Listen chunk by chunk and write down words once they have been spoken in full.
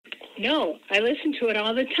No, I listen to it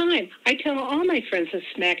all the time. I tell all my friends to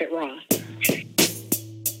smack it raw.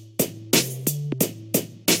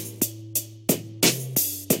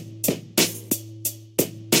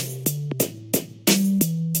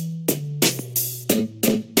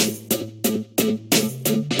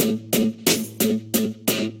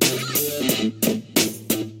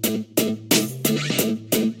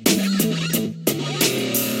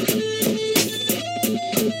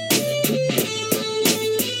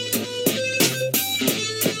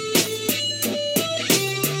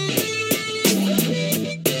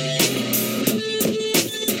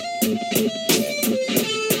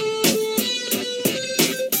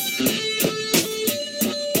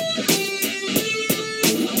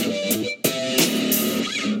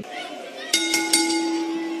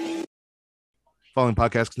 Following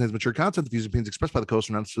podcast contains mature content. The views and opinions expressed by the host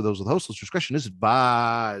are not to those of the host. Discretion is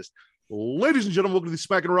advised. Ladies and gentlemen, welcome to the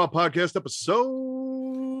Smack and Raw podcast,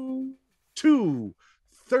 episode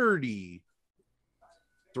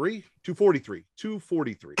 233. 243.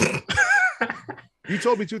 You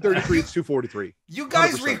told me 233. It's 243. You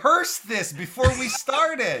guys 100%. rehearsed this before we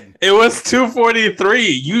started. It was 243.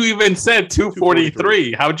 You even said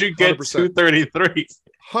 243. How'd you get 233?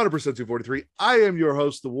 100% 243. I am your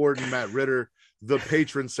host, the Warden, Matt Ritter, the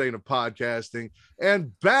patron saint of podcasting,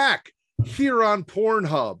 and back here on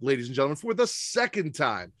Pornhub, ladies and gentlemen, for the second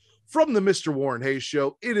time from the Mr. Warren Hayes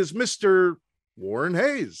Show. It is Mr. Warren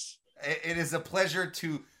Hayes. It is a pleasure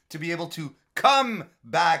to be able to come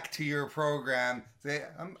back to your program.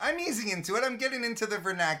 I'm easing into it. I'm getting into the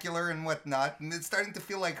vernacular and whatnot, and it's starting to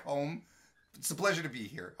feel like home. It's a pleasure to be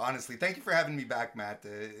here, honestly. Thank you for having me back, Matt.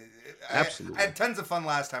 Absolutely. I had tons of fun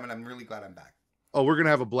last time, and I'm really glad I'm back. Oh, we're going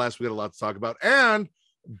to have a blast. We got a lot to talk about. And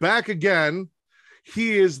back again,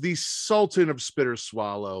 he is the Sultan of Spitter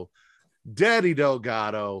Swallow, Daddy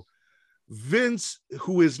Delgado, Vince,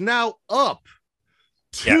 who is now up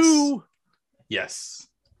to... Yes.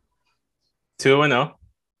 2-0.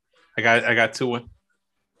 I got 2-1.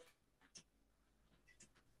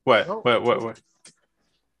 What? Oh. What?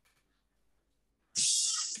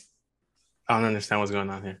 I don't understand what's going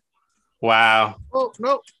on here. Wow. Oh,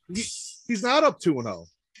 no. He's not up 2-0.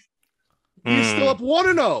 He's still up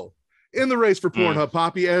 1-0 in the race for Pornhub,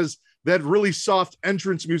 Poppy, as that really soft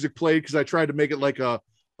entrance music played, because I tried to make it like a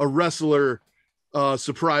wrestler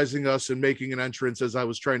surprising us and making an entrance as I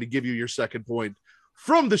was trying to give you your second point.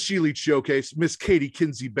 From the She Lead Showcase, Miss Katie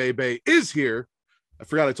Kinsey Bebe is here. I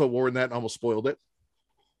forgot I told Warren that and almost spoiled it.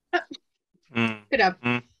 Good up.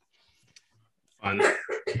 Fun.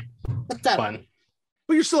 What's up? Fun.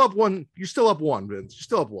 But you're still up one. You're still up one, Vince. You're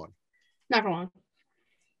still up one. Not for long.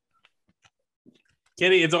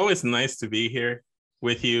 Kitty, it's always nice to be here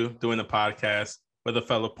with you doing a podcast with a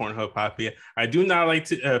fellow Pornhub Poppy. I do not like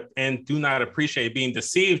to and do not appreciate being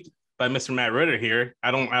deceived by Mr. Matt Ritter here.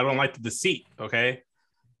 I don't like the deceit. Okay,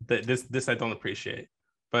 this I don't appreciate.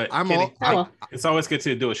 But Kitty, it's always good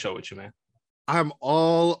to do a show with you, man. I'm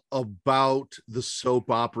all about the soap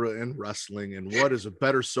opera and wrestling, and what is a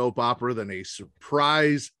better soap opera than a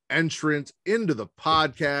surprise entrance into the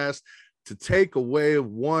podcast to take away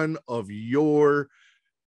one of your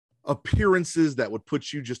appearances that would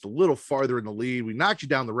put you just a little farther in the lead. We knocked you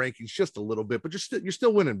down the rankings just a little bit, but you're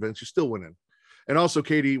still winning, Vince. You're still winning. And also,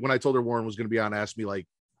 Katie, when I told her Warren was going to be on, asked me like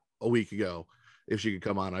a week ago if she could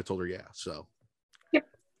come on. I told her yeah. So. Yep.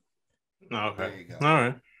 Okay. There you go.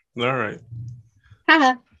 All right.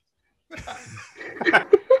 Haha.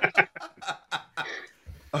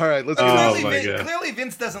 All right, let's get Clearly,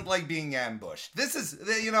 Vince doesn't like being ambushed. This is, if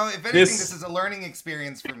anything, this is a learning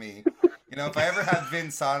experience for me. If I ever have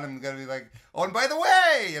Vince on, I'm going to be like, oh, and by the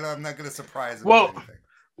way, I'm not going to surprise him with anything.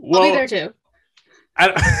 I'll be there too.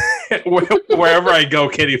 Wherever I go,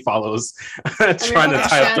 Kitty follows, trying to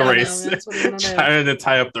tie up the race. Trying to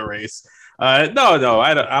tie up the race. No,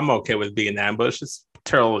 I'm okay with being ambushed. It's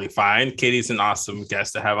totally fine. Katie's an awesome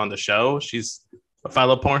guest to have on the show. She's a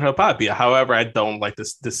fellow Pornhub Poppy. However, I don't like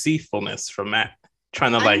this deceitfulness from Matt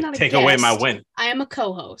trying to take away my win. I am a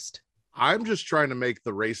co-host. I'm just trying to make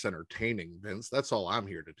the race entertaining, Vince. That's all I'm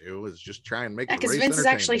here to do, is just try and make the race because Vince is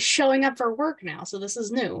actually showing up for work now, so this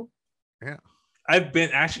is new. Yeah.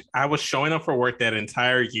 I was showing up for work that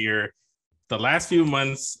entire year. The last few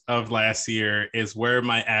months of last year is where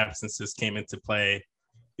my absences came into play.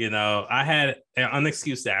 I had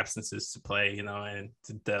unexcused absences to play, and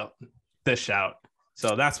to dish out.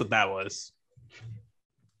 So that's what that was.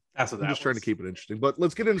 I'm just trying to keep it interesting. But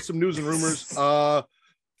let's get into some news and rumors.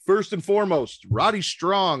 First and foremost, Roddy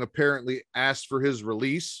Strong apparently asked for his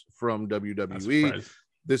release from WWE.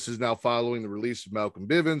 This is now following the release of Malcolm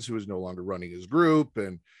Bivens, who is no longer running his group,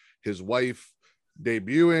 and his wife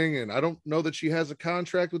debuting, and I don't know that she has a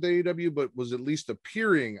contract with AEW, but was at least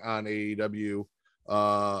appearing on AEW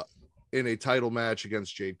in a title match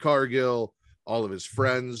against Jade Cargill, all of his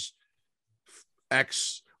friends,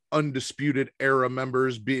 ex Undisputed Era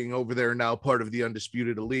members being over there now part of the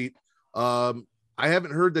Undisputed Elite. I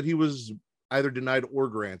haven't heard that he was either denied or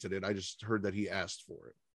granted it. I just heard that he asked for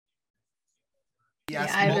it. He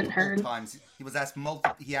asked I haven't multiple heard. times.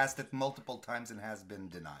 He asked it multiple times and has been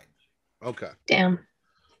denied. Okay. Damn.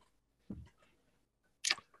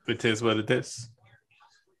 It is what it is.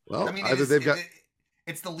 Well, I mean, either they've got.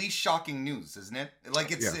 It's the least shocking news, isn't it?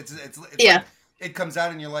 Like it's Yeah. like it comes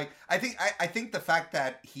out and you're like, I think the fact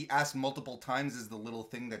that he asked multiple times is the little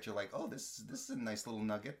thing that you're like, oh, this is a nice little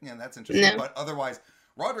nugget. Yeah, that's interesting. No. But otherwise,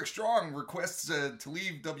 Roderick Strong requests to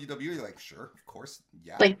leave WWE. You're like, sure, of course,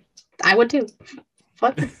 yeah. Like, I would too.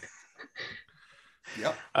 Fuck.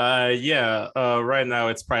 Yep. Right now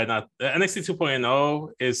it's probably not. NXT 2.0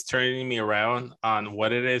 is turning me around on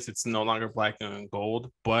what it is. It's no longer black and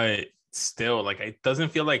gold, but still, like, it doesn't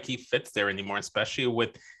feel like he fits there anymore, especially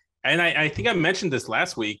with. And I think I mentioned this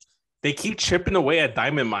last week. They keep chipping away at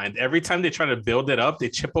Diamond Mine. Every time they try to build it up, they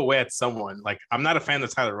chip away at someone. Like, I'm not a fan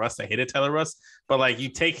of Tyler Rust. I hated Tyler Rust. But, like, you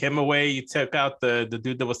take him away. You took out the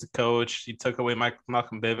dude that was the coach. You took away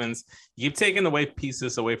Malcolm Bivens. You keep taking away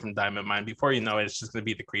pieces away from Diamond Mine. Before you know it, it's just going to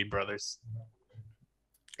be the Creed brothers.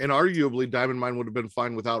 And arguably, Diamond Mine would have been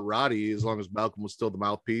fine without Roddy as long as Malcolm was still the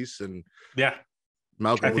mouthpiece. And yeah,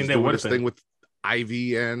 Malcolm was doing his thing with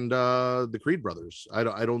Ivy and the Creed brothers.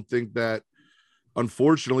 I don't think that.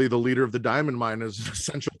 Unfortunately, the leader of the Diamond Mine is an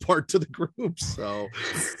essential part to the group. So,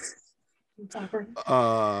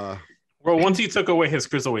 well, once he took away his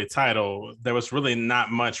cruiserweight title, there was really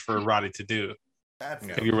not much for Roddy to do.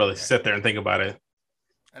 If you really sit there and think about it.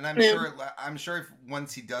 And I'm sure if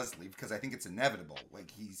once he does leave, because I think it's inevitable.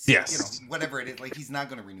 Like whatever it is, like he's not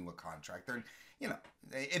going to renew a contract. Or,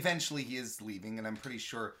 eventually he is leaving, and I'm pretty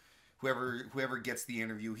sure. Whoever gets the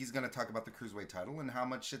interview, he's going to talk about the Cruiserweight title and how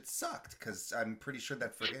much it sucked. Because I'm pretty sure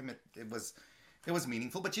that for him it was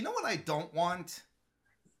meaningful. But you know what I don't want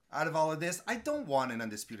out of all of this? I don't want an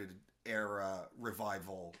Undisputed Era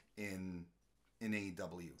revival in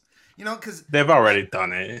AEW. Because they've already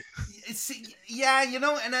done it.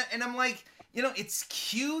 And I'm like, it's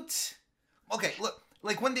cute. Okay, look,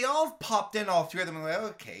 like when they all popped in, all three of them, I'm like,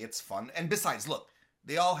 okay, it's fun. And besides, look,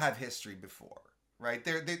 they all have history before. Right,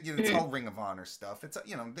 it's all Ring of Honor stuff. It's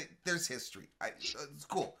there's history. It's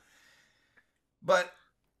cool, but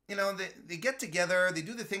they get together, they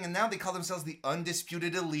do the thing, and now they call themselves the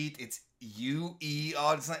Undisputed Elite. It's UE.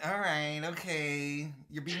 Oh, it's like, all right, okay,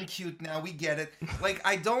 you're being cute now. We get it. Like,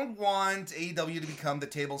 I don't want AEW to become the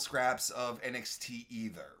table scraps of NXT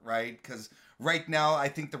either, right? Because right now, I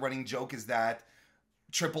think the running joke is that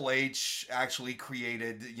Triple H actually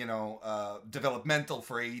created, developmental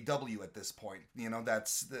for AEW at this point.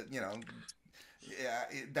 That's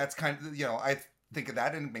that's kind of, I think of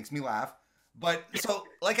that and it makes me laugh. But so,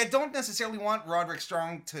 like, I don't necessarily want Roderick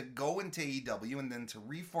Strong to go into AEW and then to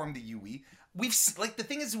reform the UE. The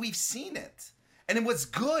thing is, we've seen it and it was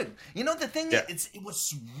good. The thing is, it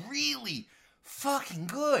was really fucking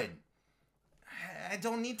good. I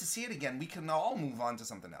don't need to see it again. We can all move on to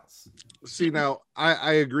something else. See, now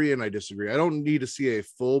I agree and I disagree. I don't need to see a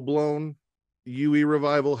full-blown UE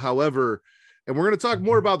revival. However, and we're going to talk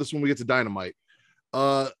more about this when we get to Dynamite.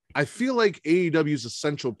 I feel like AEW's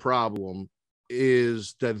essential problem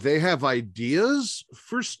is that they have ideas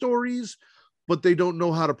for stories, but they don't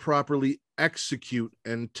know how to properly execute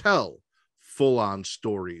and tell full-on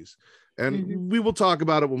stories. And we will talk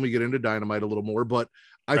about it when we get into Dynamite a little more, but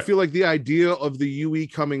I feel like the idea of the UE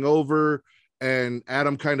coming over and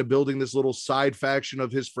Adam kind of building this little side faction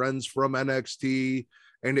of his friends from NXT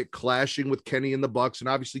and it clashing with Kenny and the Bucks. And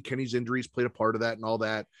obviously Kenny's injuries played a part of that and all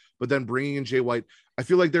that, but then bringing in Jay White, I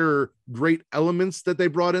feel like there are great elements that they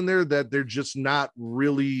brought in there that they're just not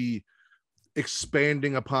really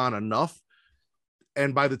expanding upon enough.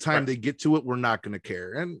 And by the time they get to it, we're not going to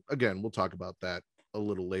care. And again, we'll talk about that a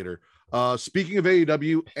little later. Speaking of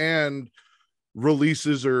AEW and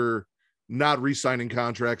releases or not re-signing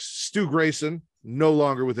contracts, Stu Grayson no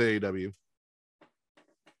longer with AEW.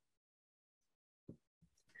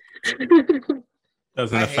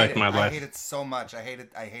 Doesn't affect my life. I hate it so much. I hate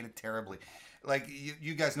it terribly. Like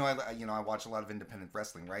you guys know, I watch a lot of independent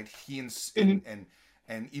wrestling, right? He and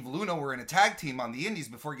Evil Uno were in a tag team on the Indies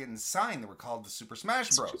before getting signed. They were called the Super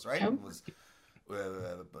Smash Bros, right? It was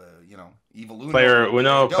Evil Uno, player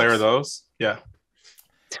Uno, player those, yeah.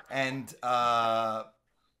 And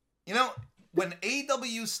when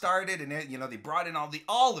AEW started, and they brought in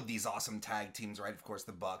all of these awesome tag teams, right? Of course,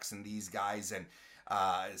 the Bucks and these guys, and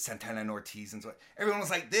Santana and Ortiz and so on. Everyone was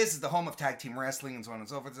like, this is the home of tag team wrestling and so on and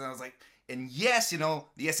so forth. And I was like, and yes, you know,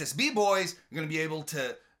 the SSB boys are going to be able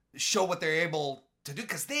to show what they're able to do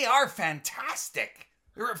because they are fantastic.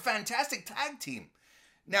 They're a fantastic tag team.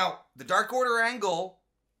 Now, the Dark Order angle,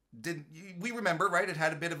 we remember, right? It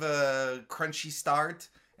had a bit of a crunchy start,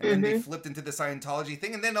 and then they flipped into the Scientology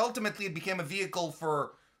thing, and then ultimately it became a vehicle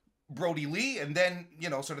for Brody Lee, and then, you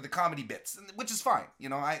know, sort of the comedy bits, which is fine, you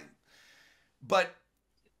know. But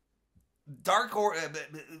Dark Order,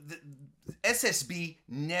 SSB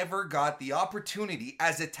never got the opportunity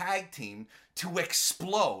as a tag team to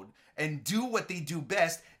explode and do what they do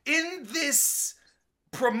best in this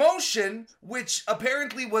promotion, which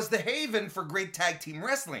apparently was the haven for great tag team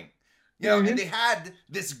wrestling. You know, and they had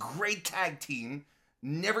this great tag team,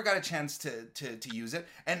 never got a chance to use it.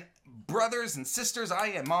 And brothers and sisters, I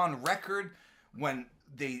am on record when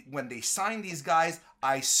they signed these guys,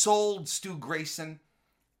 I sold Stu Grayson.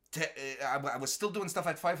 I was still doing stuff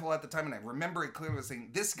at Fightful at the time, and I remember it clearly saying,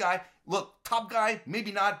 this guy, look, top guy,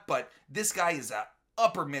 maybe not, but this guy is a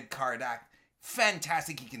upper mid-card act.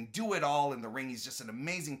 Fantastic. He can do it all in the ring. He's just an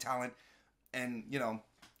amazing talent. And, you know,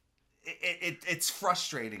 it's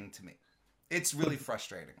frustrating to me. It's really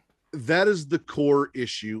frustrating. That is the core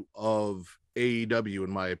issue of AEW,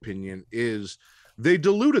 in my opinion, is they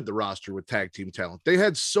diluted the roster with tag team talent. They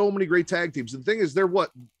had so many great tag teams. The thing is,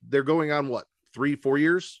 they're going on 3-4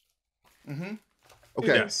 years? Mm-hmm.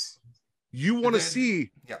 Okay. Yes. You want to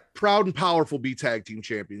see Proud and Powerful be tag team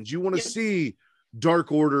champions. You want to see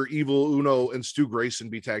Dark Order, Evil Uno, and Stu Grayson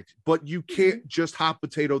be tag team, but you can't just hot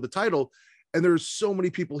potato the title. And there's so many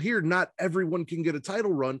people here. Not everyone can get a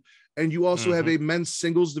title run. And you also have a men's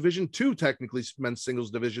singles division, 2 technically men's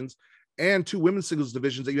singles divisions, and 2 women's singles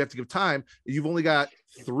divisions that you have to give time. You've only got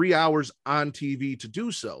 3 hours on TV to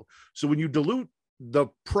do so. So when you dilute the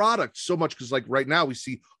product so much, because like right now we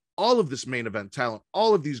see all of this main event talent,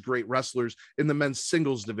 all of these great wrestlers in the men's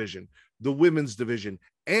singles division, the women's division,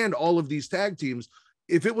 and all of these tag teams.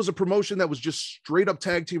 If it was a promotion that was just straight up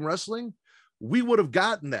tag team wrestling, we would have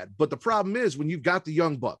gotten that. But the problem is when you've got the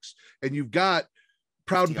Young Bucks and you've got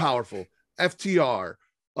Proud and Powerful, FTR,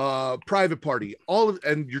 Private Party,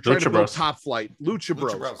 and you're trying to build Top Flight, Lucha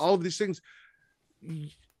Bros, all of these things,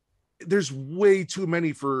 there's way too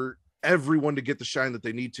many for everyone to get the shine that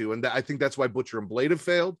they need to. And I think that's why Butcher and Blade have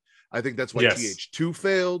failed. I think that's why TH2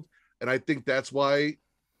 failed. And I think that's why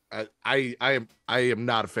I am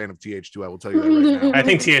not a fan of TH2. I will tell you that right now. I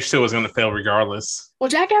think TH2 was going to fail regardless. Well,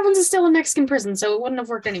 Jack Evans is still in Mexican prison, so it wouldn't have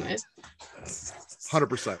worked anyways.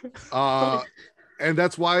 100%. And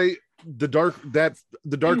that's why the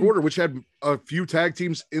Dark Order, which had a few tag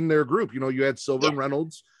teams in their group, you know, you had Silver and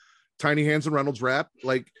Reynolds, Tiny Hands and Reynolds Rap.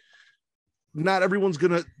 Like, not everyone's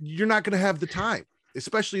you're not gonna have the time,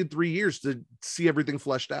 especially in 3 years, to see everything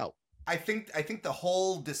fleshed out. I think the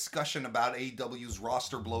whole discussion about AEW's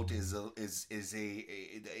roster bloat is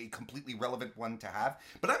a completely relevant one to have.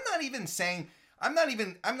 But I'm not even saying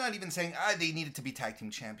they needed to be tag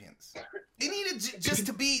team champions. They needed just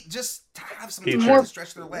to have some time to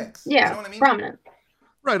stretch their legs. Yeah, you know what I mean? Prominent.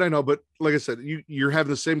 Right, I know, but like I said, you're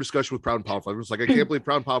having the same discussion with Proud and Powerful. It's like, I can't believe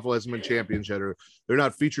Proud and Powerful hasn't been champions yet, or they're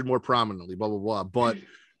not featured more prominently, blah, blah, blah. But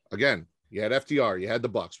again, you had FTR, you had the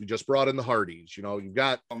Bucks, we just brought in the Hardys, you know, you've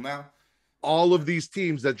got all of these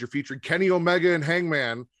teams that you're featuring. Kenny Omega and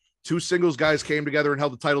Hangman, 2 singles guys came together and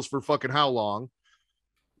held the titles for fucking how long?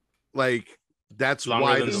 Like, that's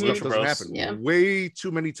why this stuff doesn't happen. Yeah. Way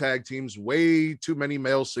too many tag teams, way too many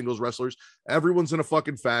male singles wrestlers. Everyone's in a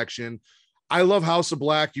fucking faction. I love House of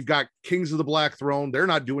Black. You've got Kings of the Black Throne. They're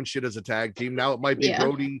not doing shit as a tag team. Now it might be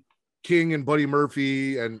Brody King and Buddy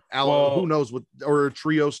Murphy and Alan, who knows what, or a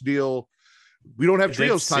trios deal. We don't have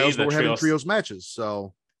trios titles, but we're having trios matches.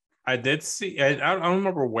 So I did see, I don't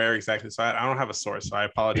remember where exactly. So I don't have a source. So I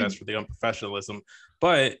apologize for the unprofessionalism.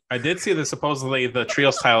 But I did see that supposedly the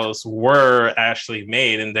trios titles were actually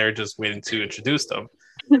made and they're just waiting to introduce them.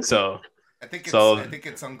 So I think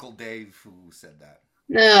it's Uncle Dave who said that.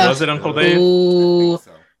 Was it Uncle Dave? I think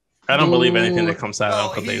so. I don't believe anything that comes out of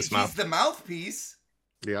Uncle Dave's mouth. He's the mouthpiece.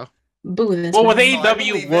 Yeah. Well, with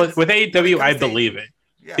AEW, I believe it.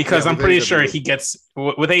 Yeah. Because I'm pretty sure he gets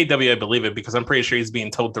with AEW. I believe it because I'm pretty sure he's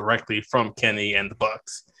being told directly from Kenny and the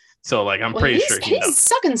Bucks. So, like, I'm pretty sure he's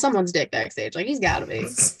sucking someone's dick backstage. Like, he's got to be.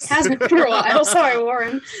 Has been for a while. Sorry,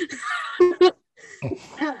 Warren.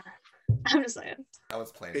 I'm just saying. I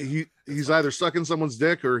was playing. He's either sucking someone's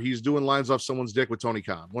dick or he's doing lines off someone's dick with Tony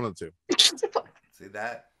Khan. One of the two. See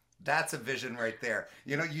that? That's a vision right there.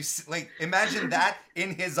 You know, imagine that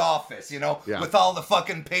in his office, you know, with all the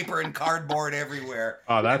fucking paper and cardboard everywhere.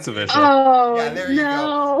 Oh, that's a vision. Oh, yeah, there you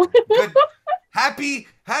go. Good.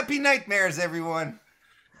 Happy nightmares, everyone.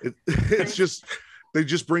 It's just they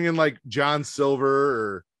just bring in like John Silver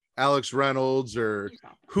or Alex Reynolds or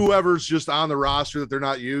whoever's just on the roster that they're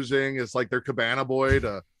not using. It's like their cabana boy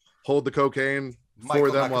to hold the cocaine Michael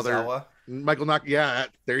for them Nakazawa. while they're Michael Nak. Yeah,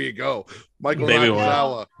 there you go, Michael Baby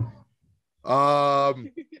Nakazawa.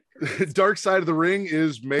 Dark Side of the Ring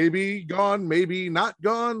is maybe gone, maybe not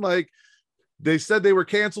gone. Like they said they were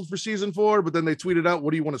canceled for season 4, but then they tweeted out,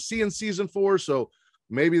 what do you want to see in season 4? So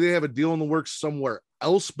maybe they have a deal in the works somewhere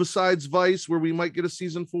else besides Vice where we might get a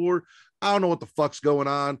season 4. I don't know what the fuck's going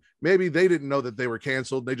on. Maybe they didn't know that they were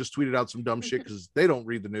canceled. They just tweeted out some dumb shit because they don't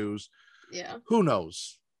read the news. Yeah. Who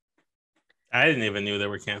knows? I didn't even know they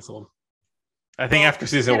were canceled. I think after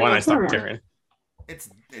season 1, I stopped caring.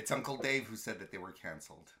 It's Uncle Dave who said that they were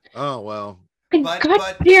canceled. Oh, well. But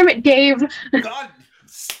damn it, Dave. God,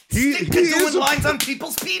 stick to doing lines on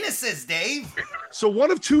people's penises, Dave. So one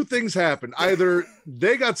of two things happened. Either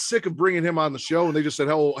they got sick of bringing him on the show and they just said,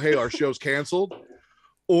 oh, hey, our show's canceled.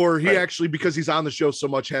 Or he actually, because he's on the show so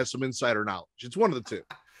much, has some insider knowledge. It's one of the two.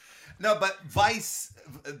 No, but Vice,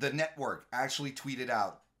 the network, actually tweeted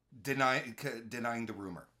out denying the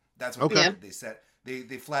rumor. That's what they said.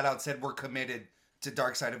 They flat out said we're committed to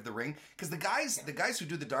Dark Side of the Ring, because the guys who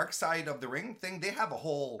do the Dark Side of the Ring thing, they have a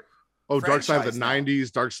whole Dark Side of the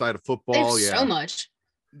 90s, Dark Side of football. There's so much.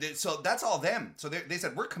 So that's all them. So they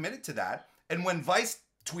said we're committed to that. And when Vice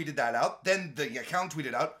tweeted that out, then the account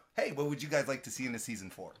tweeted out, hey, what would you guys like to see in the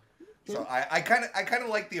season 4? So I kind of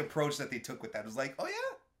like the approach that they took with that. It was like, oh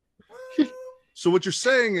yeah. So what you're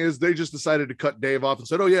saying is they just decided to cut Dave off and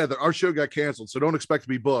said, oh yeah, our show got canceled, so don't expect to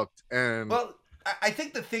be booked. And well, I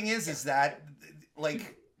think the thing is that,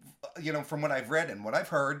 like, you know, from what I've read and what I've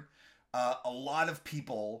heard, a lot of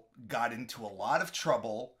people got into a lot of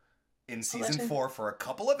trouble in season 4 for a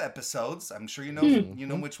couple of episodes. I'm sure you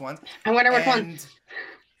know which ones. I wonder which one.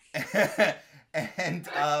 And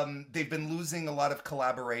they've been losing a lot of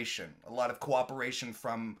collaboration, a lot of cooperation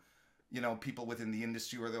from, you know, people within the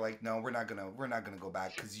industry where they're like, no, we're not gonna go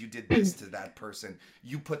back because you did this to that person,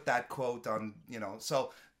 you put that quote on, you know.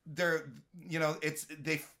 So they're, you know,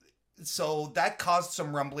 so that caused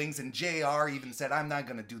some rumblings, and JR even said, I'm not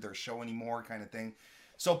gonna do their show anymore, kind of thing.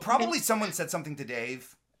 So probably someone said something to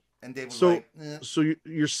Dave. And Dave was like, eh. So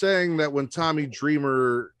you're saying that when Tommy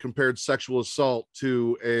Dreamer compared sexual assault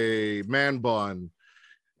to a man bun,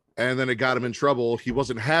 and then it got him in trouble, he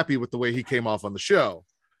wasn't happy with the way he came off on the show.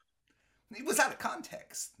 It was out of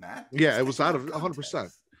context, Matt. Yeah, it was out of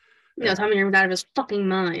 100%. No, Tommy Dreamer out of his fucking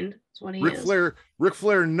mind. That's what he is. Ric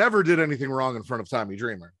Flair never did anything wrong in front of Tommy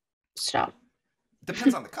Dreamer. Stop.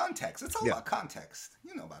 Depends on the context. It's all about context.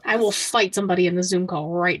 You know about this. I will fight somebody in the Zoom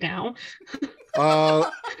call right now.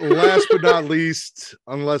 Last but not least,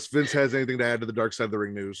 unless Vince has anything to add to the Dark Side of the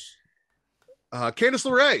Ring news, Candice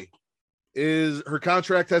LeRae her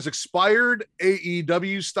contract has expired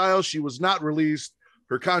AEW style. She was not released.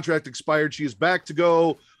 Her contract expired. She is back to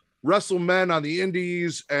go wrestle men on the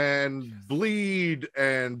indies and bleed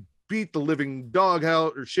and beat the living dog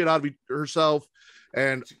hell or shit out of herself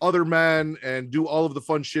and other men and do all of the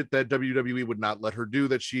fun shit that WWE would not let her do,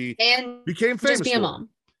 that she became famous just be a mom.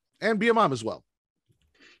 And be a mom as well.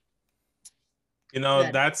 You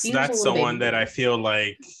know, that's someone that I feel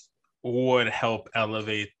like would help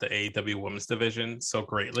elevate the AEW women's division so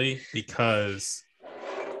greatly, because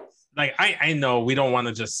like I know we don't want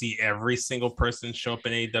to just see every single person show up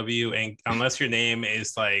in AEW, and unless your name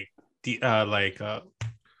is like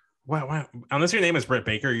unless your name is Britt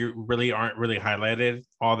Baker, you really aren't really highlighted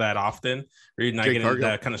all that often, or you're not Jade getting Cargill.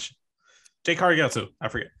 that kind of Jade Cargill too. I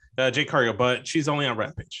forget. Jade Cargill, but she's only on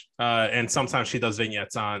Rampage. And sometimes she does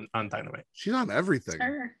vignettes on Dynamite. She's on everything.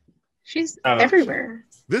 She's everywhere.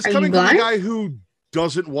 This Are coming you from a blind? guy who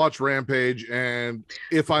doesn't watch Rampage, and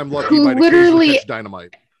if I'm lucky, Who might occasionally catch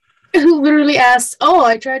Dynamite. Who literally asked, "Oh,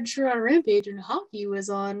 I tried to turn on Rampage and hockey was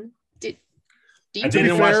on." I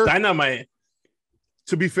didn't watch Dynamite.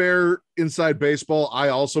 To be fair, inside baseball, I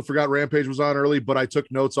also forgot Rampage was on early, but I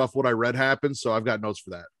took notes off what I read happened, so I've got notes for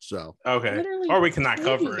that. So okay, Literally or we cannot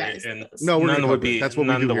told you cover guys it, and this. no, we're none gonna would cover be it. That's what we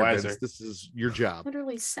none do the here, wiser. Vince. This is your job.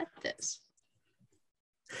 Literally said this.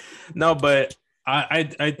 No, but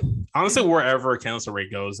I honestly, wherever Candice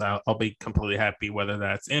LeRae goes, I'll be completely happy. Whether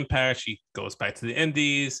that's Impact, she goes back to the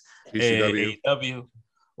Indies, AEW,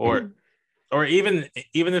 or even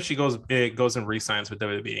if she goes and re-signs with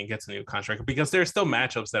WWE and gets a new contract, because there's still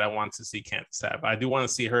matchups that I want to see Candice have. I do want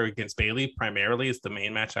to see her against Bayley primarily. Is the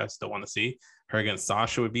main match I still want to see. Her against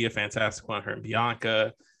Sasha would be a fantastic one. Her and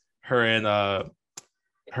Bianca, her and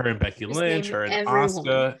Becky Lynch, her and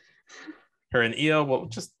Asuka. her and Io. Well,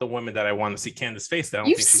 just the women that I want to see Candice face.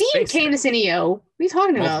 You've seen Candice and Io. What are you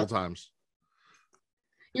talking about? Multiple times.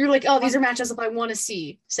 You're like, oh, these are matches I want to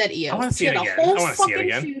see, said Io. I want to see it again. I want to see it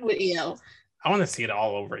again. Feud with Io. I want to see it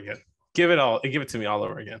all over again. Give it to me all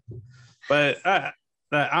over again. But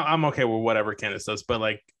I'm okay with whatever Candice does. But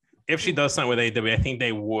like, if she does something with AEW, I think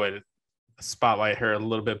they would spotlight her a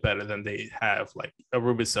little bit better than they have like a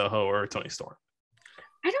Ruby Soho or a Toni Storm.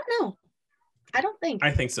 I don't know.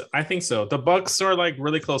 I think so. The Bucks are like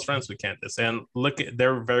really close friends with Candice, and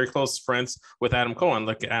they're very close friends with Adam Cole. And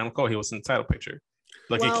look at Adam Cole; he was in the title picture.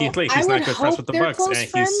 Look at Keith Lee; he's not good friends with the Bucks, and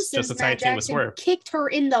he's just a tag team with Swerve. Kicked her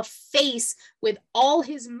in the face with all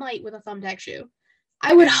his might with a thumbtack shoe.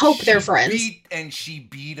 I would hope they're friends. She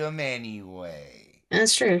beat him anyway.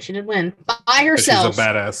 That's true. She did win by herself. She's a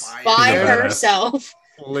badass. By herself.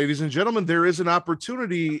 Ladies and gentlemen, there is an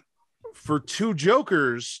opportunity for two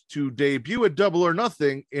jokers to debut at Double or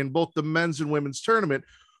Nothing in both the men's and women's tournament.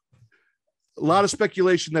 A lot of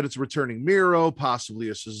speculation that it's returning Miro, possibly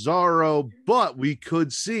a Cesaro, but we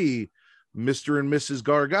could see Mr. and Mrs.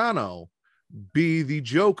 Gargano be the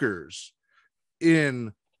jokers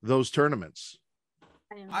in those tournaments.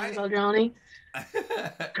 I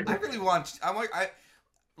really want.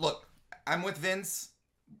 Look. I'm with Vince.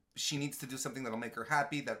 She needs to do something that'll make her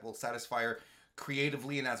happy, that will satisfy her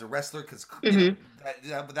creatively and as a wrestler, because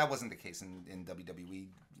that wasn't the case in WWE.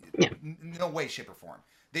 Yeah. No way, shape, or form.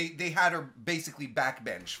 They had her basically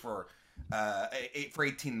backbench for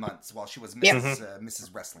 18 months while she was Mrs.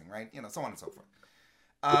 Wrestling, right? So on and so forth.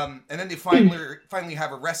 And then they finally have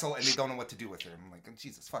her wrestle, and they don't know what to do with her. I'm like,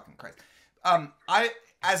 Jesus fucking Christ.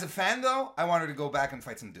 As a fan though, I want her to go back and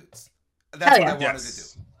fight some dudes. That's what I wanted to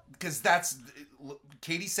do, because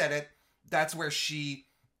Katie said it. That's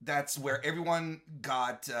where everyone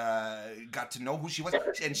got to know who she was,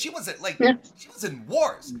 and she was she was in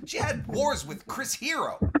wars. She had wars with Chris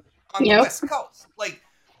Hero on the West Coast. Like,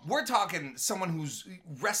 we're talking someone who's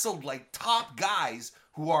wrestled like top guys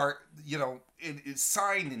who are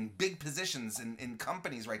signed in big positions in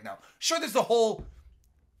companies right now. Sure, there's the whole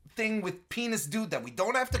thing with Penis Dude that we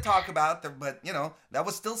don't have to talk about, but that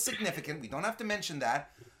was still significant. We don't have to mention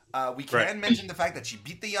that. We can mention the fact that she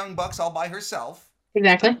beat the Young Bucks all by herself.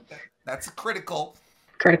 Exactly. That's critical.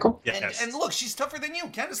 Yes. And look, she's tougher than you.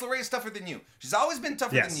 Candice LeRae is tougher than you. She's always been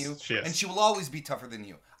tougher than you, and she will always be tougher than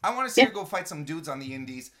you. I want to see her go fight some dudes on the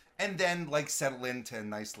indies, and then settle into a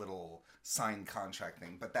nice little signed contract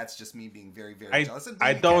thing. But that's just me being very, very jealous.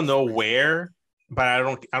 I don't know where, but I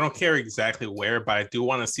don't care exactly where, but I do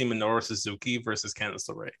want to see Minoru Suzuki versus Candice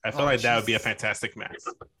LeRae. I feel that would be a fantastic match.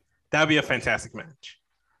 That would be a fantastic match.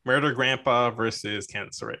 Murder Grandpa versus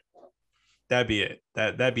Candice LeRae. That'd be it.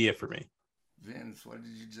 That'd be it for me. Vince, what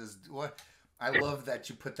did you just do? What? I love that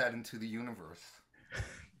you put that into the universe.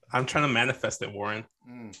 I'm trying to manifest it, Warren.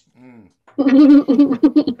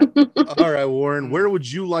 All right, Warren, where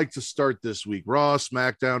would you like to start this week? Raw,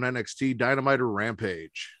 SmackDown, NXT, Dynamite, or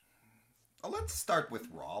Rampage? Let's start with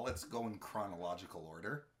Raw. Let's go in chronological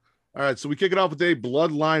order. All right, so we kick it off with a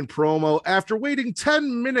Bloodline promo. After waiting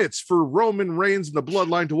 10 minutes for Roman Reigns and the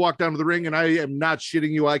Bloodline to walk down to the ring, and I am not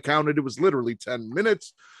shitting you, I counted, it was literally 10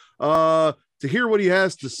 minutes, to hear what he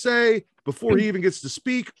has to say. Before he even gets to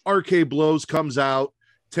speak, RK Blows comes out,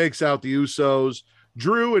 takes out the Usos.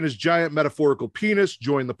 Drew and his giant metaphorical penis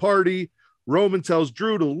join the party. Roman tells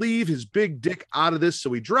Drew to leave his big dick out of this,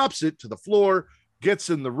 so he drops it to the floor, gets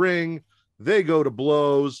in the ring. They go to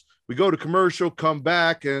blows. We go to commercial, come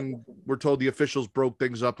back, and we're told the officials broke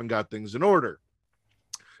things up and got things in order.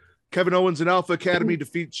 Kevin Owens and Alpha Academy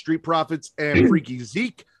defeat Street Profits and Freaky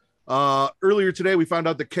Zeke. Earlier today, we found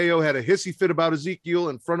out that KO had a hissy fit about Ezekiel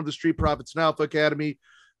in front of the Street Profits and Alpha Academy.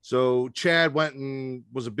 So Chad went and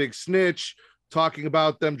was a big snitch, talking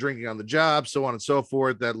about them drinking on the job, so on and so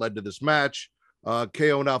forth. That led to this match.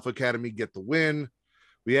 KO and Alpha Academy get the win.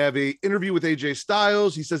 We have an interview with AJ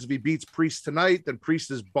Styles. He says if he beats Priest tonight, then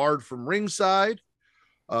Priest is barred from ringside.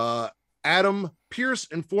 Adam Pearce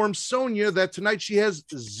informs Sonya that tonight she has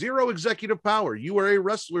zero executive power. You are a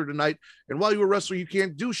wrestler tonight, and while you're a wrestler, you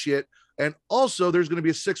can't do shit. And also, there's going to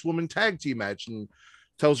be a 6-woman tag team match, and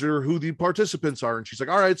tells her who the participants are. And she's like,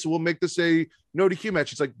 all right, so we'll make this a no DQ match.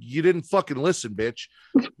 She's like, you didn't fucking listen, bitch.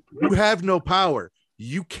 You have no power.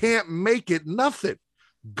 You can't make it nothing.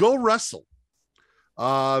 Go wrestle.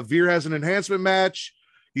 Veer has an enhancement match.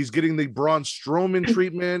 He's getting the Braun Strowman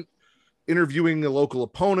treatment, interviewing the local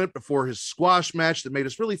opponent before his squash match that made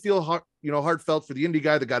us really feel heartfelt for the indie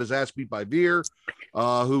guy that got his ass beat by Veer,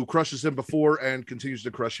 who crushes him before and continues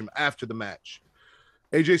to crush him after the match.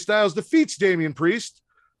 AJ Styles defeats Damian Priest.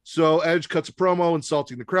 So Edge cuts a promo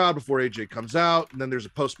insulting the crowd before AJ comes out. And then there's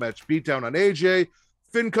a post-match beatdown on AJ.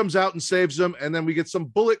 Finn comes out and saves him. And then we get some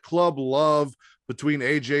Bullet Club love between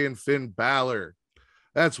AJ and Finn Balor.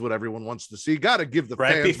 That's what everyone wants to see. Got to give the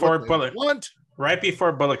right fans before what Bullet want. Right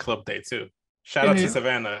before Bullet Club Day too. Shout out to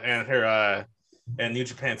Savannah and her and New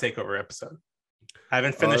Japan Takeover episode. I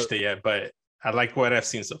haven't finished it yet, but I like what I've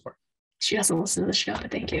seen so far. She doesn't listen to the show,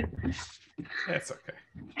 but thank you. That's okay.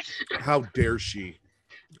 How dare she?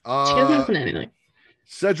 She doesn't listen to anything.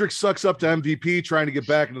 Cedric sucks up to MVP trying to get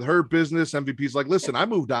back into the Hurt business. MVP's like, listen, I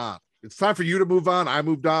moved on. It's time for you to move on. I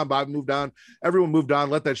moved on. Bob moved on. Everyone moved on.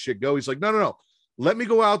 Let that shit go. He's like, no. Let me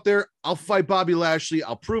go out there. I'll fight Bobby Lashley.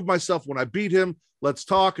 I'll prove myself when I beat him. Let's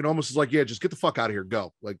talk. And almost is like, yeah, just get the fuck out of here.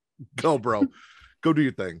 Go. Like, go, bro. Go do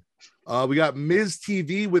your thing. We got Miz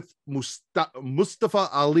TV with Mustafa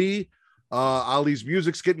Ali. Ali's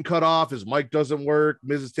music's getting cut off. His mic doesn't work.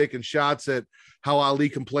 Miz is taking shots at how Ali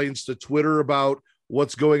complains to Twitter about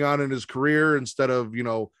what's going on in his career instead of,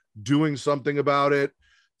 doing something about it.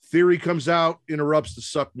 Theory comes out, interrupts to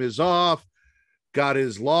suck Miz off, got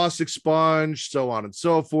his loss expunged, so on and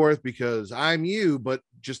so forth, because I'm you, but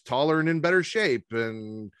just taller and in better shape.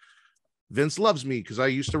 And Vince loves me because I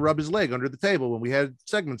used to rub his leg under the table when we had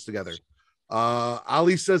segments together.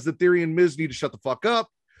 Ali says that Theory and Miz need to shut the fuck up.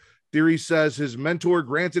 Theory says his mentor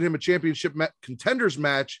granted him a championship contenders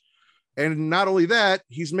match. And not only that,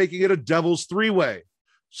 he's making it a devil's three-way.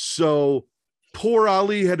 So poor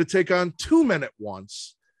Ali had to take on 2 men at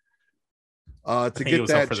once to get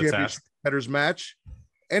that championship contenders match.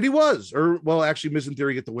 And he was. Actually, Miz and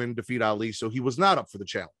Theory get the win, defeat Ali. So he was not up for the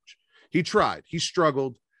challenge. He tried. He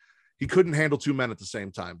struggled. He couldn't handle 2 men at the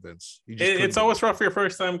same time, Vince. It's always rough for your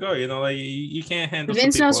first time go. You can't handle.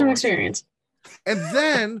 Vince knows from experience. And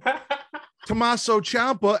then Tommaso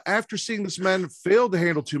Ciampa, after seeing this man fail to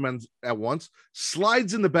handle 2 men at once,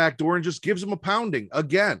 slides in the back door and just gives him a pounding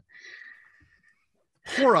again.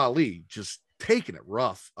 Poor Ali, just taking it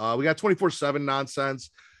rough. We got 24/7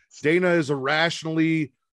 nonsense. Dana is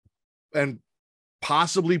irrationally and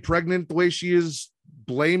possibly pregnant the way she is,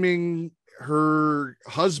 blaming her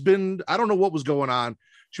husband. I don't know what was going on.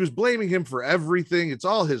 She was blaming him for everything. It's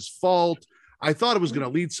all his fault. I thought it was going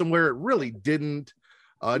to lead somewhere. It really didn't.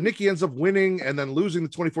 Nikki ends up winning and then losing the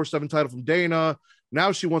 24/7 title from Dana.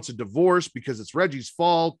 Now she wants a divorce because it's Reggie's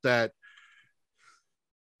fault that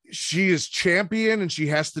she is champion and she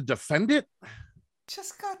has to defend it.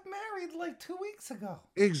 Just got married like 2 weeks ago.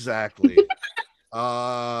 Exactly.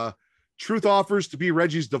 Truth offers to be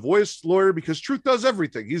Reggie's divorce lawyer because Truth does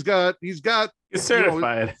everything. He's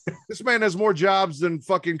certified. This man has more jobs than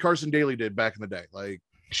fucking Carson Daly did back in the day. Like,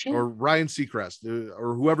 or Ryan Seacrest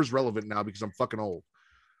or whoever's relevant now because I'm fucking old.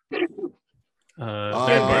 Bad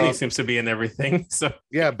Bunny seems to be in everything. So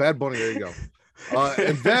yeah, Bad Bunny. There you go.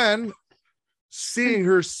 And then seeing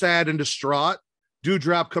her sad and distraught,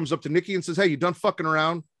 Doudrop comes up to Nikki and says, "Hey, you done fucking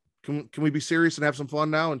around? Can we be serious and have some fun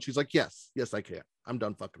now?" And she's like, Yes, I can. I'm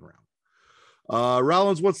done fucking around.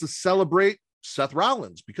 Rollins wants to celebrate Seth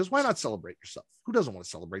Rollins because why not celebrate yourself? Who doesn't want to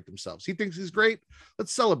celebrate themselves? He thinks he's great.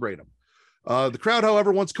 Let's celebrate him. The crowd,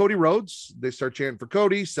 however, wants Cody Rhodes. They start chanting for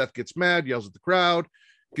Cody. Seth gets mad, yells at the crowd,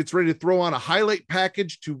 gets ready to throw on a highlight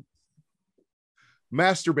package to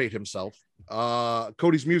masturbate himself.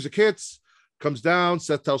 Cody's music hits, comes down.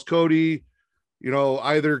 Seth tells Cody,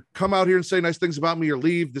 either come out here and say nice things about me or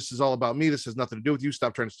leave. This is all about me. This has nothing to do with you.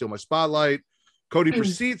 Stop trying to steal my spotlight. Cody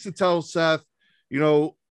proceeds to tell Seth,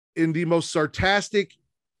 in the most sarcastic,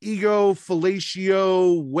 ego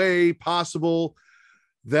fellatio way possible,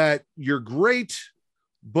 that you're great,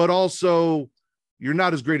 but also you're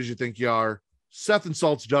not as great as you think you are. Seth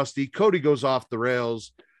insults Dusty. Cody goes off the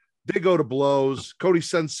rails. They go to blows. Cody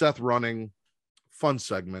sends Seth running. Fun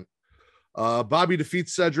segment. Bobby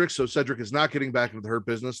defeats Cedric, so Cedric is not getting back into the Hurt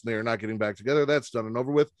business. They are not getting back together. That's done and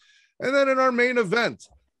over with. And then in our main event,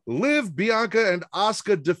 Liv, Bianca, and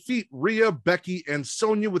Asuka defeat Rhea, Becky, and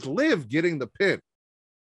Sonya, with Liv getting the pin.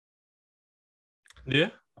 Yeah.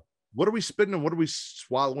 What are we spitting and what are we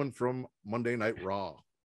swallowing from Monday Night Raw?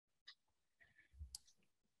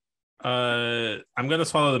 I'm gonna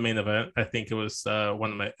swallow the main event. I think it was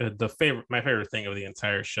one of my favorite thing of the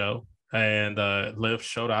entire show. And Liv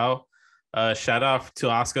showed out. Shout out to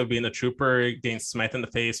Asuka being a trooper, getting smacked in the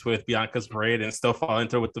face with Bianca's braid and still falling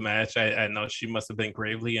through with the match. I know she must have been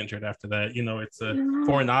gravely injured after that. It's a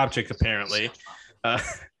foreign object apparently.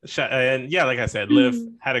 And yeah, like I said, Liv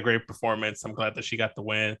had a great performance. I'm glad that she got the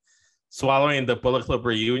win. Swallowing the Bullet Club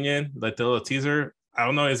reunion, like the little teaser, I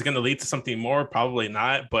don't know, is it going to lead to something more? Probably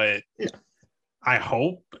not, but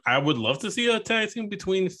I would love to see a tag team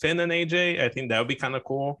between Finn and AJ. I think that would be kind of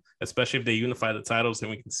cool, especially if they unify the titles and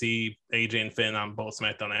we can see AJ and Finn on both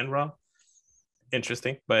SmackDown and Raw.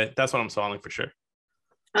 Interesting, but that's what I'm stalling for sure.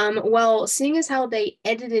 Well, seeing as how they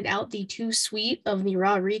edited out the too sweet of the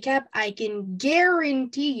Raw recap, I can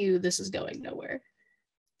guarantee you this is going nowhere.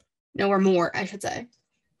 Nowhere more, I should say.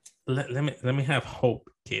 Let me have hope,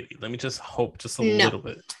 Katie. Let me just hope just a little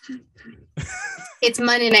bit. It's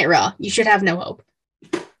Monday Night Raw. You should have no hope.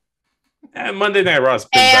 And Monday Night Raw's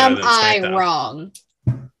been am better than SmackDown. I wrong,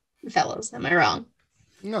 fellas? Am I wrong?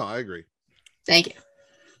 No, I agree. Thank you.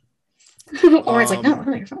 Or it's like, no,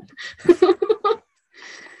 you're fine.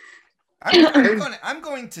 I'm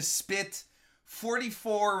going to spit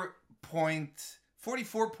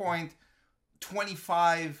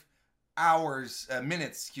 44.25 hours,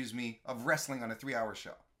 minutes, of wrestling on a 3-hour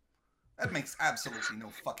show. That makes absolutely no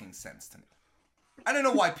fucking sense to me. I don't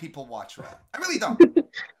know why people watch Raw. I really don't.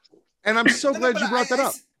 And I'm so glad you brought that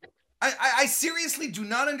up. I seriously do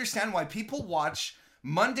not understand why people watch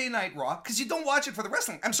Monday Night Raw, because you don't watch it for the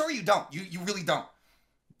wrestling. I'm sorry you don't. You really don't.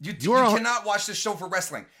 You cannot watch this show for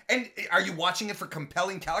wrestling. And are you watching it for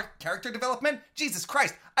compelling character development? Jesus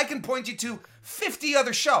Christ. I can point you to 50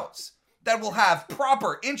 other shows that will have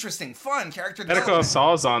proper, interesting, fun character development. Better Call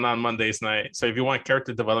Saul's on Mondays night. So if you want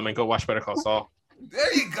character development, go watch Better Call Saul.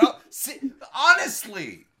 There you go. See,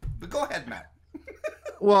 honestly. But go ahead, Matt.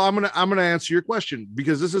 Well, I'm gonna answer your question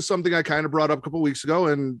because this is something I kind of brought up a couple of weeks ago,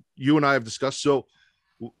 and you and I have discussed. So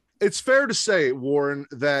it's fair to say, Warren,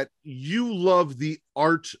 that you love the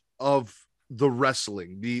art of the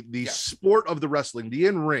wrestling, the sport of the wrestling, the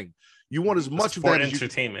in-ring. You want as much of that as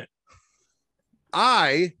entertainment.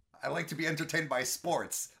 I like to be entertained by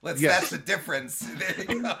sports. That's the difference. There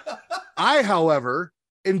you go. I, however,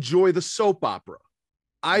 enjoy the soap opera.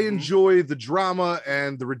 I enjoy the drama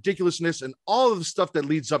and the ridiculousness and all of the stuff that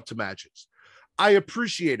leads up to matches. I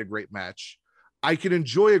appreciate a great match. I can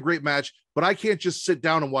enjoy a great match, but I can't just sit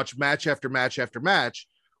down and watch match after match after match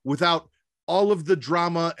without all of the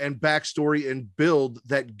drama and backstory and build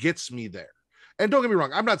that gets me there. And don't get me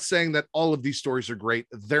wrong, I'm not saying that all of these stories are great.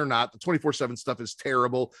 They're not. The 24/7 stuff is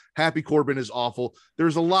terrible. Happy Corbin is awful.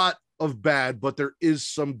 There's a lot of bad, but there is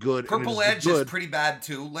some good. Purple Edge is pretty bad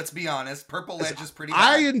too. Let's be honest. Purple Edge is pretty bad.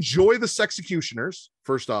 I enjoy the Sexecutioners,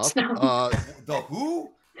 first off. The who?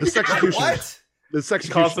 The Sexecutioners. What? The Sexecutioners.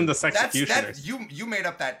 Calls them the Sexecutioners. You made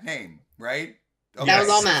up that name, right? Okay. That was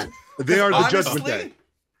all Matt. They are the Judgment Day.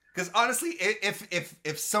 Because honestly,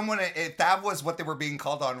 if that was what they were being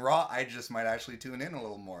called on Raw, I just might actually tune in a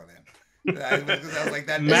little more then. I was like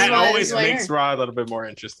that. Matt always makes Raw a little bit more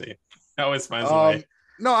interesting. He always finds a way.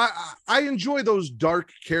 No, I enjoy those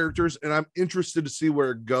dark characters, and I'm interested to see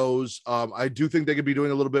where it goes. I do think they could be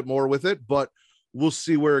doing a little bit more with it, but we'll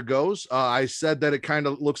see where it goes. I said that it kind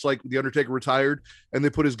of looks like The Undertaker retired, and they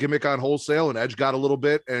put his gimmick on wholesale, and Edge got a little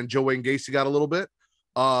bit, and Joe Wayne Gacy got a little bit.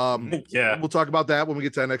 We'll talk about that when we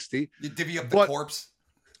get to NXT. You divvy up the corpse.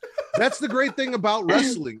 That's the great thing about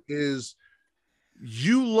wrestling is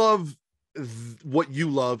you love what you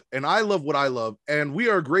love and I love what I love, and we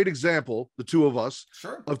are a great example, the two of us,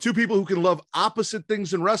 of two people who can love opposite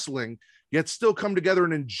things in wrestling yet still come together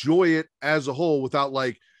and enjoy it as a whole without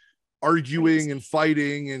like arguing and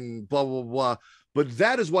fighting and blah blah blah. But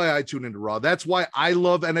that is why I tune into Raw. That's why I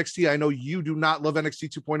love NXT. I know you do not love NXT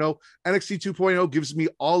 2.0. NXT 2.0 gives me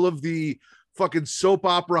all of the fucking soap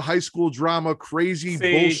opera, high school drama, crazy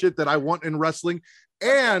bullshit that I want in wrestling,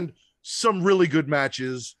 and some really good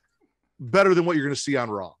matches, better than what you're going to see on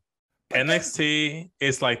Raw. NXT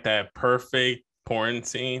is like that perfect porn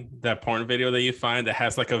scene, that porn video that you find that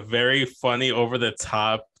has like a very funny, over the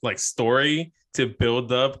top like story to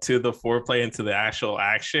build up to the foreplay and to the actual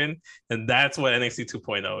action, and that's what NXT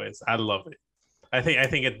 2.0 is. I love it. I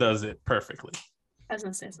think it does it perfectly. I was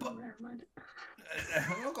gonna say something. Never mind.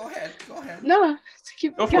 No, go ahead. No,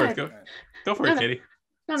 go for it. Go for it, Katie.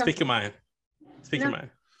 No. Speak your mind. Speak your mind.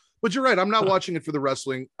 But you're right. I'm not watching it for the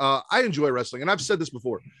wrestling. I enjoy wrestling, and I've said this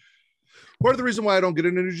before. Part of the reason why I don't get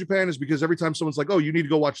into New Japan is because every time someone's like, "Oh, you need to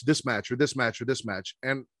go watch this match or this match or this match,"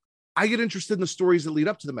 and I get interested in the stories that lead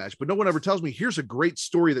up to the match, but no one ever tells me, here's a great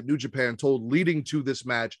story that New Japan told leading to this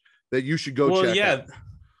match that you should go check out.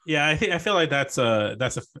 Yeah, I feel like that's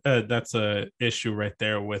a issue right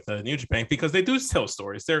there with New Japan, because they do tell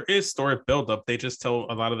stories. There is story buildup. They just tell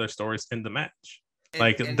a lot of their stories in the match.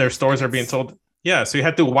 Their stories are being told. Yeah, so you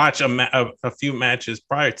have to watch a few matches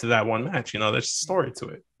prior to that one match. You know, there's a story to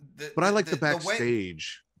it. But I like the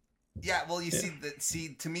backstage. Yeah, well, you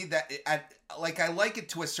see, to me that I like it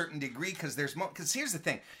to a certain degree because because here's the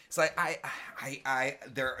thing. It's like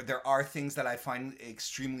there are things that I find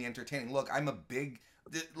extremely entertaining. Look,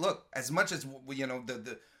 as much as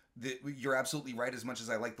you're absolutely right. As much as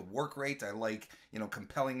I like the work rate, I like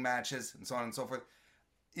compelling matches and so on and so forth.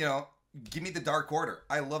 Give me the Dark Order.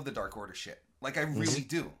 I love the Dark Order shit. Like I really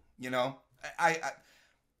do. I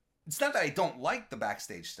it's not that I don't like the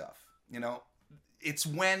backstage stuff. It's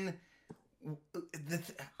when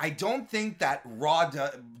I don't think that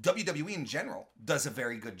WWE in general does a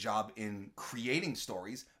very good job in creating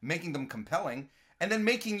stories, making them compelling, and then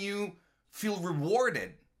making you feel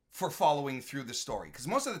rewarded for following through the story. Because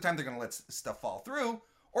most of the time they're going to let stuff fall through,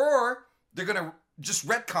 or they're going to just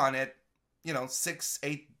retcon it,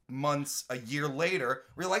 6-8 months, a year later,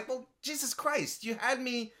 where you're like, well, Jesus Christ, you had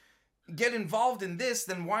me get involved in this,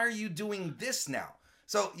 then why are you doing this now?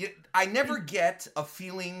 So I never get a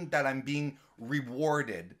feeling that I'm being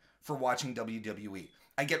rewarded for watching WWE.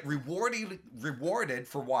 I get rewarded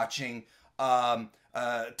for watching Tomohiro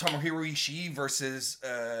Ishii versus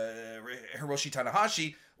Hiroshi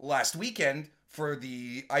Tanahashi last weekend for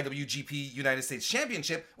the IWGP United States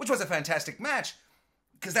Championship, which was a fantastic match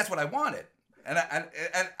because that's what I wanted. And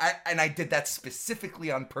I did that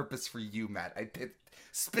specifically on purpose for you, Matt. I did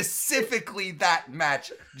specifically that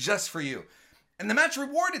match just for you. And the match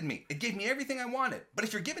rewarded me. It gave me everything I wanted. But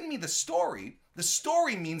if you're giving me the story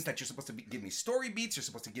means that you're supposed to give me story beats. You're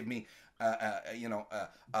supposed to give me, a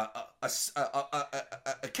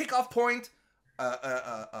kickoff point,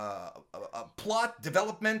 a plot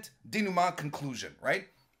development, denouement, conclusion. Right?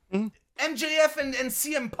 Mm-hmm. MJF and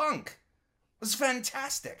CM Punk was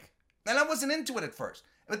fantastic, and I wasn't into it at first.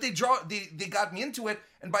 But they got me into it,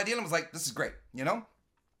 and by the end I was like, this is great,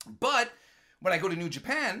 But when I go to New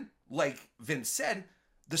Japan, like Vince said,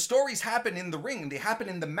 the stories happen in the ring. They happen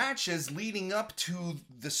in the matches leading up to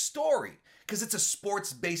the story. Because it's a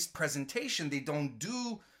sports-based presentation. They don't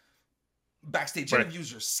do backstage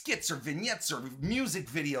interviews or skits or vignettes or music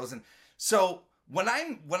videos. And so when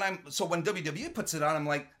WWE puts it on, I'm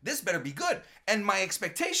like, this better be good. And my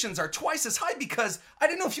expectations are twice as high because I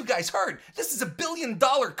don't know if you guys heard, this is $1 billion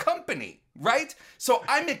company, right? So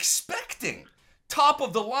I'm expecting top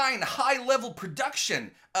of the line, high level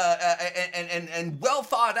production, and well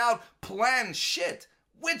thought out planned shit,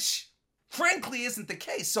 which frankly isn't the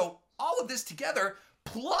case. So all of this together,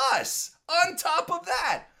 plus on top of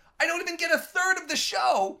that, I don't even get a third of the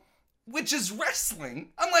show, which is wrestling.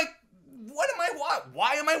 I'm like, why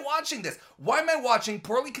am I watching this? Why am I watching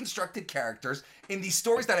poorly constructed characters in these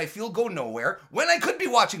stories that I feel go nowhere when I could be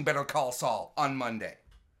watching Better Call Saul on Monday,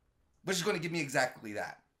 which is going to give me exactly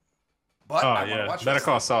that. But Better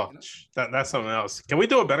Call Saul. That's something else. Can we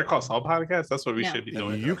do a Better Call Saul podcast? That's what we should be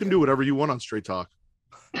doing. You can do whatever you want on Straight Talk.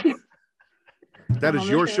 That is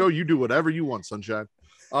your show. You do whatever you want, Sunshine.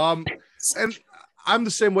 And I'm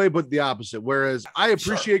the same way, but the opposite. Whereas I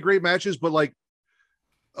appreciate great matches, but like,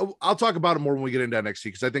 I'll talk about it more when we get into NXT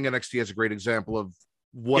because I think NXT has a great example of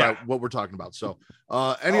what we're talking about. So,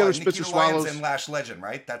 any other spits or swallows? And Lash Legend,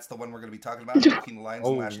 right? That's the one we're going to be talking about. Nikita Lyons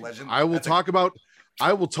and Lash Legend. I will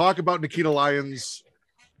talk about Nikita Lyons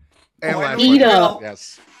and Lash Legend.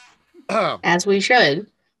 Yes, as we should.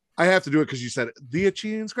 I have to do it because you said it. The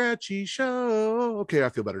Itchy and Scratchy Show. Okay, I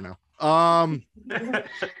feel better now.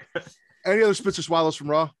 Any other spits or swallows from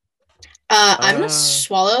Raw? I'm gonna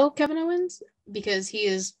swallow Kevin Owens because he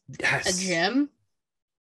is a gem.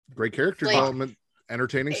 Great character development,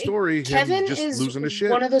 entertaining story. Kevin just is losing his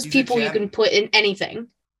shit. One of those people you can put in anything.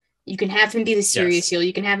 You can have him be the serious heel.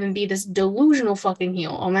 You can have him be this delusional fucking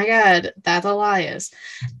heel. Oh my god, that's Elias.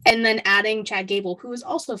 And then adding Chad Gable, who is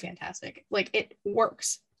also fantastic. Like, it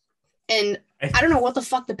works. And I don't know what the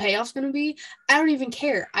fuck the payoff's going to be. I don't even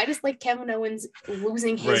care. I just like Kevin Owens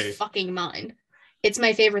losing his fucking mind. It's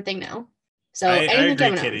my favorite thing now. So I agree,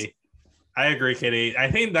 Kevin Owens. I agree, Kitty.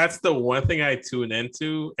 I think that's the one thing I tune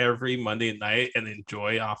into every Monday night and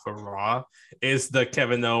enjoy off of Raw is the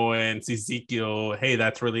Kevin Owens, Ezekiel, hey,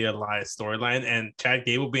 that's really a lie storyline. And Chad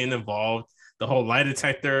Gable being involved, the whole lie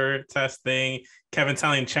detector test thing, Kevin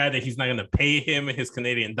telling Chad that he's not going to pay him his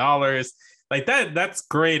Canadian dollars. Like that's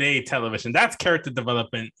grade A television. That's character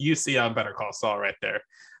development you see on Better Call Saul right there.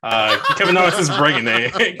 Kevin Owens is bringing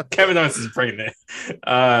it. Kevin Owens is bringing it.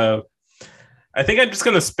 I think I'm just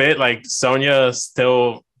going to spit like Sonya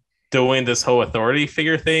still doing this whole authority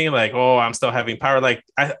figure thing. Like, oh, I'm still having power.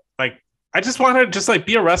 I just want her to just like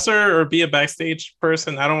be a wrestler or be a backstage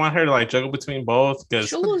person. I don't want her to like juggle between both because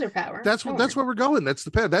she'll lose her power. That's where we're going. That's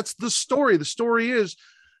the story. The story is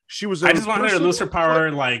she was. I just want her to lose her power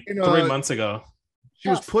like 3 months ago. She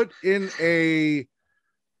was put in a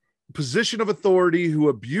position of authority, who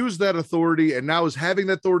abused that authority and now is having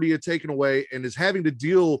that authority taken away and is having to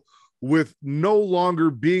deal with no longer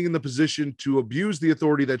being in the position to abuse the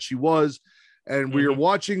authority that she was. And we are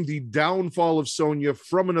watching the downfall of Sonya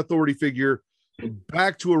from an authority figure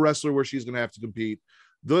back to a wrestler where she's going to have to compete.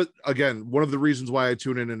 Again, one of the reasons why I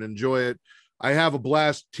tune in and enjoy it. I have a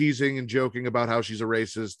blast teasing and joking about how she's a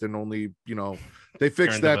racist, and only, they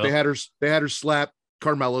fixed that. They had her slap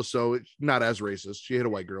Carmella, so it's not as racist. She hit a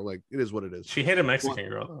white girl. Like, it is what it is. She hit a Mexican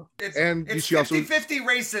girl, though. It's she 50-50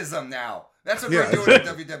 racism now. That's what we're doing in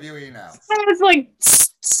WWE now. It's like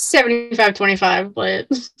 75-25, but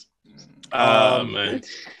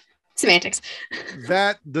semantics.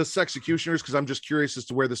 That the Sexecutioners, because I'm just curious as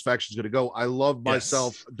to where this faction is going to go. I love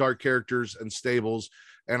myself dark characters and stables,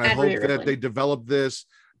 and I hope that they develop this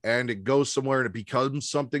and it goes somewhere and it becomes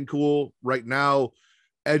something cool. Right now,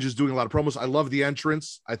 Edge is doing a lot of promos. I love the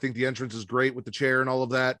entrance. I think the entrance is great with the chair and all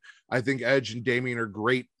of that. I think Edge and Damian are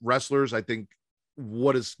great wrestlers. I think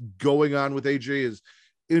what is going on with AJ is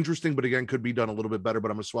interesting, but again, could be done a little bit better,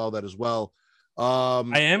 but I'm going to swallow that as well.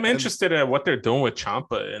 I am interested in what they're doing with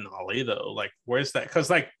Ciampa and Ali, though. Like, where's that? Because,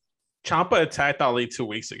 like, Ciampa attacked Ali 2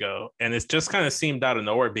 weeks ago, and it's just kind of seemed out of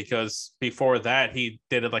nowhere because before that, he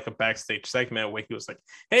did it like a backstage segment where he was like,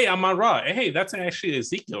 hey, I'm on Raw. Hey, that's actually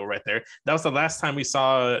Ezekiel right there. That was the last time we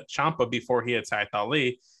saw Ciampa before he attacked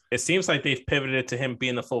Ali. It seems like they've pivoted to him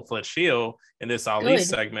being the full-fledged heel in this Ali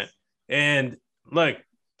segment. And look,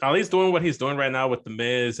 Ali's doing what he's doing right now with The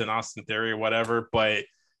Miz and Austin Theory or whatever, but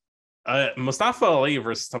Mustafa Ali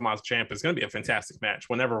versus Tommaso Ciampa is going to be a fantastic match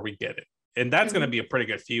whenever we get it. And that's going to be a pretty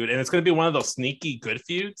good feud. And it's going to be one of those sneaky good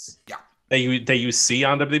feuds that you see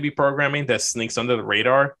on WWE programming that sneaks under the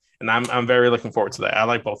radar. And I'm very looking forward to that. I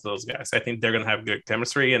like both of those guys. I think they're going to have good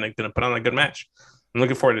chemistry and they're going to put on a good match. I'm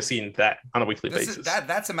looking forward to seeing that on a weekly basis.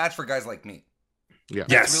 That's a match for guys like me. Yeah.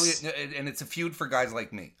 Yes. Really, and it's a feud for guys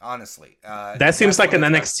like me, honestly. That seems like an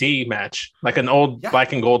NXT match, like an old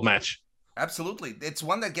black and gold match. Absolutely. It's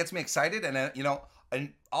one that gets me excited. And,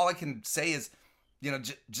 and all I can say is,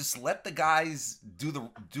 just let the guys do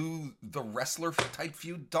the wrestler type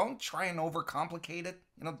feud. Don't try and overcomplicate it.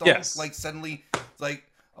 Don't suddenly like,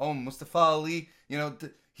 oh, Mustafa Ali,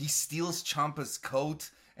 he steals Ciampa's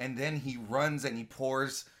coat and then he runs and he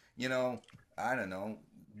pours, I don't know,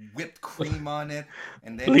 whipped cream on it,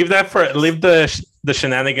 and then leave the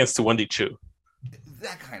shenanigans to Wendy Chu.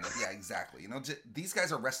 That kind of exactly. These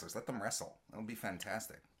guys are wrestlers. Let them wrestle. It'll be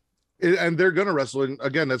fantastic. And they're going to wrestle. And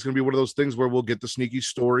again, that's going to be one of those things where we'll get the sneaky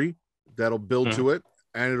story that'll build to it,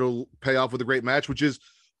 and it'll pay off with a great match, which is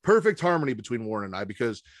perfect harmony between Warren and I,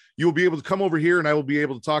 because you'll be able to come over here and I will be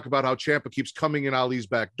able to talk about how Ciampa keeps coming in Ali's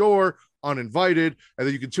back door uninvited. And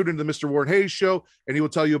then you can tune into the Mr. Warren Hayes show and he will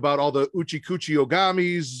tell you about all the Uchi Kuchi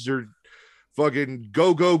Ogamis or fucking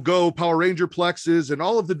go Power Ranger plexes and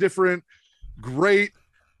all of the different great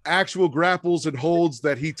actual grapples and holds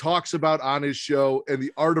that he talks about on his show and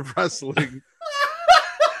the art of wrestling.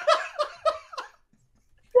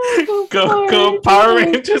 go Power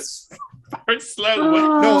Rangers. No,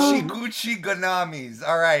 Gucci Ganamis.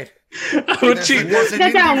 All right. Can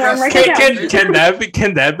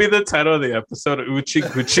that be the title of the episode? Uchi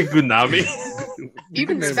Gucci Gunami. You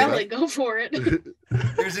can spell it. Go for it.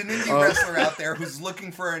 There's an indie wrestler out there who's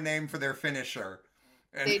looking for a name for their finisher.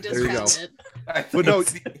 And they just found it. But no,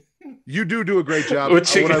 you do a great job.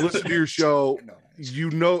 When I listen to your show, you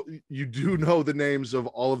do know the names of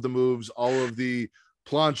all of the moves, all of the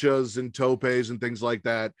planchas and topes and things like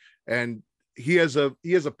that. And he has a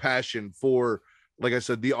passion for, like I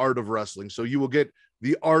said, the art of wrestling. So you will get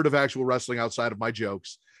the art of actual wrestling outside of my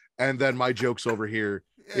jokes, and then my jokes over here.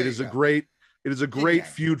 It is a great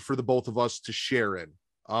feud for the both of us to share in.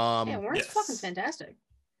 Warren's fucking fantastic.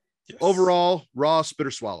 Yes. Overall, Raw, spit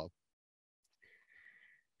or swallow.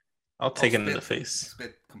 I'll take it in the face.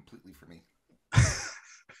 Spit completely for me.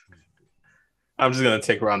 I'm just gonna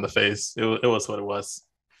take Raw in the face. It was what it was.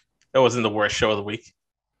 It wasn't the worst show of the week.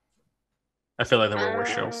 I feel like there were worse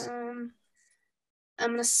shows. I'm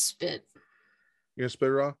gonna spit. You gonna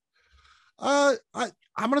spit, Raw? I'm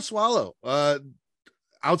gonna swallow.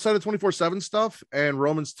 Outside of 24/7 stuff and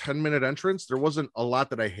Roman's 10-minute entrance, there wasn't a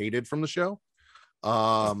lot that I hated from the show.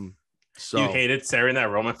 So you hated staring at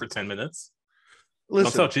Roman for 10 minutes?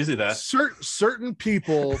 Listen, don't tell Cheesy that. Certain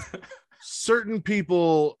people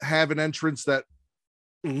have an entrance that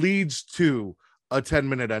leads to a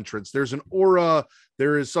 10-minute entrance. There's an aura.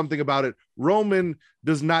 There is something about it. Roman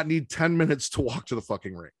does not need 10 minutes to walk to the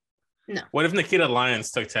fucking ring. No. What if Nikita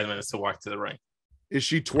Lyons took 10 minutes to walk to the ring? Is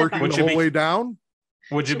she twerking the whole way down?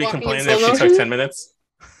 Would you be complaining if she took 10 minutes?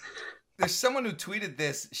 There's someone who tweeted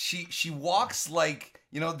this. She walks like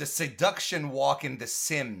the seduction walk in The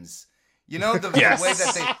Sims. The way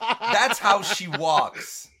that that's how she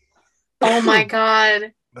walks. Oh my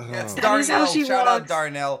God. That's Darnell. Shout out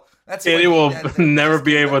Darnell. That's Katie will never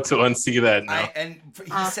be able to unsee that now.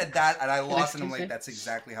 He said that, and I lost, and I'm like, that's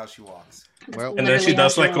exactly how she walks. Well, and then she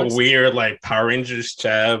does like a weird like Power Rangers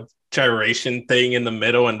gyration thing in the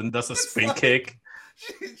middle, and then does a spin kick.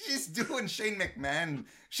 She's doing Shane McMahon.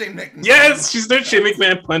 Yes, she's doing Shane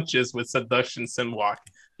McMahon punches with seduction sim walk.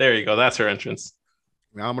 There you go. That's her entrance.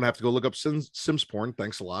 Now I'm gonna have to go look up Sims porn.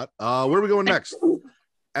 Thanks a lot. Where are we going next?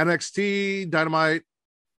 NXT, Dynamite.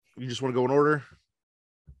 You just want to go in order?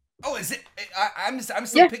 Oh, is it? I'm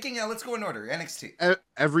still picking. Let's go in order. NXT.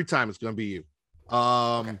 Every time it's gonna be you.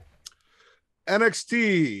 Okay.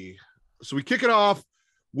 NXT. So we kick it off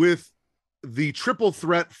with the triple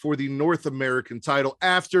threat for the North American title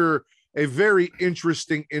after a very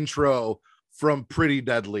interesting intro from Pretty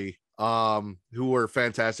Deadly, who were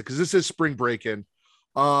fantastic because this is spring break-in.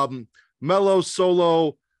 Melo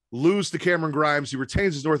Solo lose to Cameron Grimes. He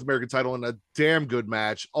retains his North American title in a damn good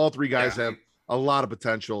match. All three guys have a lot of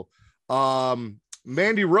potential.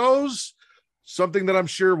 Mandy Rose, something that I'm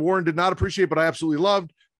sure Warren did not appreciate, but I absolutely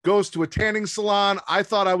loved, goes to a tanning salon. I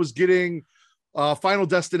thought I was getting Final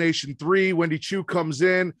Destination 3. Wendy Chu comes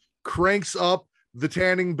in, cranks up the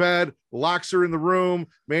tanning bed, locks her in the room.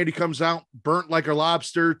 Mandy comes out burnt like a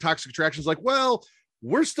lobster. Toxic Attraction's like, well,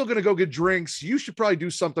 we're still going to go get drinks. You should probably do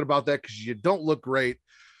something about that because you don't look great.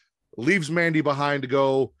 Leaves Mandy behind to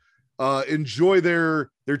go enjoy their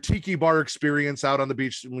tiki bar experience out on the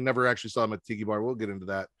beach. We never actually saw them at the tiki bar. We'll get into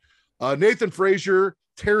that. Nathan Frazier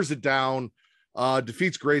tears it down,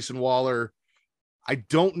 defeats Grayson Waller. I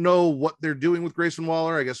don't know what they're doing with Grayson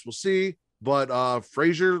Waller. I guess we'll see. But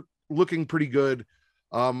Frazier looking pretty good.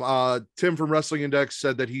 Tim from Wrestling Index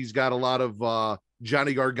said that he's got a lot of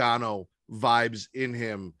Johnny Gargano vibes in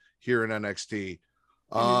him here in NXT.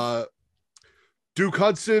 Duke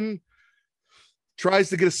Hudson tries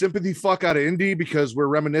to get a sympathy fuck out of Indy because we're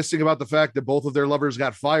reminiscing about the fact that both of their lovers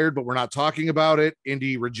got fired, but we're not talking about it.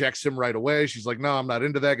 Indy rejects him right away. She's like, no, I'm not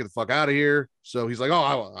into that. Get the fuck out of here. So he's like,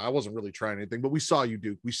 oh, I wasn't really trying anything, but we saw you,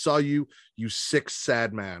 Duke. We saw you, you sick,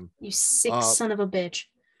 sad man. You sick son of a bitch.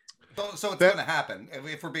 So it's going to happen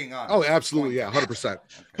if we're being honest. Oh, absolutely. Yeah, 100%. Okay.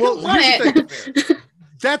 Well, here's the thing.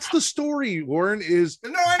 That's the story, Warren, is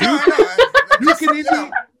I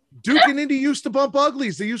know. Duke and Indy used to bump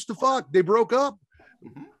uglies. They used to fuck. They broke up.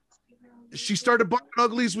 Mm-hmm. She started bumping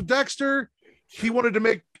uglies with Dexter. He wanted to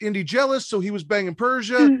make Indy jealous, so he was banging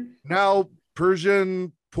Persia. Now Persia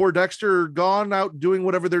and poor Dexter are gone out doing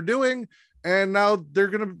whatever they're doing, and now they're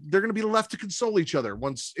gonna be left to console each other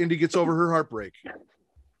once Indy gets over her heartbreak.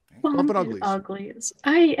 Bumping uglies. Uglies.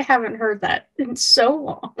 I haven't heard that in so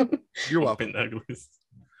long. You're welcome. Uglies.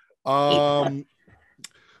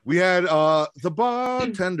 We had the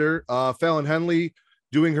bartender, Fallon Henley,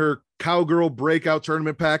 doing her cowgirl breakout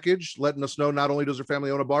tournament package, letting us know not only does her family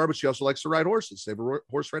own a bar, but she also likes to ride horses. Save a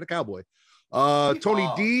horse, ride a cowboy. Tony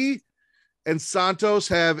D and Santos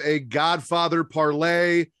have a Godfather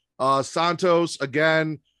parlay. Santos,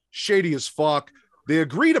 again, shady as fuck. They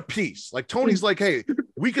agree to peace. Like Tony's like, hey,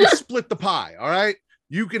 we can split the pie. All right.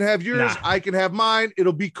 You can have yours. I can have mine.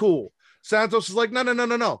 It'll be cool. Santos is like,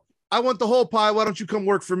 no. I want the whole pie. Why don't you come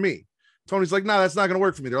work for me? Tony's like, no, that's not going to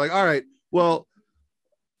work for me. They're like, all right, well,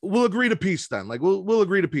 we'll agree to peace then. Like, we'll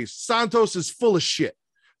agree to peace. Santos is full of shit.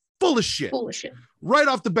 Right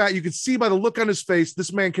off the bat, you can see by the look on his face,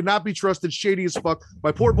 this man cannot be trusted. Shady as fuck.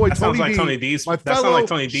 My poor boy, Tony D. My fellow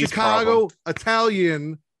Chicago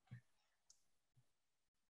Italian.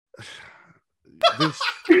 Vince.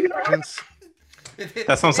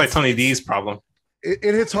 That sounds like Tony D's problem. It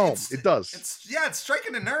hits home. It does. It's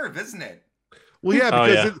striking a nerve, isn't it? Well, yeah,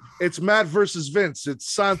 because it's Matt versus Vince. It's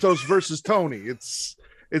Santos versus Tony. It's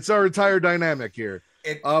our entire dynamic here.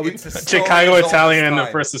 Chicago Italian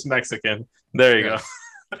versus Mexican. There you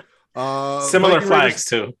go. Similar Viking flags Raiders,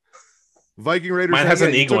 too. Viking Raiders. Mine has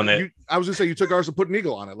an eagle in it. I was gonna say you took ours and put an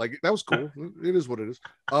eagle on it. Like that was cool. It is what it is.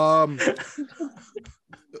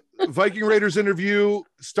 Viking Raiders interview,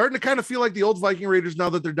 starting to kind of feel like the old Viking Raiders now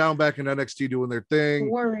that they're down back in NXT doing their thing.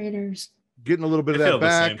 War Raiders. Getting a little bit of that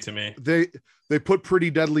back. The same to me. They put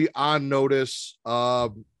Pretty Deadly on notice.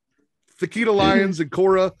 Fakita Lyons and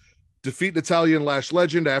Cora defeat Natalya and Lash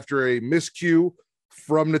Legend after a miscue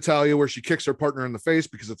from Natalya where she kicks her partner in the face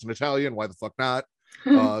because it's Natalya and why the fuck not?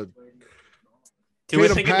 Do we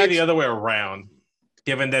think it'd be the other way around?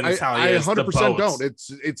 Given that Natalya is 100% don't.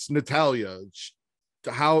 It's Natalya.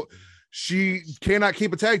 How she cannot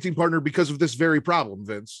keep a tag team partner because of this very problem,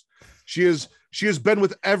 Vince. She has been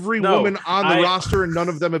with every woman on the roster and none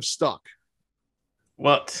of them have stuck.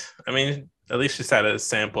 Well, I mean, at least she's had a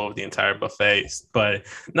sample of the entire buffet. But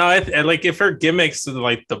no, I like if her gimmicks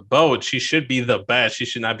like the boat, she should be the best. She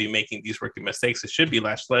should not be making these rookie mistakes. It should be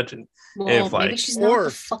Lash Legend. Well, if maybe she's not the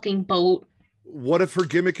fucking boat. What if her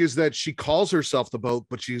gimmick is that she calls herself the boat,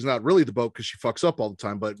 but she's not really the boat because she fucks up all the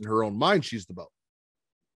time, but in her own mind, she's the boat.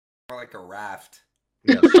 More like a raft.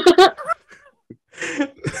 Yes.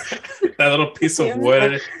 That little piece of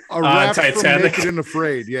wood. A raft Titanic. From Naked and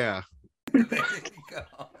Afraid, yeah. There you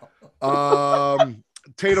go.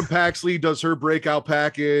 Tatum Paxley does her breakout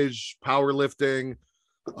package, powerlifting.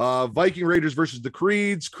 Viking Raiders versus the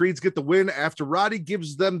Creeds. Creeds get the win after Roddy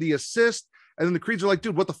gives them the assist. And then the Creeds are like,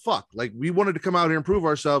 dude, what the fuck? Like, we wanted to come out here and prove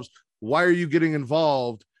ourselves. Why are you getting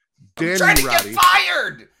involved? I'm trying to get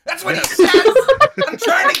fired. That's what he says. I'm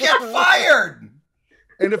trying to get fired.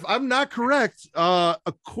 And if I'm not correct,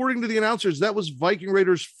 according to the announcers, that was Viking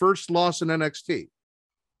Raiders' first loss in NXT.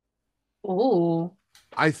 Oh.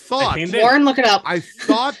 I thought Warren, look it up. I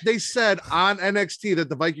thought they said on NXT that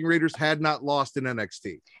the Viking Raiders had not lost in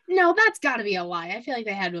NXT. No, that's got to be a lie. I feel like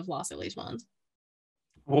they had to have lost at least once.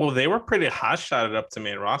 Well, they were pretty hot-shotted up to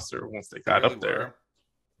main roster once they got up there.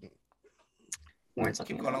 Warren's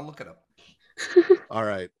looking. Keep going. I'll look it up. All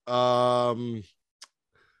right.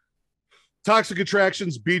 Toxic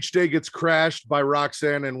Attractions Beach Day gets crashed by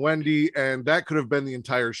Roxanne and Wendy, and that could have been the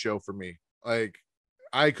entire show for me. Like,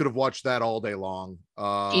 I could have watched that all day long.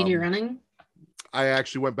 GD running. I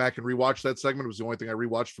actually went back and rewatched that segment. It was the only thing I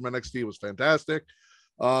rewatched from NXT. It was fantastic.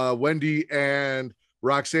 Wendy and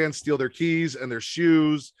Roxanne steal their keys and their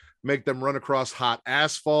shoes, make them run across hot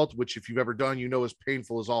asphalt, which if you've ever done, you know is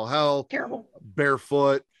painful as all hell. Terrible.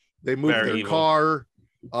 Barefoot. They move their evil. Car.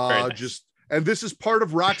 Nice. And this is part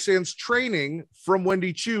of Roxanne's training from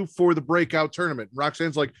Wendy Chu for the breakout tournament.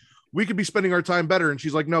 Roxanne's like, we could be spending our time better. And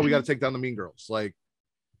she's like, no, we got to take down the Mean Girls. Like,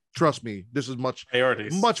 trust me, this is much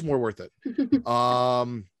more worth it.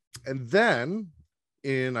 And then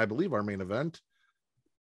in, I believe, our main event,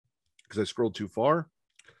 because I scrolled too far.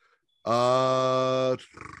 Joe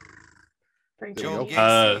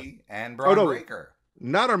Gacy and Braun Breaker.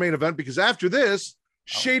 Not our main event, because after this,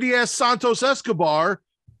 shady ass Santos Escobar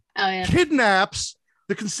kidnaps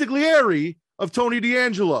the consigliere of Tony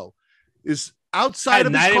D'Angelo. Is outside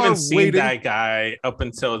of his car waiting. I hadn't even seen that guy up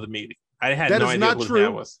until the meeting. I had no idea who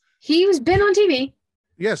that was. He's been on TV.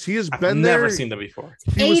 Yes, he has I've been there. Never seen that before.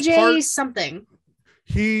 AJ something.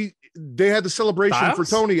 They had the celebration for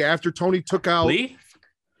Tony after Tony took out Lee.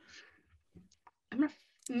 I'm gonna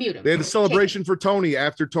mute him. They had the celebration for Tony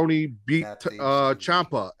after Tony beat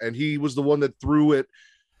Ciampa, and he was the one that threw it.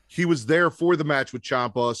 He was there for the match with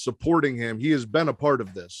Ciampa, supporting him. He has been a part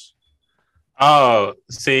of this. Oh,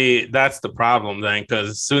 see, that's the problem then, because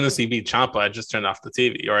as soon as he beat Ciampa, I just turned off the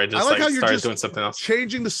TV, or I just started doing something else.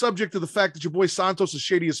 Changing the subject to the fact that your boy Santos is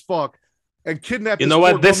shady as fuck and kidnapped. You know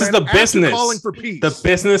what? This is the business. Calling for peace. The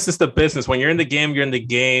business is the business. When you're in the game, you're in the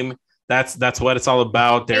game. That's what it's all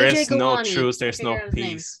about. There is no truth. There's no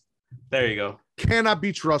peace. There you go. Cannot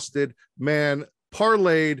be trusted, man.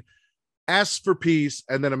 Parlayed, asked for peace,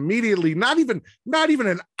 and then immediately, not even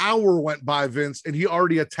an hour went by, Vince, and he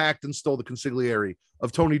already attacked and stole the consigliere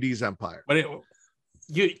of Tony D's empire. But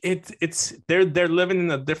they're living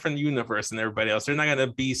in a different universe than everybody else. They're not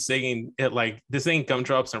gonna be singing it like this ain't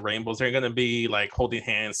gumdrops and rainbows. They're gonna be like holding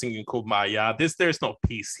hands, singing Kumbaya. There's no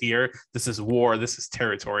peace here. This is war. This is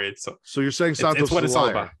territory. So you're saying Santos it's what is it's a liar.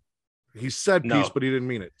 all about. He said peace, but he didn't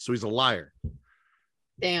mean it. So he's a liar.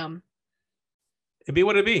 Damn. It'd be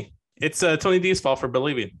what it'd be. It's Tony D's fault for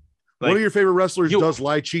believing. Like, one of your favorite wrestlers does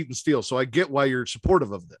lie, cheat, and steal. So I get why you're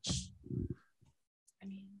supportive of this.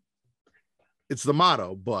 It's the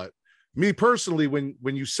motto, but me personally, when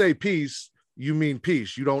you say peace, you mean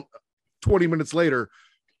peace. You don't 20 minutes later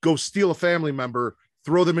go steal a family member,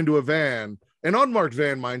 throw them into a van, an unmarked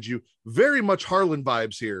van, mind you, very much Harlan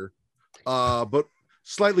vibes here, but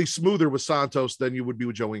slightly smoother with Santos than you would be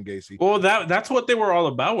with Joey and Gacy. Well, that's what they were all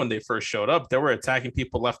about when they first showed up. They were attacking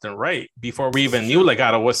people left and right before we even knew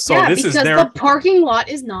Legado was. So this is their the parking lot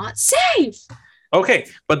is not safe. Okay,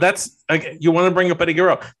 but that's you want to bring up Eddie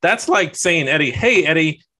Guerrero. That's like saying, Eddie, hey,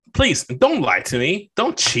 Eddie, please don't lie to me.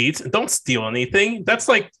 Don't cheat. Don't steal anything. That's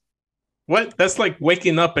like what? That's like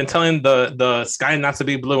waking up and telling the sky not to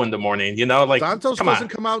be blue in the morning. You know, like Santos doesn't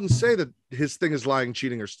come out and say that his thing is lying,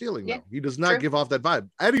 cheating, or stealing. Yeah, he does not give off that vibe.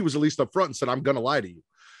 Eddie was at least up front and said, I'm going to lie to you.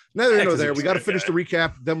 Neither nor there. We got to finish the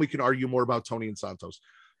recap. Then we can argue more about Tony and Santos.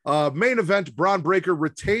 Main event, Braun Breaker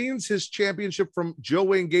retains his championship from Joe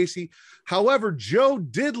Wayne Gacy. However, Joe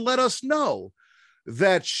did let us know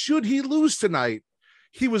that should he lose tonight,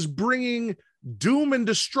 he was bringing doom and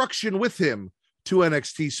destruction with him to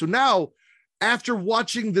NXT. So now after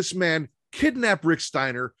watching this man kidnap Rick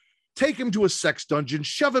Steiner, take him to a sex dungeon,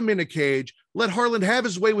 shove him in a cage, let Harland have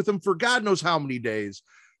his way with him for God knows how many days,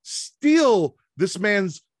 steal this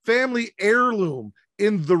man's family heirloom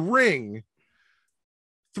in the ring,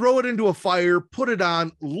 throw it into a fire, put it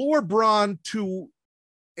on, lure Braun to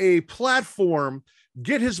a platform,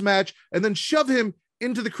 get his match, and then shove him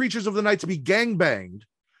into the Creatures of the Night to be gangbanged.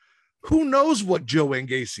 Who knows what Joe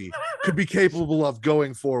Gacy could be capable of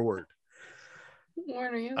going forward?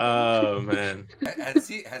 Oh man, has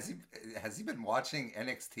he been watching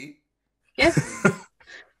NXT? Yes.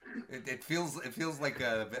 It feels like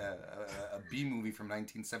a B movie from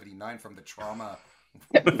 1979 from the Trauma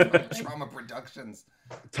Productions.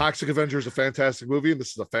 Toxic Avenger is a fantastic movie, and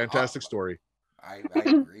this is a fantastic story. I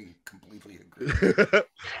agree, completely agree.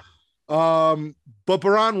 But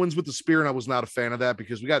Braun wins with the spear, and I was not a fan of that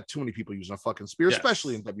because we got too many people using a fucking spear,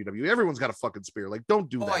 especially in WWE. Everyone's got a fucking spear. Like, don't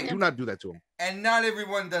do that. Do not do that to him. And not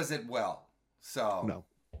everyone does it well. So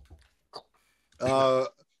no.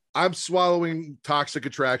 I'm swallowing Toxic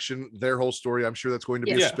Attraction, their whole story. I'm sure that's going to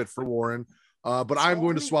be a spit for Warren. But I'm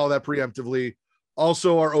going to swallow that preemptively.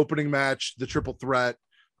 Also, our opening match, the triple threat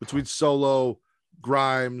between Solo,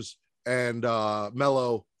 Grimes, and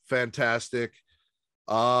Mello, fantastic.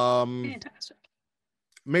 Fantastic.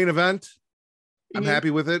 Main event, I'm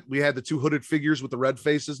happy with it. We had the two hooded figures with the red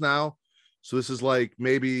faces now, so this is like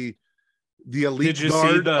maybe the elite. Did you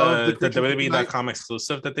see the WWE.com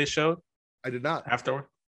exclusive that they showed? I did not. Afterward,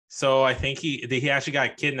 so I think he actually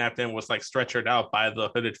got kidnapped and was like stretchered out by the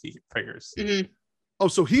hooded figures. Oh,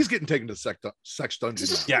 so he's getting taken to sex dungeon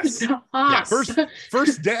now. Yes. Yes.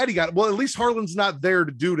 First Daddy got it. Well, at least Harland's not there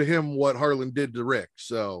to do to him what Harland did to Rick.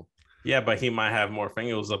 So yeah, but he might have more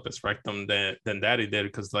fingers up his rectum than Daddy did,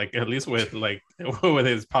 because like at least with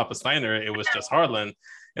his Papa Steiner, it was just Harland,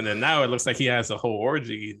 and then now it looks like he has a whole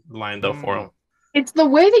orgy lined up for him. It's the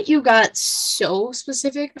way that you got so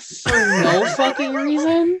specific for no fucking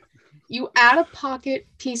reason. You add a pocket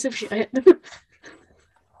piece of shit.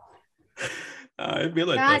 It'd be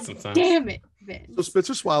like God that sometimes. Damn it, Vince. So spits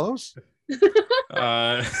or swallows?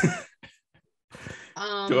 Go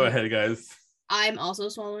ahead, guys. I'm also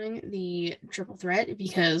swallowing the triple threat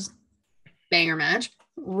because banger match.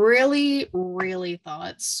 Really, really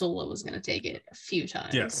thought Solo was going to take it a few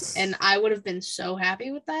times. Yes. And I would have been so happy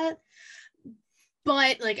with that.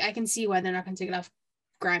 But like, I can see why they're not going to take it off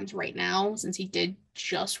Grimes right now, since he did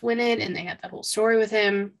just win it and they had that whole story with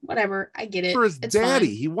him. Whatever. I get it. For his daddy.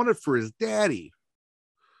 Fine. He won it for his daddy.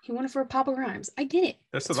 He won it for Papa Grimes. I get it.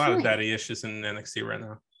 There's a lot of daddy issues in NXT right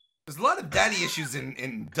now. There's a lot of daddy issues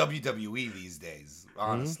in WWE these days,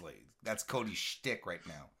 honestly. That's Cody's shtick right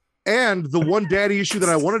now. And the one daddy issue that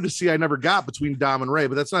I wanted to see, I never got between Dom and Ray,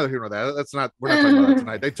 but that's neither here nor there. That's not, we're not talking about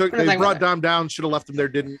that tonight. They brought Dom down, should have left him there,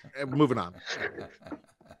 didn't. Moving on.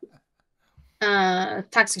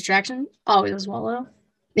 Toxic Attraction, always a swallow.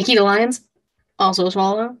 Nikita Lyons, also a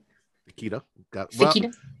swallow. Nikita.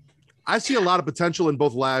 Nikita. I see a lot of potential in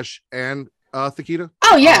both Lash and Nikita.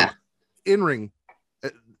 Oh, yeah. In ring.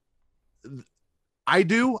 I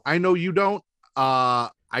do. I know you don't.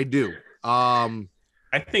 I do.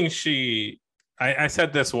 I think I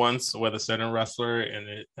said this once with a certain wrestler,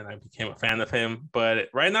 and I became a fan of him. But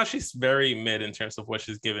right now, she's very mid in terms of what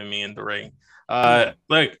she's giving me in the ring.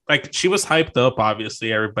 Like she was hyped up.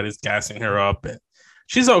 Obviously, everybody's gassing her up, and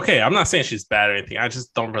she's okay. I'm not saying she's bad or anything. I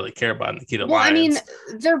just don't really care about Nikita Lyons. I mean,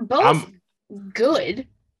 they're both good.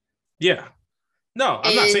 Yeah. No,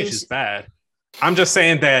 I'm not saying she's bad. I'm just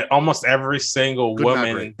saying that almost every single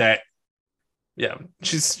woman that,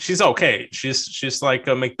 she's okay. She's like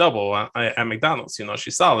a McDouble at McDonald's. You know,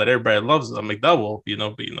 she's solid. Everybody loves a McDouble. You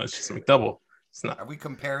know, but she's a McDouble. It's not. Are we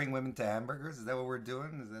comparing women to hamburgers? Is that what we're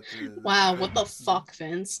doing? Wow, what the fuck,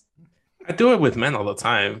 Vince? I do it with men all the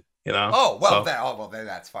time. You know. Oh well, then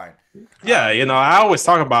that's fine. Yeah, I always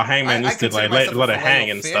talk about Hangman used to like let it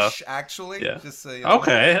hang and stuff. Actually, yeah. Just so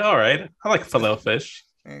okay, all right. I like filet fish.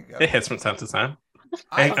 It hits from time to time.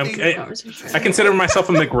 I consider myself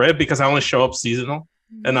a McRib because I only show up seasonal,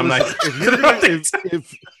 and I'm like,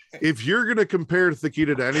 if you're gonna compare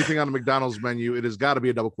Nikita to anything on the McDonald's menu, it has got to be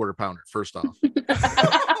a double quarter pounder. First off,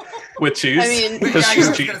 with cheese. I mean,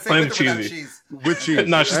 she's plain cheesy. With cheese.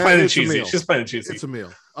 No, she's plain cheesy. She's plain cheesy. It's a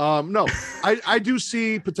meal. No, I do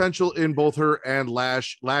see potential in both her and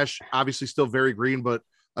Lash. Lash obviously still very green, but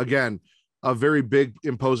again, a very big,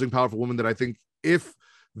 imposing, powerful woman that I think if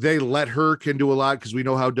they let her can do a lot, because we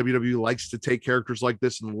know how WWE likes to take characters like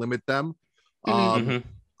this and limit them.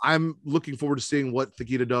 I'm looking forward to seeing what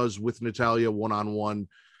Nikita does with Natalya one-on-one,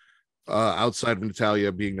 outside of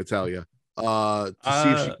Natalya being Natalya. to see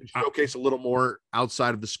if she can showcase a little more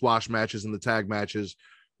outside of the squash matches and the tag matches,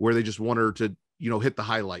 where they just want her to, hit the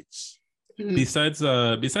highlights. Besides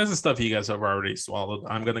the stuff you guys have already swallowed,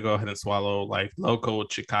 I'm gonna go ahead and swallow like local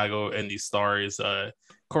Chicago indie stars,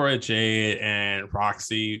 Cora Jade and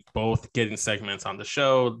Roxy, both getting segments on the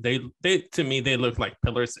show. They to me they look like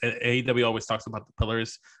pillars. AEW always talks about the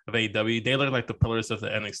pillars of AEW. They look like the pillars of the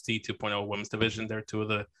NXT 2.0 women's division. They're two of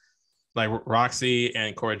the, like, Roxy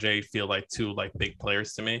and Cora Jade feel like two like big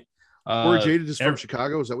players to me. Cora Jade is from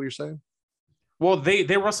Chicago. Is that what you're saying? Well,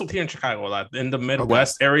 they wrestled here in Chicago a lot. In the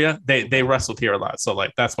Midwest area, they wrestled here a lot. So,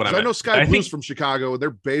 like, that's what I meant. I know Sky Blue's from Chicago, and they're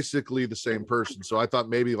basically the same person. So I thought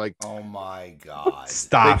maybe, like, oh my God,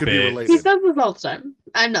 stop it. He says this all the time.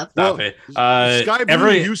 I'm not. Stop it. Sky Blue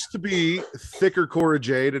used to be thicker Cora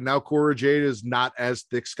Jade, and now Cora Jade is not as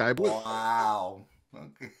thick Sky Blue. Wow.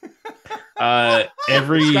 Okay.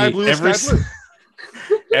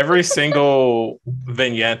 Every single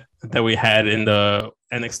vignette that we had in the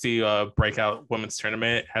NXT breakout women's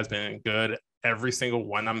tournament has been good. Every single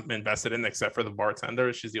one I'm invested in, except for the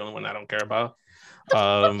bartender. She's the only one I don't care about. The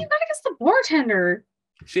fuck you got against the bartender?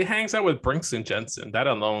 She hangs out with Brooks and Jensen. That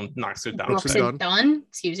alone knocks her down. Brooks and Dunn?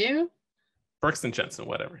 Excuse you? Brooks and Jensen,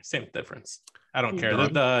 whatever. Same difference. I don't care.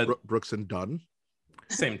 Brooks and Dunn?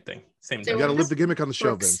 Same thing. Same. You got to live the gimmick on the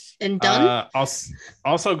show, Vince. And Dunn.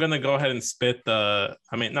 Also gonna go ahead and spit the.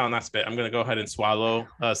 Not spit. I'm gonna go ahead and swallow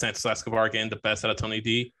Santos Escobar getting the best out of Tony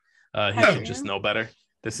D. He should just know better.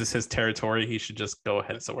 This is his territory. He should just go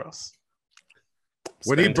ahead and somewhere else.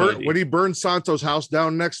 When he burns Santos' house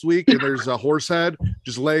down next week, and there's a horse head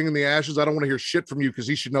just laying in the ashes, I don't want to hear shit from you because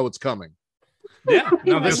he should know it's coming. Yeah,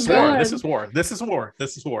 no, this is war. This is war. This is war.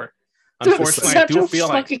 This is war. Unfortunately, I do feel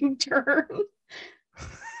like turn.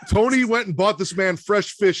 Tony went and bought this man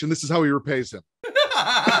fresh fish, and this is how he repays him.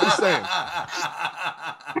 Just saying.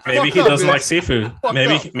 Maybe he doesn't like seafood.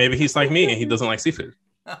 Maybe he's like me and he doesn't like seafood.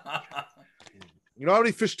 You know how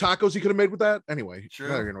many fish tacos he could have made with that? Anyway, True.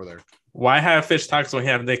 Neither here nor there. Why have fish tacos when you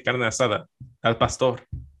have de carne asada? Al pastor.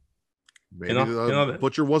 Maybe the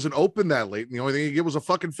butcher wasn't open that late, and the only thing you get was a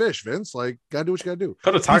fucking fish, Vince. Like, gotta do what you gotta do.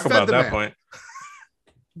 Go to Taco Bell at that point.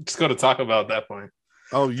 Just go to Taco Bell at that point.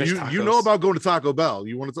 Oh, you know about going to Taco Bell.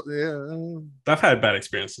 You want to? Yeah. I've had bad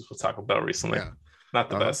experiences with Taco Bell recently. Yeah. Not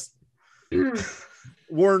the best.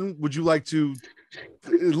 Warren, would you like to?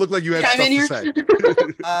 It looked like you had stuff to say.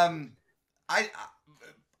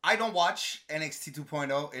 I don't watch NXT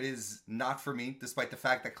 2.0. It is not for me, despite the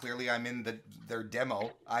fact that clearly I'm in their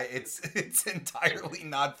demo. It's entirely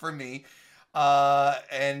not for me. But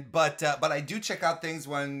I do check out things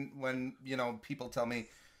when people tell me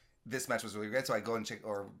this match was really great, so I go and check,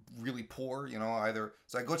 or really poor, either.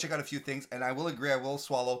 So I go check out a few things, and I will agree, I will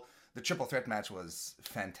swallow. The triple threat match was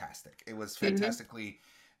fantastic. It was fantastically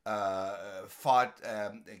fought.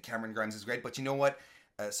 Cameron Grimes is great, but you know what?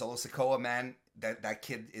 Solo Sikoa, man, that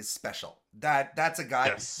kid is special. That's a guy.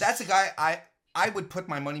 Yes. That's a guy I would put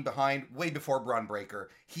my money behind way before Braun Breaker.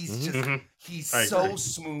 He's just he's so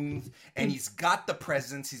smooth, and he's got the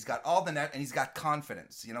presence, he's got all the net, and he's got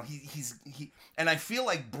confidence. He and I feel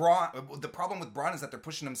like Braun, the problem with Braun is that they're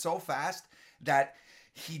pushing him so fast that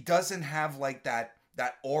he doesn't have like that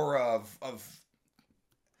aura of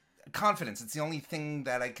confidence. It's the only thing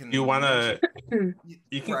that I can. You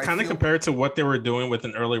can kind of compare it to what they were doing with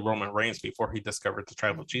an early Roman Reigns before he discovered the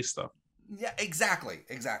Tribal Chief stuff. Yeah, exactly.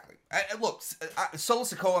 Look, Solo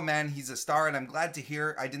Sikoa, man, he's a star, and I'm glad to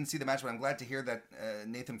hear. I didn't see the match, but I'm glad to hear that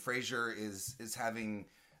Nathan Frazier is having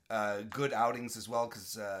good outings as well,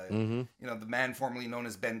 because the man formerly known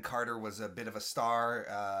as Ben Carter was a bit of a star,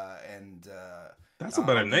 and that's a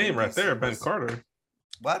better name right there, Ben Carter.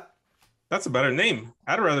 What? That's a better name.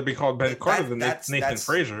 I'd rather be called Ben Carter than Nathan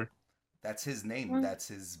Frazier. That's his name. That's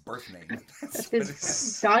his birth name. That's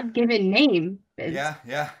his God-given name. Yeah.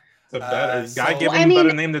 It's a better guy giving him a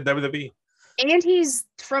better name than WWE. And he's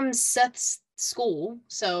from Seth's school,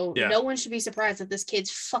 so no one should be surprised that this kid's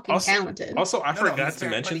fucking talented. Also, I forgot to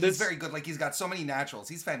mention this. He's very good. Like, he's got so many naturals.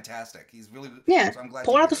 He's fantastic. He's really good. Yeah. So I'm glad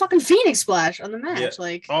pull out the fucking Phoenix Splash on the match.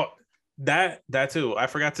 Yeah. That too. I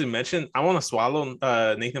forgot to mention. I want to swallow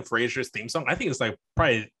Nathan Frazier's theme song. I think it's like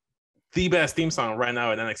probably the best theme song right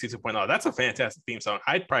now in NXT 2.0. That's a fantastic theme song.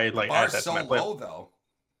 I'd probably like add that to my playlist. Though.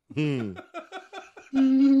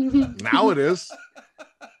 Now it is.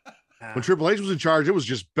 When Triple H was in charge, it was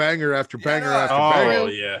just banger after banger after banger. Oh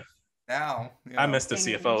yeah. Now I missed the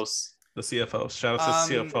CFOs. The CFOs. Shout out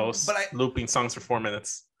to CFOs. Looping songs for 4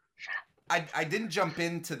 minutes. I didn't jump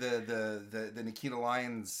into the Nikita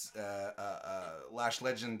Lyons Lash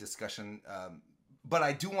Legend discussion, but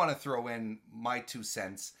I do want to throw in my 2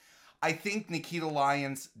 cents. I think Nikita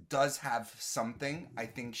Lyons does have something. I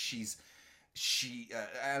think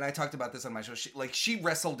and I talked about this on my show. She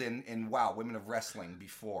wrestled in WoW, Women of Wrestling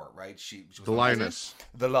before, right? She was the Lioness.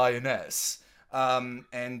 The Lioness. So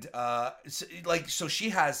she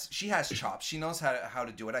has chops. She knows how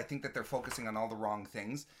to do it. I think that they're focusing on all the wrong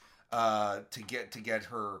things to get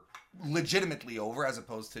her legitimately over, as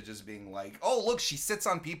opposed to just being like, oh look, she sits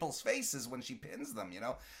on people's faces when she pins them, you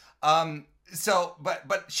know.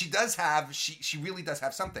 But she really does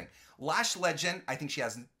have something. Lash Legend, I think she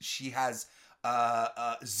has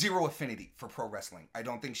zero affinity for pro wrestling. I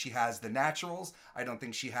don't think she has the naturals. I don't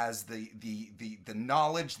think she has the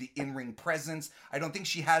knowledge, the in-ring presence. I don't think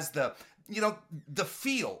she has the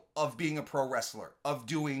feel of being a pro wrestler, of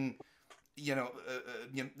doing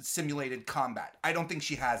simulated combat. I don't think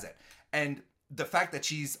she has it. And the fact that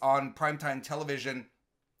she's on primetime television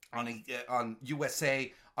on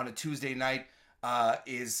USA on a Tuesday night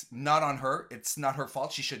is not on her. It's not her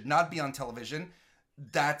fault. She should not be on television.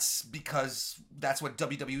 That's because that's what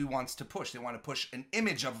WWE wants to push. They want to push an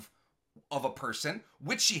image of a person,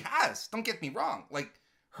 which she has. Don't get me wrong. Like,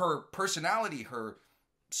 her personality, her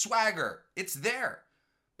swagger, it's there.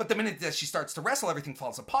 But the minute that she starts to wrestle, everything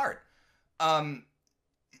falls apart. And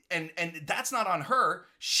that's not on her.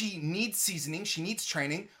 She needs seasoning. She needs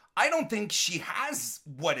training. I don't think she has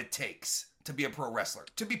what it takes to be a pro wrestler.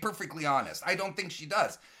 To be perfectly honest, I don't think she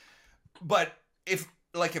does. But if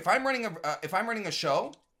I'm running a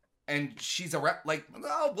show and she's a rep,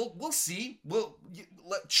 we'll see. We'll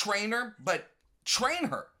train her, but train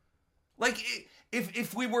her. Like,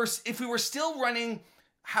 if we were still running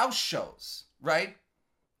house shows, right?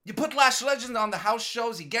 You put Lash Legend on the house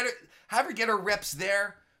shows. You have her get her reps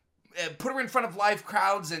there, put her in front of live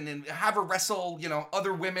crowds, and have her wrestle,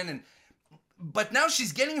 other women. But now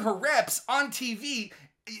she's getting her reps on TV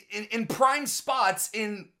in prime spots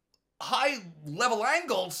in high level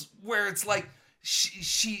angles where it's like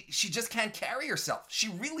she just can't carry herself. She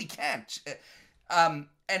really can't. And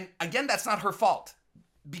again, that's not her fault,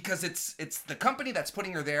 because it's the company that's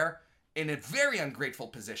putting her there in a very ungrateful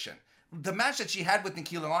position. The match that she had with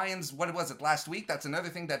Nikita Lyons, what was it, last week? That's another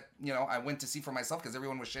thing that, I went to see for myself because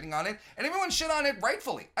everyone was shitting on it. And everyone shit on it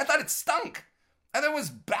rightfully. I thought it stunk. And it was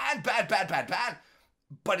bad.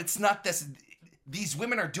 But it's not this. These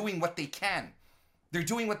women are doing what they can. They're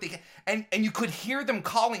doing what they can. And you could hear them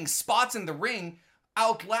calling spots in the ring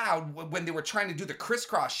out loud when they were trying to do the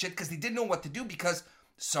crisscross shit, because they didn't know what to do, because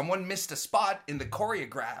someone missed a spot in the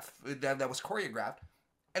choreograph that was choreographed,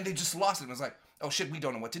 and they just lost it. It was like, oh shit, we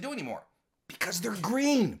don't know what to do anymore, because they're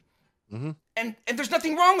green. Mm-hmm. And there's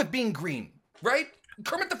nothing wrong with being green, right?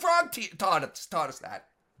 Kermit the Frog taught us that.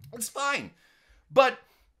 It's fine. But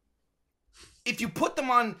if you put them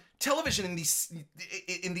on television in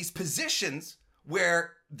these positions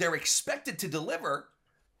where they're expected to deliver,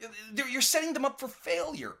 you're setting them up for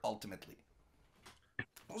failure ultimately.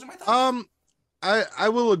 Those are my thoughts. I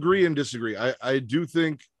will agree and disagree. I do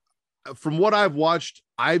think, from what I've watched,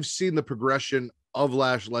 I've seen the progression of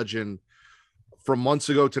Lash Legend from months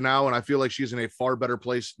ago to now, and I feel like she's in a far better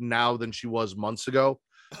place now than she was months ago.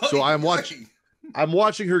 So I'm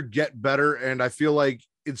watching her get better, and I feel like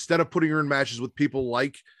instead of putting her in matches with people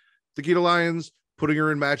like Nikita Lyons, putting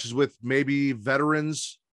her in matches with maybe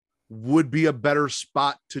veterans would be a better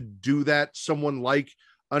spot to do that. Someone like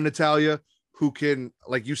a Natalya who can,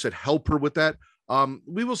 like you said, help her with that.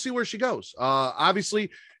 We will see where she goes. Obviously,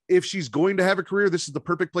 if she's going to have a career, this is the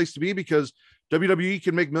perfect place to be, because WWE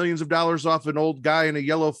can make millions of dollars off an old guy in a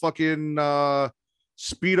yellow fucking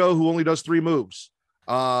Speedo who only does 3 moves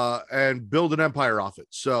and build an empire off it.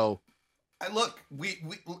 So look,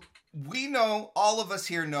 we know, all of us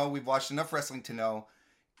here know, we've watched enough wrestling to know,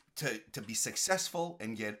 to be successful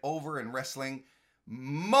and get over in wrestling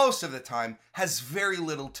most of the time has very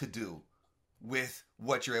little to do with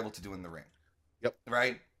what you're able to do in the ring. Yep.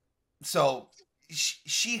 Right? So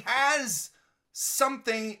she has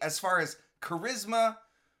something as far as charisma,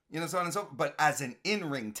 so on and so forth, but as an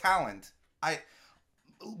in-ring talent,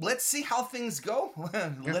 let's see how things go.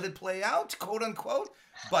 Let it play out, quote unquote.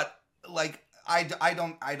 But like, I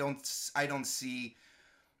don't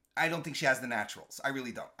think she has the naturals. I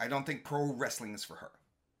really don't. I don't think pro wrestling is for her.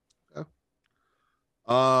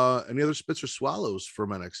 Any other spits or swallows from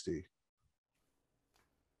NXT?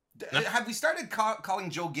 Have we started calling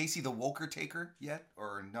Joe Gacy the Woker Taker yet,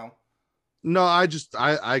 or no? No,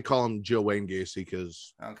 I call him Joe Wayne Gacy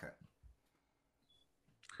because okay,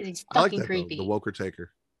 he's fucking like that, creepy. The Woker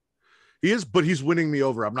Taker. He is, but he's winning me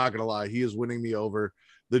over. I'm not gonna lie, he is winning me over.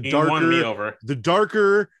 He won me over. The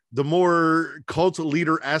darker, the more cult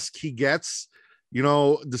leader-esque he gets,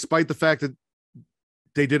 despite the fact that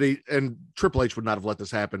they did and Triple H would not have let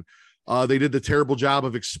this happen. They did the terrible job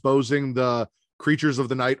of exposing the creatures of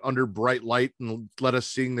the night under bright light and let us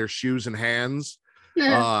seeing their shoes and hands.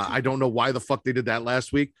 I don't know why the fuck they did that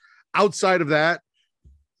last week. Outside of that,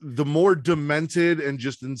 the more demented and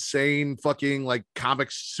just insane fucking like comic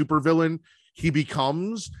supervillain he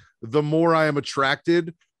becomes, the more I am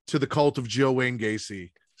attracted to the cult of Joe Wayne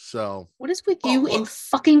Gacy. So what is with you and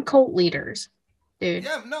fucking cult leaders, dude?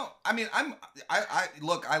 Yeah, no, I mean, I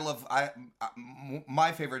love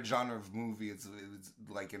my favorite genre of movie is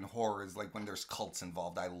like in horror is like when there's cults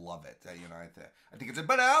involved. I love it. You know, I think it's,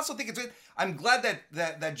 but I also think it's. I'm glad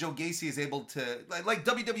that Joe Gacy is able to like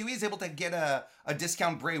WWE is able to get a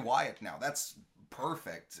discount Bray Wyatt now. That's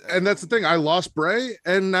perfect. And that's the thing. I lost Bray,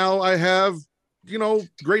 and now I have, you know,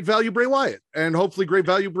 great value Bray Wyatt, and hopefully great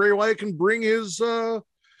value Bray Wyatt can bring his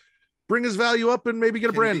value up and maybe get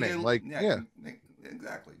a brand name.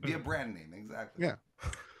 Exactly. Be a brand name. Exactly. Yeah.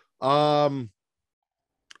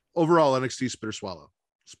 Overall, NXT spit or swallow.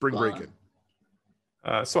 Spring break-in.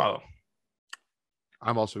 Swallow.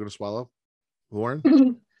 I'm also going to swallow.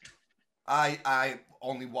 Warren? I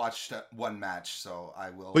only watched one match, so I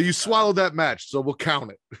will. But you swallowed that match, so we'll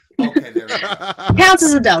count it. Okay, there we go. Counts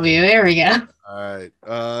as a W. There we go. All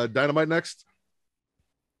right. Dynamite next.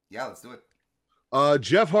 Yeah, let's do it.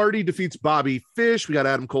 Jeff Hardy defeats Bobby Fish. We got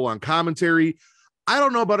Adam Cole on commentary. I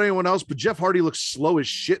don't know about anyone else, but Jeff Hardy looks slow as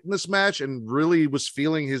shit in this match and really was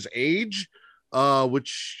feeling his age,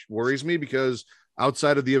 which worries me because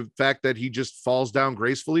outside of the fact that he just falls down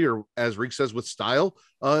gracefully, or as Reek says, with style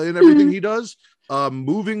in everything he does,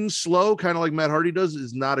 moving slow, kind of like Matt Hardy does,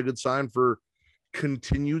 is not a good sign for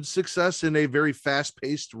continued success in a very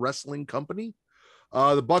fast-paced wrestling company.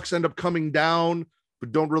 The Bucks end up coming down,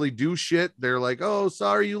 but don't really do shit. They're like, oh,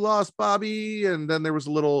 sorry you lost, Bobby. And then there was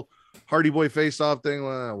a little Hardy Boy face-off thing.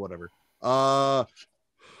 Well, whatever.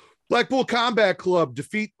 Blackpool Combat Club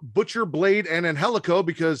defeat Butcher, Blade, and Angelico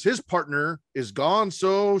because his partner is gone.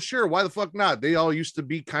 So sure, why the fuck not? They all used to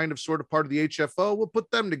be kind of sort of part of the HFO. We'll put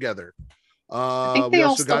them together. I think they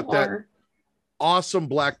also got that awesome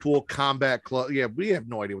Blackpool Combat Club. Yeah, we have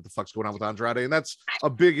no idea what the fuck's going on with Andrade, and that's a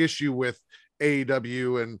big issue with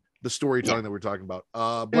AEW and the storytelling that we're talking about.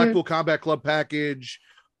 Blackpool Combat Club package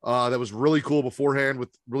that was really cool beforehand with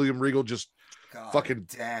William Regal just fucking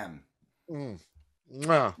damn.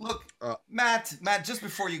 Look, Matt, just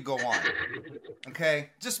before you go on,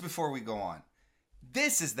 okay? Just before we go on,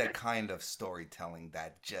 this is the kind of storytelling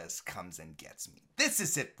that just comes and gets me. This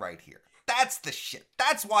is it right here. That's the shit.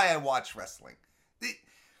 That's why I watch wrestling.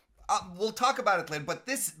 We'll talk about it later, but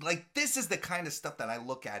this is the kind of stuff that I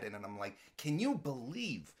look at it and I'm like, can you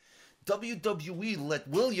believe WWE let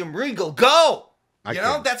William Regal go?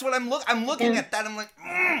 That's what I'm looking at that. I'm like,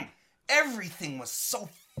 everything was so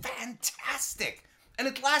fantastic. And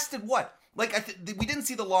it lasted what? Like, we didn't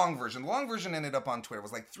see the long version. The long version ended up on Twitter. It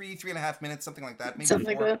was like 3.5 minutes, something like that. Maybe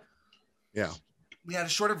something 4. like that. Yeah. We had a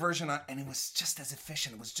shorter version and it was just as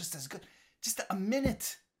efficient. It was just as good. Just a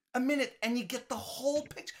minute, and you get the whole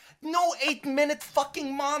picture. No 8-minute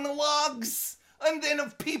fucking monologues. And then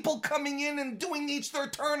of people coming in and doing each their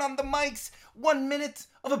turn on the mics. 1 minute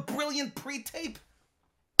of a brilliant pre-tape.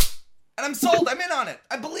 And I'm sold. I'm in on it.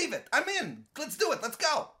 I believe it. I'm in. Let's do it. Let's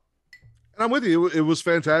go. And I'm with you. It was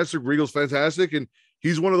fantastic. Regal's fantastic. And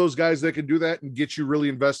he's one of those guys that can do that and get you really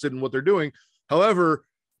invested in what they're doing. However,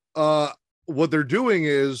 what they're doing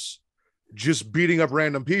is just beating up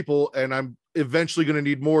random people. And I'm eventually going to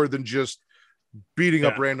need more than just beating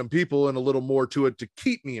up random people and a little more to it to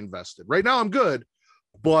keep me invested. Right now, I'm good.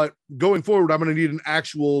 But going forward, I'm going to need an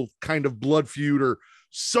actual kind of blood feud or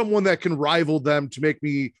someone that can rival them to make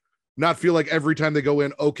me not feel like every time they go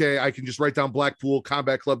in, okay, I can just write down Blackpool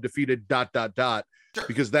Combat Club defeated ...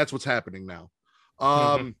 because that's what's happening now.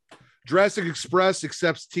 Jurassic Express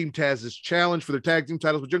accepts Team Taz's challenge for their tag team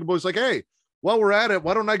titles, but Jungle Boy's like, hey, while we're at it,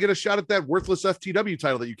 why don't I get a shot at that worthless FTW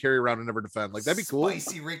title that you carry around and never defend? Like, that'd be cool.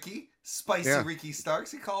 Spicy Ricky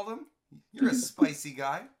Starks, he called him. You're a spicy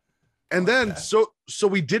guy. And then, so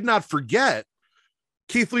we did not forget,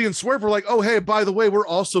 Keith Lee and Swerve were like, oh, hey, by the way, we're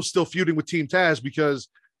also still feuding with Team Taz because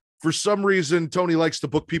for some reason, Tony likes to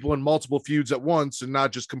book people in multiple feuds at once and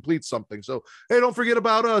not just complete something. So, hey, don't forget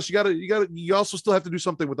about us. You also still have to do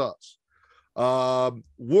something with us.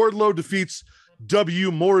 Wardlow defeats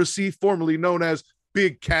W. Morrissey, formerly known as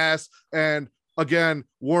Big Cass. And again,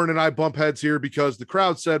 Warren and I bump heads here because the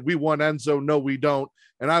crowd said we want Enzo. No, we don't.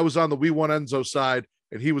 And I was on the we want Enzo side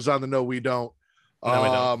and he was on the no, we don't. No, we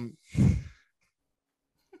don't.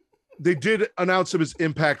 They did announce him as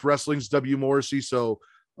Impact Wrestling's W. Morrissey. So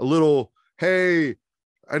a little, hey,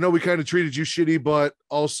 I know we kind of treated you shitty, but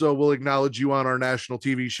also we'll acknowledge you on our national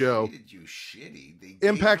TV show. Treated you shitty.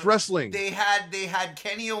 Impact Wrestling. They had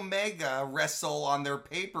Kenny Omega wrestle on their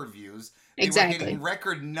pay-per-views. They were getting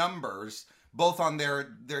record numbers both on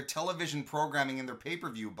their television programming and their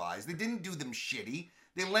pay-per-view buys. They didn't do them shitty.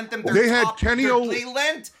 They lent them they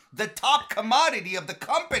lent the top commodity of the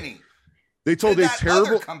company. They told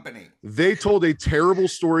a terrible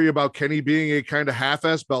story about Kenny being a kind of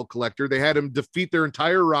half-ass belt collector. They had him defeat their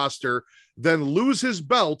entire roster, then lose his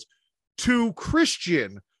belt to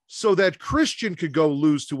Christian so that Christian could go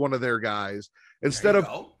lose to one of their guys instead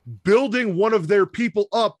of building one of their people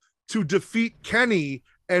up to defeat Kenny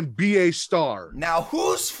and be a star. Now,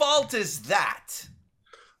 whose fault is that?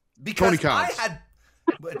 Because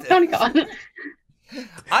Tony Khan.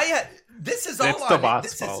 This is all it's the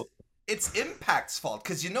boss fault. It's Impact's fault,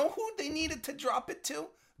 because you know who they needed to drop it to?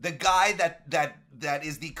 The guy that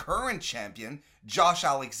is the current champion, Josh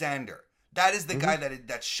Alexander. That is the guy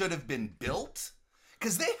that should have been built,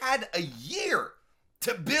 because they had a year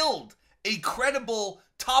to build a credible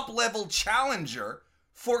top-level challenger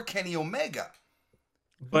for Kenny Omega.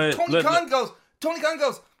 But Tony Khan goes,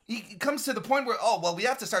 he comes to the point where, we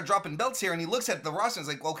have to start dropping belts here. And he looks at the roster and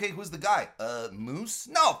is like, okay, who's the guy? Moose?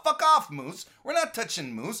 No, fuck off, Moose. We're not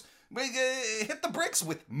touching Moose. Hit the bricks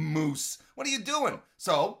with Moose. What are you doing?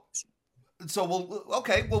 So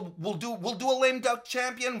we'll do a lame duck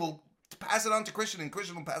champion. We'll pass it on to Christian, and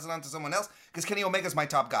Christian will pass it on to someone else, because Kenny Omega's my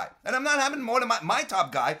top guy. And I'm not having more than my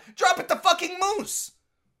top guy. Drop it to fucking Moose.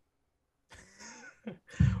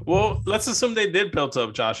 Well, let's assume they did build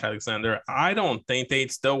up Josh Alexander. I don't think they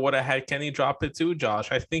still would have had Kenny drop it to Josh.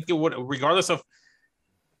 I think it would, regardless of,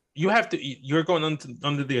 you're going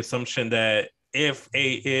under the assumption that if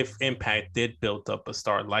Impact did build up a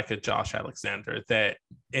star like a Josh Alexander, that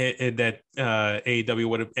AEW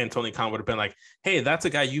would have, and Tony Khan would have been like, hey, that's a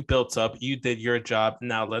guy you built up, you did your job,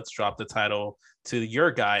 now let's drop the title to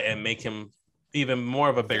your guy and make him even more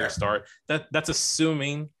of a bigger star. That's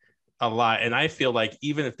assuming a lot. And I feel like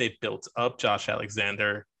even if they built up Josh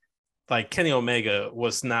Alexander, like Kenny Omega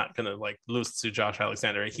was not going to like lose to Josh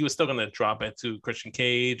Alexander. He was still going to drop it to Christian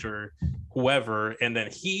Cage or whoever. And then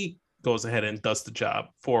he goes ahead and does the job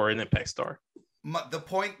for an Impact star. The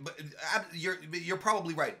point, you're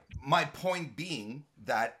probably right. My point being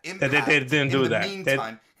that Impact, they didn't do that.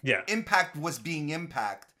 Meantime, Impact was being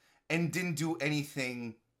Impact and didn't do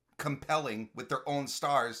anything compelling with their own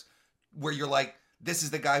stars where you're like, this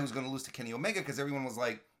is the guy who's going to lose to Kenny Omega, because everyone was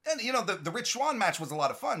like, and you know, the Rich Swann match was a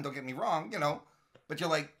lot of fun. Don't get me wrong, you know, but you're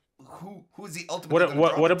like, who is the ultimate?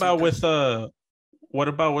 What about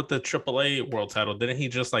with the AAA world title? Didn't he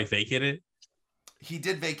just like vacate it? He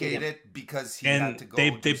did vacate it because he had to go.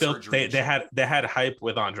 They had hype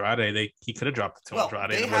with Andrade. He could have dropped it to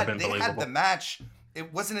Andrade. It would have been believable. They had the match.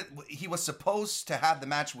 He was supposed to have the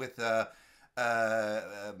match with El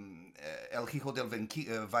Hijo del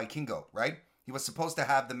Vikingo, right? He was supposed to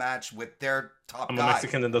have the match with their top guy. I'm a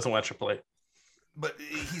Mexican that doesn't watch AAA. But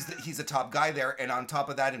he's a top guy there, and on top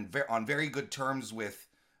of that, on very good terms with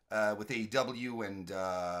AEW and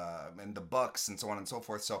the Bucks and so on and so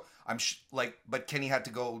forth. So but Kenny had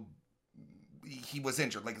to go. He was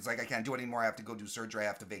injured. Like, it's like, I can't do it anymore. I have to go do surgery. I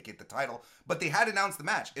have to vacate the title. But they had announced the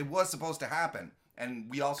match. It was supposed to happen, and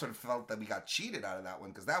we all sort of felt that we got cheated out of that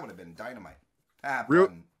one, because that would have been dynamite.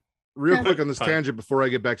 Real quick on this tangent before I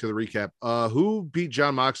get back to the recap. Who beat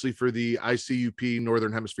Jon Moxley for the ICUP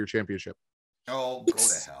Northern Hemisphere Championship? Oh, go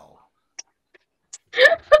to hell.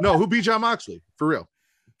 No, who beat Jon Moxley? For real.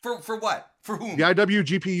 For what? For whom? The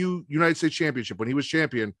IWGP United States Championship. When he was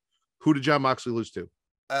champion, who did Jon Moxley lose to?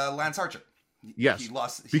 Lance Archer. Yes. He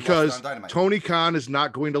lost because on Dynamite. Tony Khan is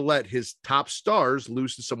not going to let his top stars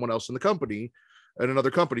lose to someone else in the company at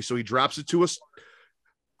another company. So he drops it to us.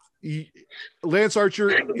 Lance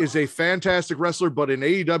Archer is a fantastic wrestler, but in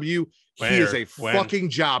AEW, he is a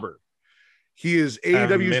fucking jobber. He is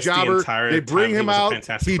AEW's jobber. They bring him out.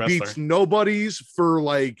 He beats nobodies for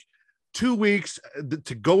like 2 weeks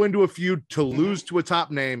to go into a feud to lose to a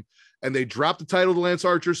top name. And they dropped the title to Lance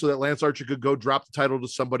Archer so that Lance Archer could go drop the title to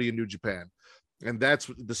somebody in New Japan. And that's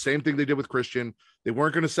the same thing they did with Christian. They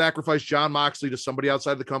weren't going to sacrifice Jon Moxley to somebody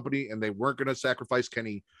outside the company, and they weren't going to sacrifice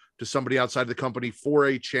Kenny to somebody outside the company for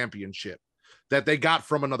a championship that they got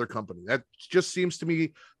from another company. That just seems to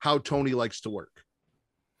me how Tony likes to work.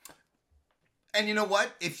 And you know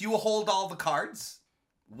what? If you hold all the cards,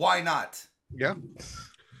 why not? Yeah.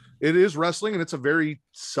 It is wrestling, and it's a very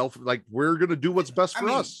we're going to do what's best for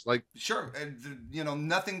us. Like, sure. And, you know,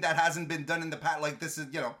 nothing that hasn't been done in the past. Like, this is,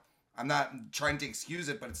 you know, I'm not trying to excuse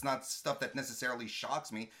it, but it's not stuff that necessarily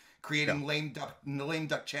shocks me. Creating lame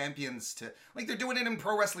duck champions to like they're doing it in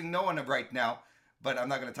pro wrestling no one right now, but I'm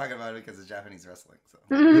not going to talk about it because it's Japanese wrestling. So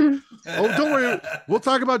oh, don't worry, we'll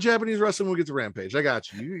talk about Japanese wrestling when we get to Rampage. I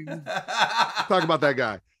got you. Talk about that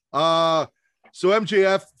guy. So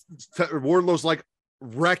MJF Wardlow's like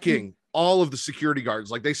wrecking all of the security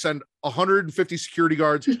guards. Like they send 150 security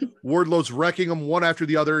guards. Wardlow's wrecking them one after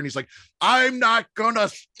the other. And he's like, I'm not going to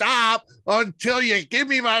stop until you give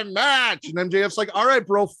me my match. And MJF's like, all right,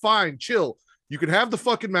 bro, fine, chill. You can have the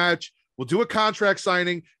fucking match. We'll do a contract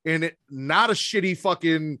signing in not a shitty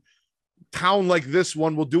fucking town like this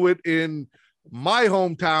one. We'll do it in my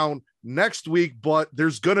hometown next week, but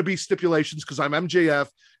there's going to be stipulations because I'm MJF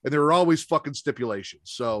and there are always fucking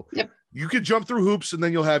stipulations. So you can jump through hoops and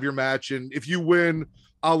then you'll have your match. And if you win,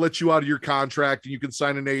 I'll let you out of your contract and you can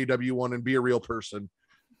sign an AEW one and be a real person.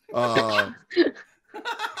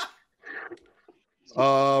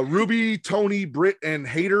 Ruby, Tony, Britt, and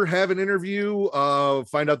Hayter have an interview.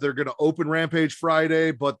 Find out they're going to open Rampage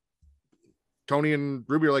Friday, but Tony and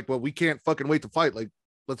Ruby are like, well, we can't fucking wait to fight. Like,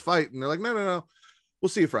 let's fight. And they're like, no. We'll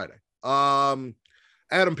see you Friday.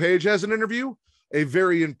 Adam Page has an interview, a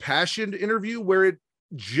very impassioned interview where it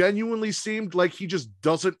genuinely seemed like he just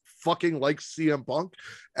doesn't fucking like CM Punk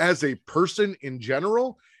as a person in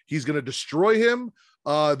general. He's going to destroy him.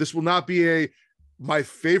 This will not be my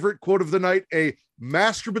favorite quote of the night, a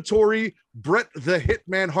masturbatory Bret the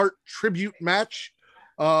Hitman Hart tribute match.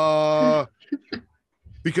 Because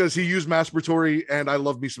he used masturbatory and I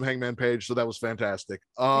love me some Hangman Page. So that was fantastic.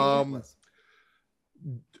 And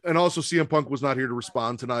also CM Punk was not here to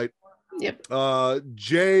respond tonight. Yep.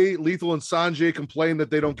 Jay, Lethal, and Sanjay complain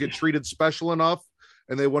that they don't get treated special enough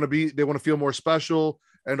and they want to feel more special,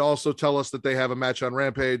 and also tell us that they have a match on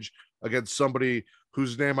Rampage against somebody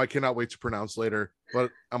whose name I cannot wait to pronounce later,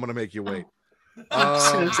 but I'm going to make you wait. I'm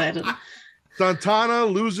so excited. Santana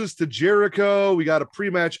loses to Jericho. We got a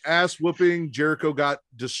pre-match ass whooping. Jericho got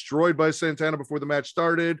destroyed by Santana before the match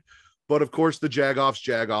started, but of course the Jagoffs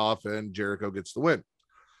jag off and Jericho gets the win.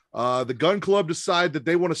 The Gun Club decide that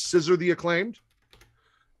they want to scissor the Acclaimed.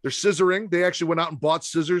 They're scissoring. They actually went out and bought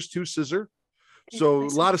scissors to scissor. So a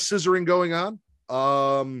lot of scissoring going on.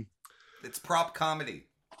 It's prop comedy.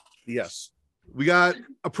 Yes. We got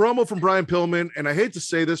a promo from Brian Pillman, and I hate to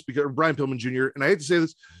say this because Brian Pillman Jr., and I hate to say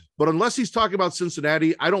this, but unless he's talking about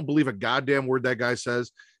Cincinnati, I don't believe a goddamn word that guy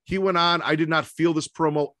says. He went on. I did not feel this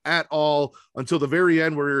promo at all until the very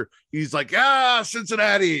end where he's like,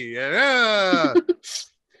 Cincinnati. Yeah.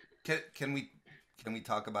 Can we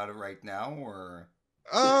talk about it right now or?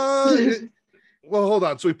 Well, hold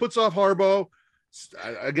on. So he puts off Harbaugh.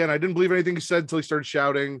 Again, I didn't believe anything he said until he started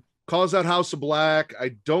shouting. Calls out House of Black. I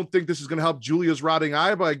don't think this is going to help Julia's rotting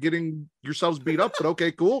eye by getting yourselves beat up, but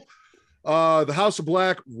okay, cool. The House of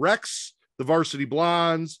Black wrecks the Varsity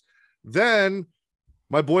Blondes. Then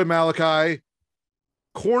my boy Malachi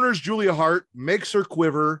corners Julia Hart, makes her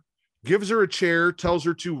quiver, gives her a chair, tells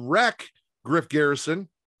her to wreck Griff Garrison.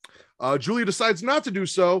 Julia decides not to do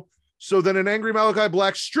so. So then an angry Malachi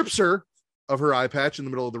Black strips her of her eye patch in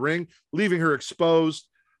the middle of the ring, leaving her exposed.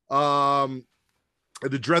 The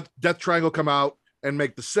Death Triangle come out and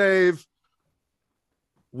make the save.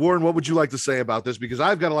 Warren, what would you like to say about this? Because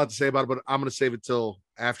I've got a lot to say about it, but I'm going to save it till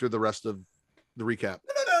after the rest of the recap.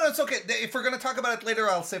 No, it's okay. If we're going to talk about it later,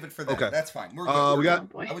 I'll save it for then. Okay. That's fine. We're good. We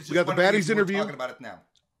got the Baddies interview. We're talking about it now.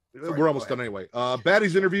 Sorry, we're almost done anyway.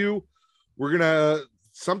 Baddies interview. We're going to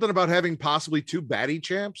something about having possibly two baddie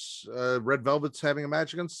champs. Red Velvet's having a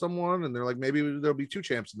match against someone, and they're like, maybe there'll be two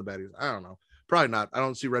champs in the baddies. I don't know. Probably not. I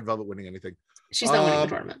don't see Red Velvet winning anything. She's not winning the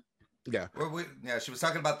tournament. Yeah. She was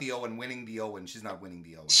talking about the Owen winning the Owen. She's not winning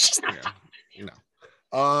the Owen. She's not No.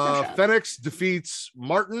 Fenix defeats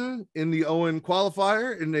Martin in the Owen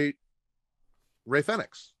qualifier in the Ray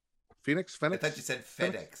Fenix. Fenix? I thought you said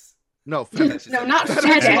FedEx. No, FedEx. No, not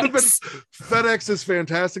FedEx. FedEx is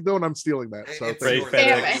fantastic though, and I'm stealing that. So Ray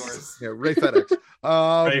FedEx. Yeah, Ray FedEx.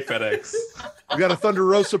 Ray FedEx. We got a Thunder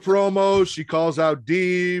Rosa promo. She calls out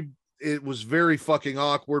Deeb. It was very fucking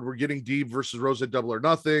awkward. We're getting Deeb versus Rosa Double or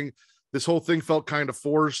Nothing. This whole thing felt kind of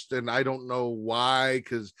forced, and I don't know why,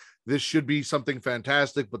 because this should be something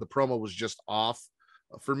fantastic, but the promo was just off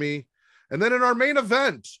for me. And then in our main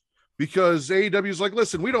event, because AEW is like,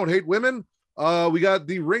 listen, we don't hate women. We got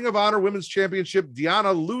the Ring of Honor Women's Championship,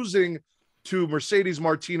 Deonna losing to Mercedes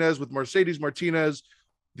Martinez, with Mercedes Martinez,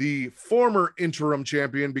 the former interim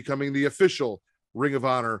champion, becoming the official Ring of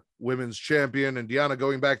Honor Women's Champion, and Deonna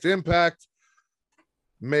going back to Impact.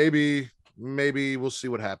 Maybe we'll see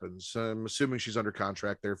what happens. I'm assuming she's under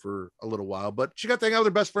contract there for a little while, but she got to hang out with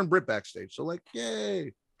her best friend Britt backstage. So like,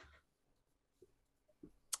 yay.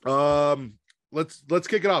 Let's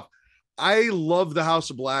kick it off. I love the House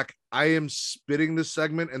of Black. I am spitting this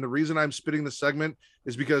segment, and the reason I'm spitting the segment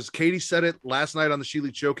is because Katie said it last night on the She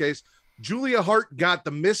League Showcase. Julia Hart got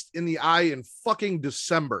the mist in the eye in fucking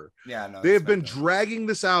December. Yeah, no, they have been dragging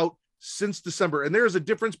this out since December, and there is a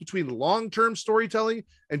difference between long-term storytelling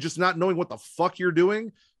and just not knowing what the fuck you're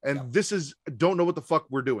doing. And this is don't know what the fuck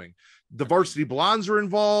we're doing. The Varsity Blondes are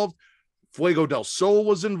involved. Fuego del Sol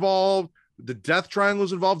was involved. The Death Triangle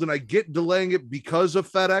was involved, and I get delaying it because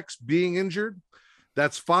of FedEx being injured.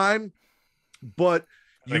 That's fine, but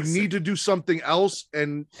you need to do something else,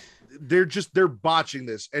 and they're botching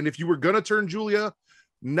this. And if you were gonna turn Julia,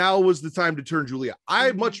 now was the time to turn Julia.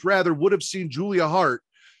 I much rather would have seen Julia Hart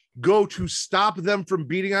go to stop them from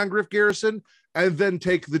beating on Griff Garrison and then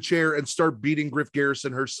take the chair and start beating Griff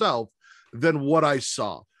Garrison herself than what I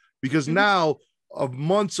saw. Because now of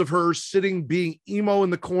months of her sitting, being emo in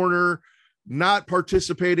the corner, not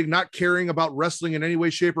participating, not caring about wrestling in any way,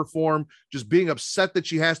 shape, or form, just being upset that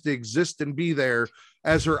she has to exist and be there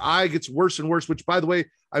as her eye gets worse and worse, which, by the way,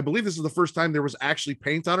 I believe this is the first time there was actually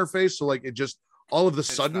paint on her face. So like it just all of the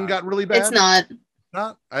sudden got really bad. It's not.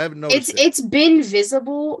 I haven't noticed. It's been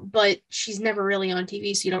visible, but she's never really on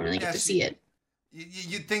TV, so you don't really get to see it.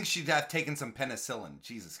 You'd think she'd have taken some penicillin.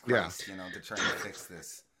 Jesus Christ, to try and fix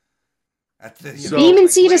this. Vitamin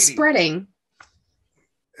C is spreading.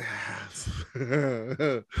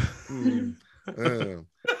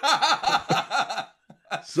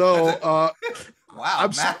 So wow,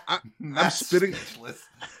 I'm spitting.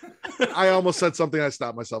 I almost said something. I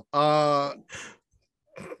stopped myself. I'm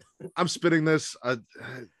spitting this.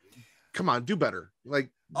 Come on, do better. Like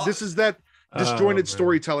this is that disjointed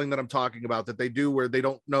storytelling that I'm talking about that they do where they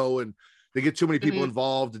don't know and they get too many people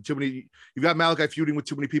involved and you've got Malachi feuding with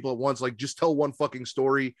too many people at once. Like just tell one fucking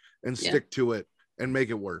story and stick to it and make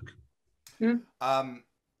it work. I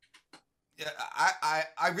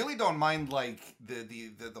really don't mind like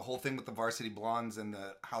the whole thing with the Varsity Blondes and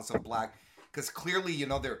the House of Black, because clearly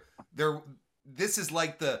they're this is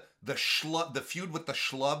like the feud with the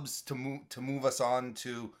Schlubs to move us on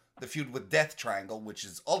to the feud with Death Triangle, which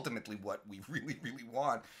is ultimately what we really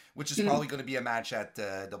want, which is probably going to be a match at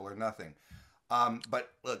Double or Nothing.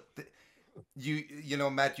 But look, you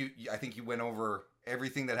know Matt, I think you went over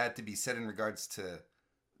everything that had to be said in regards to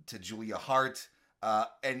Julia Hart,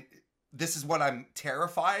 and this is what I'm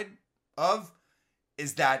terrified of,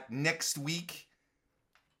 is that next week,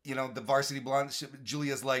 the Varsity Blondes,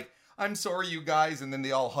 Julia's like, I'm sorry, you guys, and then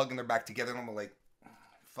they all hug and they're back together, and I'm like,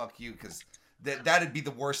 fuck you, because that'd be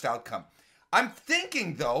the worst outcome. I'm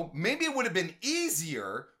thinking though, maybe it would have been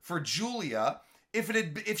easier for Julia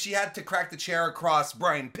if she had to crack the chair across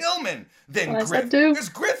Brian Pillman than Griff, because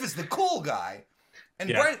Griff is the cool guy.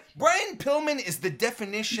 And Brian Pillman is the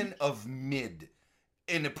definition of mid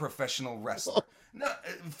in a professional wrestler. No,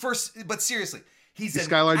 but seriously, he's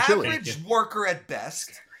an average worker at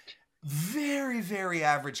best, very, very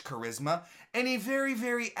average charisma, and a very,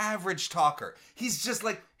 very average talker. He's just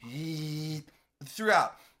like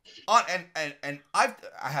throughout. And I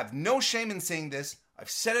have no shame in saying this. I've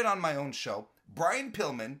said it on my own show. Brian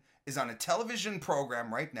Pillman is on a television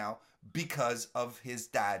program right now because of his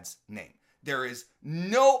dad's name. There is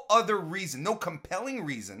no other reason, no compelling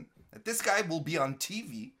reason that this guy will be on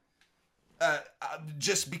TV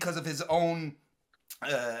just because of his own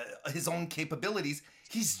capabilities.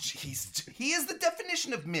 He is the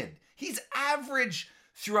definition of mid. He's average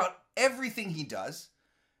throughout everything he does.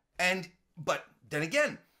 But then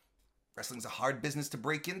again, wrestling's a hard business to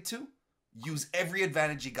break into. Use every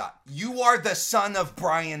advantage you got. You are the son of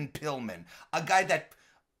Brian Pillman, a guy that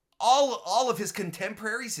all of his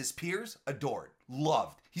contemporaries, his peers, adored,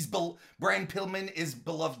 loved. Brian Pillman is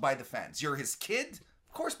beloved by the fans. You're his kid.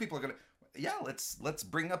 Of course, people are gonna. Yeah, let's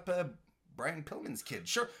bring up Brian Pillman's kid.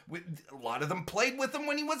 Sure, a lot of them played with him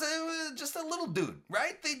when he was just a little dude,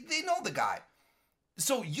 right? They know the guy.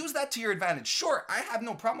 So use that to your advantage. Sure, I have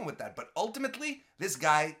no problem with that. But ultimately, this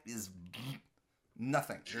guy is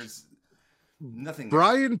nothing. There's nothing.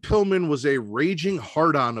 Brian Pillman was a raging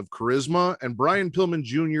hard-on of charisma, and Brian Pillman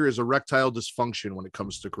Jr. is erectile dysfunction when it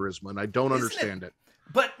comes to charisma, and I don't understand it.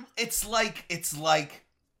 But it's like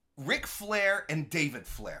Ric Flair and David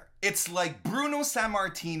Flair. It's like Bruno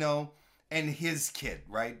Sammartino and his kid,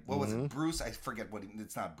 right? What was it? Bruce? I forget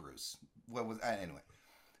it's not Bruce. What was anyway?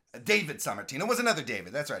 David Sammartino was another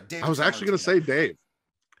David. That's right. David. I was actually going to say Dave.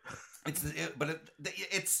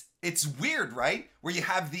 It's weird, right? Where you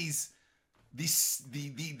have these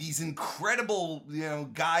incredible,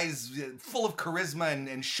 guys full of charisma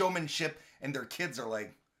and showmanship, and their kids are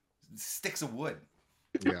like sticks of wood.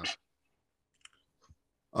 Yeah.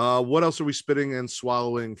 What else are we spitting and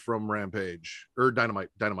swallowing from Rampage or Dynamite?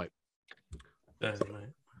 Dynamite.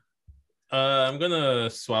 I'm gonna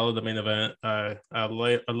swallow the main event. I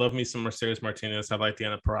love me some Mercedes Martinez. I like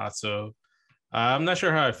Deonna Purrazzo. I'm not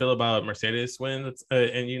sure how I feel about Mercedes winning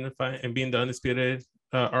and unifying and being the undisputed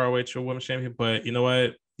ROH Women's Champion, but you know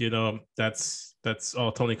what? That's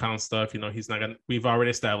all Tony Khan stuff. He's not gonna. We've already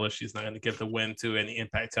established he's not gonna give the win to any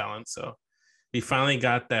Impact talent. So we finally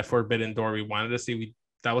got that forbidden door we wanted to see.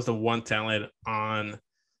 That was the one talent on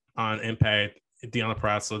Impact, Deonna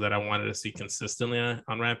Purrazzo, that I wanted to see consistently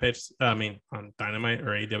on Rampage. On Dynamite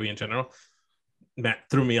or AEW in general. Matt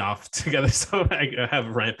threw me off together, so I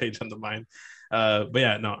have Rampage on the mind. But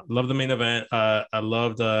yeah, no, love the main event. I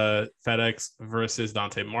loved FedEx versus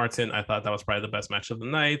Dante Martin. I thought that was probably the best match of the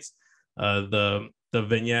night. The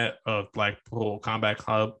vignette of Blackpool Combat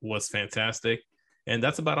Club was fantastic, and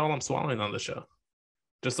that's about all I'm swallowing on the show.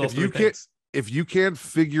 Just those three things. If you can't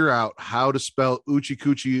figure out how to spell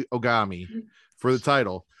Uchikuchi Ogami for the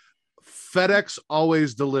title, FedEx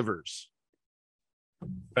always delivers.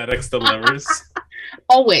 FedEx delivers.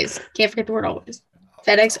 Always. Can't forget the word always.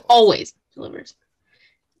 FedEx always delivers.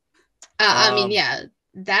 That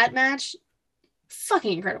match,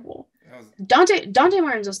 fucking incredible. Dante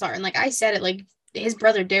Martin's a star, and I said it, his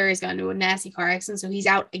brother Darius got into a nasty car accident, so he's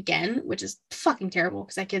out again, which is fucking terrible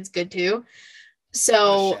because that kid's good too.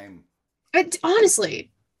 So,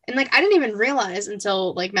 honestly, and I didn't even realize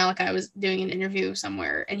until Malachi was doing an interview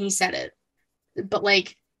somewhere and he said it, but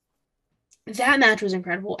that match was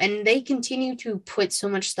incredible, and they continue to put so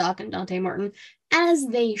much stock in Dante Martin, as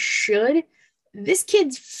they should. This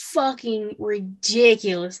kid's fucking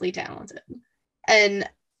ridiculously talented, and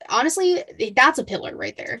honestly, that's a pillar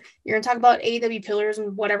right there. You're gonna talk about AEW pillars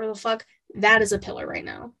and whatever the fuck. That is a pillar right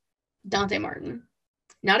now. Dante Martin,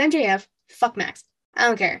 not MJF. Fuck Max. I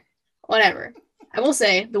don't care. Whatever. I will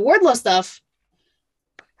say the Wardlow stuff,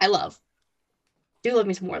 I love. Do love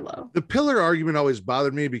me some Wardlow. The pillar argument always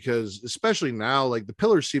bothered me because, especially now, the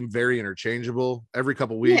pillars seem very interchangeable. Every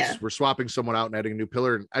couple weeks, we're swapping someone out and adding a new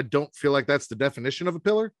pillar, and I don't feel like that's the definition of a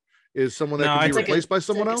pillar. Is someone that can be replaced by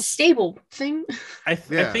someone else? Stable thing. I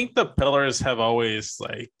think the pillars have always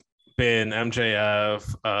been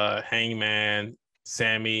MJF, Hangman,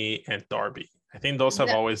 Sammy, and Darby. I think those have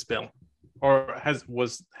always been. Or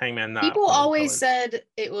was Hangman not? People always said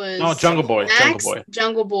it was. No, Jungle Boy. Max,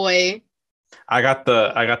 Jungle Boy. I got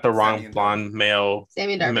the wrong blonde male.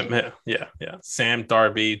 Sammy Darby. Yeah. Sam,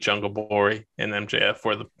 Darby, Jungle Boy, and MJF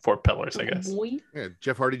for the four pillars, I guess. Boy. Yeah,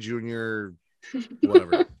 Jeff Hardy Jr.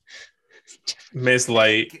 Whatever. Miss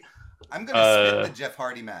Light. I'm gonna spit the Jeff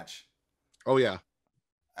Hardy match. Oh yeah.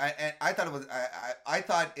 I thought it was. I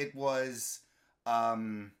thought it was. I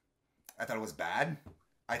thought it was bad.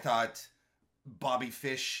 I thought Bobby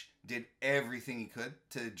Fish did everything he could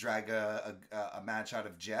to drag a match out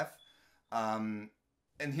of Jeff. And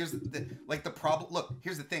here's the problem. Look,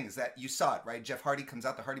 here's the thing: is that you saw it, right? Jeff Hardy comes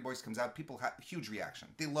out, the Hardy Boys comes out. People have huge reaction.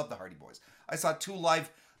 They love the Hardy Boys. I saw two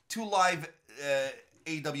live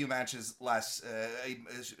AEW matches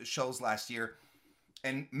shows last year,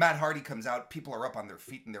 and Matt Hardy comes out. People are up on their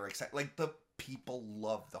feet and they're excited. The people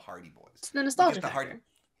love the Hardy Boys. It's the nostalgia factor.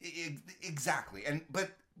 Exactly,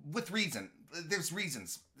 but with reason. There's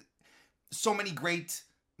reasons. So many great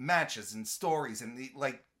matches and stories and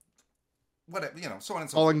whatever, so on and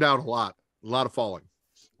so forth. Falling down a lot of falling.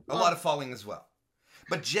 A lot of falling as well.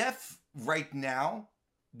 But Jeff, right now,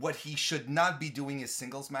 what he should not be doing is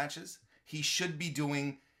singles matches. He should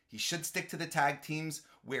stick to the tag teams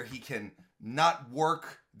where he can not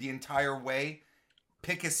work the entire way,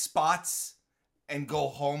 pick his spots, and go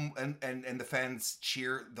home and the fans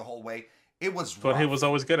cheer the whole way. It was what he was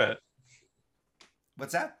always good at.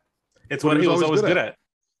 What's that? It's what he was always good at.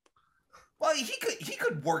 Well, he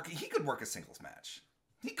could work a singles match.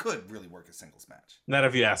 He could really work a singles match. Not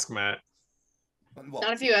if you ask Matt. Well,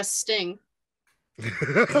 not if you ask Sting.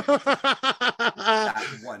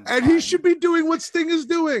 And he should be doing what Sting is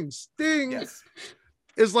doing. Sting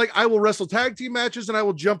is I will wrestle tag team matches and I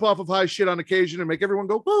will jump off of high shit on occasion and make everyone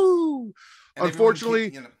go woo. And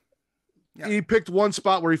unfortunately, he picked one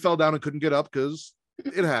spot where he fell down and couldn't get up because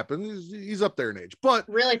it happens. He's up there in age. But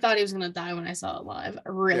really thought he was gonna die when I saw it live. I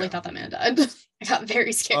really thought that man died. I got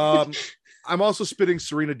very scared. I'm also spitting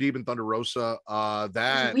Serena Deeb and Thunder Rosa.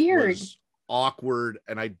 That was awkward,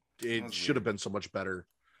 and it should have been so much better.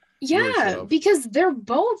 Yeah, because they're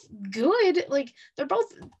both good. They're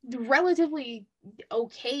both relatively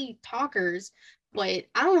okay talkers, but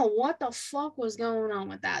I don't know what the fuck was going on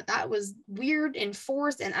with that. That was weird and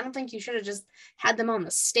forced, and I don't think you should have just had them on the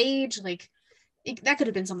stage. that could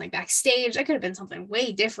have been something backstage. That could have been something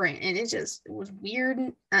way different. And it was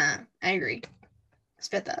weird. I agree.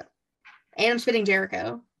 Spit that. And I'm spitting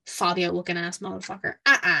Jericho. Fabio looking ass motherfucker.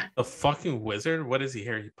 The fucking wizard? What is he,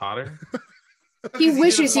 Harry Potter? He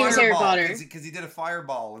wishes he was Harry Potter. Because he did a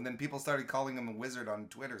fireball, and then people started calling him a wizard on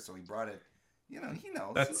Twitter, so he brought it. You know, he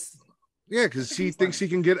knows. Because he thinks he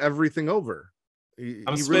can get everything over.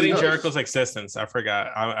 I'm spitting really Jericho's existence. I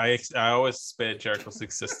forgot. I always spit Jericho's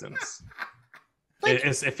existence. Like,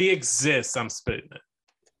 if he exists, I'm spitting it.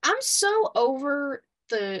 I'm so over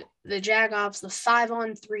the Jagoffs, the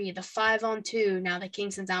 5-on-3, the 5-on-2. Now that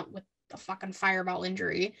Kingston's out with the fucking fireball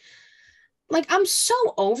injury. Like, I'm so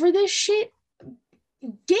over this shit.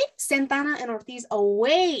 Get Santana and Ortiz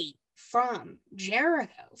away from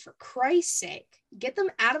Jericho, for Christ's sake. Get them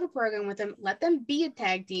out of the program with them. Let them be a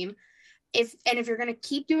tag team. If you're gonna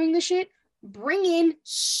keep doing this shit, bring in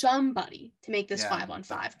somebody to make this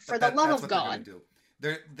 5-on-5. For the love of God.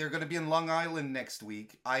 They're gonna be in Long Island next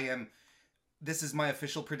week. This is my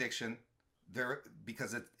official prediction.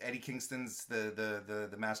 Because Eddie Kingston's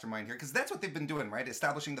the mastermind here, because that's what they've been doing, right?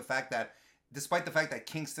 Establishing the fact that despite the fact that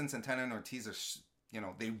Kingston, Santana, and Ortiz are,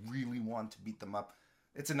 they really want to beat them up,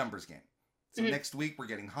 it's a numbers game. So next week we're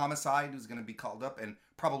getting Homicide, who's going to be called up, and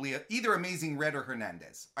probably either Amazing Red or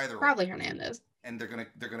Hernandez. Either probably way. Hernandez. And they're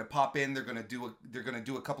gonna pop in. They're gonna do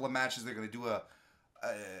a couple of matches. They're gonna do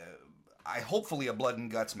hopefully a blood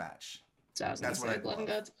and guts match. So that's what I blood and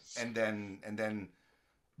guts. And then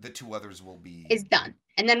the two others will be. It's done,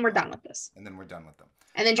 and then we're done with this. And then we're done with them.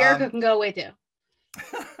 And then Jericho can go away too.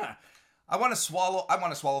 I want to swallow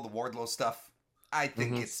the Wardlow stuff. I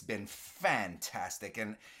think it's been fantastic,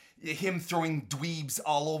 and him throwing dweebs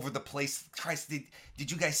all over the place. Christ,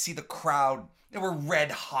 did you guys see the crowd? They were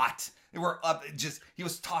red hot. They were up. He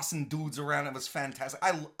was tossing dudes around. It was fantastic.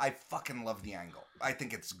 I fucking love the angle. I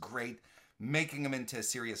think it's great, making him into a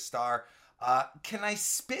serious star. Can I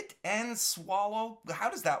spit and swallow? How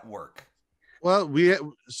does that work? Well,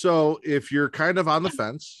 so if you're kind of on the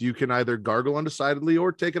fence, you can either gargle undecidedly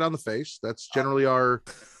or take it on the face. That's generally our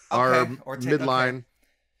midline. Okay.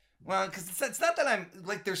 Well, because it's not that I'm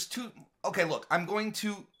like there's two. Okay, look, I'm going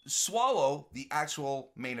to swallow the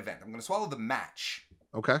actual main event. I'm going to swallow the match.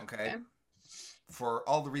 Okay. For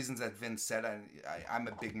all the reasons that Vince said, I'm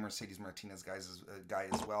a big Mercedes Martinez guy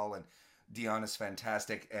as well, and Deonna's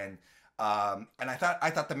fantastic, and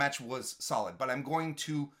I thought the match was solid, but I'm going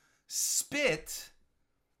to spit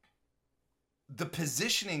the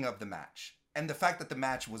positioning of the match and the fact that the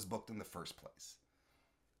match was booked in the first place.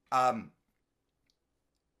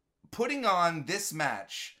 Putting on this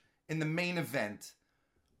match in the main event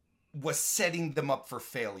was setting them up for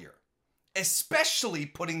failure, especially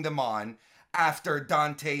putting them on after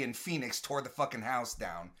Dante and Phoenix tore the fucking house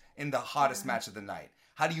down in the hottest match of the night.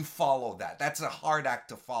 How do you follow that? That's a hard act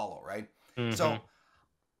to follow, right? Mm-hmm. So,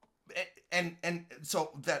 and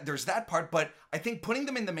so that there's that part, but I think putting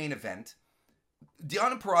them in the main event,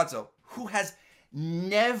 Deonna Purrazzo, who has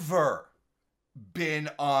never been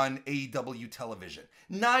on AEW television,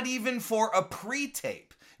 not even for a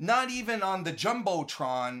pre-tape, not even on the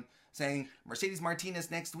Jumbotron saying Mercedes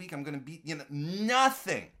Martinez next week, I'm going to beat,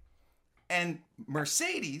 nothing. And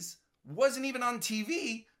Mercedes wasn't even on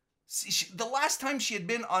TV. The last time she had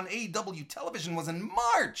been on AEW television was in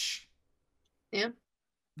March. Yeah.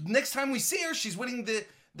 Next time we see her, she's winning the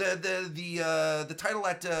title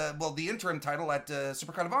at the interim title at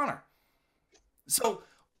Supercard of Honor. So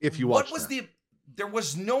if you watch, there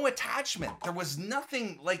was no attachment. There was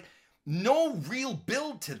nothing, like no real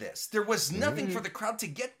build to this. There was nothing for the crowd to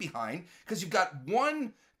get behind, because you've got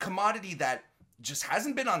one commodity that just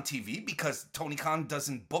hasn't been on TV because Tony Khan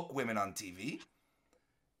doesn't book women on TV.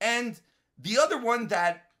 And the other one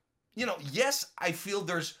that, yes, I feel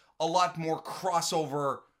there's a lot more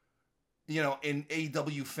crossover, in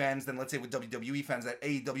AEW fans than, let's say, with WWE fans, that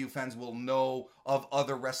AEW fans will know of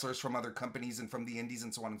other wrestlers from other companies and from the indies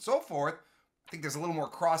and so on and so forth. I think there's a little more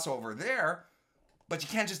crossover there, but you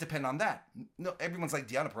can't just depend on that. No, everyone's like,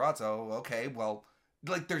 Deonna Purrazzo, okay, well,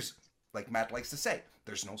 like Matt likes to say,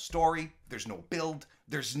 there's no story, there's no build,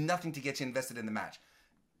 there's nothing to get you invested in the match.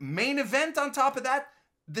 Main event on top of that,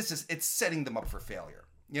 it's setting them up for failure,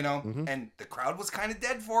 and the crowd was kind of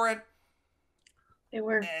dead for it. They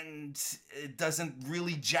were. And it doesn't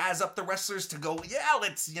really jazz up the wrestlers to go, yeah,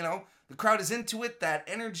 let's, the crowd is into it, that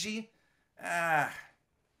energy.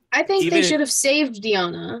 I think they should have saved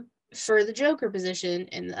Deonna for the Joker position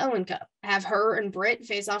in the Owen Cup. Have her and Britt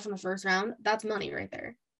face off in the first round. That's money right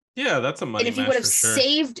there. Yeah, that's a money match. And if you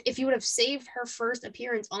would have saved her first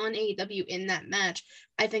appearance on AEW in that match,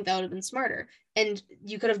 I think that would have been smarter. And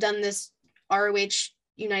you could have done this ROH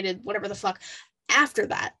United, whatever the fuck. after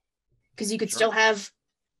that, because you could still have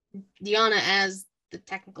Deonna as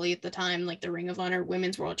technically at the time, like the Ring of Honor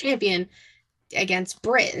Women's World Champion against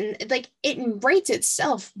Britt, and like it rates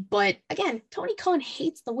itself. But again, Tony Khan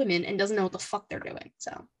hates the women and doesn't know what the fuck they're doing.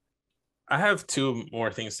 So I have two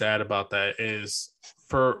more things to add about that. Is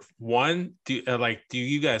for one, do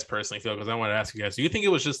you guys personally feel, because I want to ask you guys, do you think it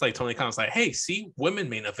was just like Tony Khan's like, hey, see, women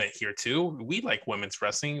main event here too, we like women's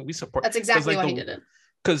wrestling, we support. That's exactly why he did it.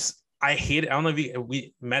 Because I hate it. I don't know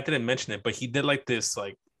if Matt didn't mention it, but he did like this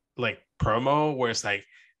like promo where it's like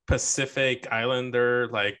Pacific Islander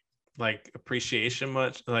like appreciation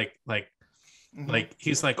much like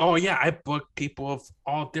he's like, oh yeah, I book people of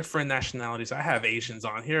all different nationalities. I have Asians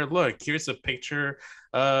on here. Look, here's a picture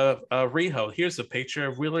of Riho. Here's a picture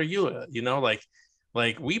of Wheeler Yuta. You know, like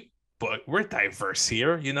we're diverse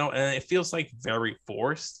here. You know, and it feels like very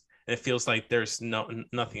forced. It feels like there's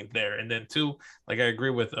nothing there. And then two, like I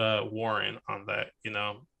agree with Warren on that. You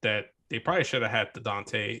know, that they probably should have had the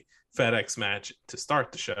Dante FedEx match to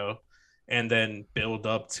start the show, and then build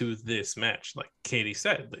up to this match. Like Katie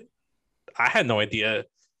said, I had no idea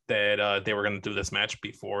that they were going to do this match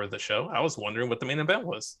before the show. I was wondering what the main event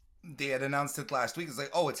was. They had announced it last week. It's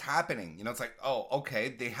like, oh, it's happening. You know, it's like, oh,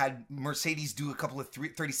 okay. They had Mercedes do a couple of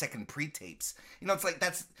 30-second pre-tapes. You know, it's like,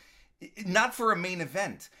 that's not for a main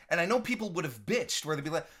event. And I know people would have bitched where they'd be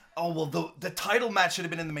like, oh, well, the title match should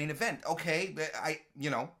have been in the main event. Okay,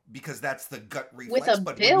 because that's the gut reflex. With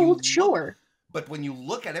a build, sure. But when you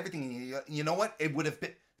look at everything, you know what? It would have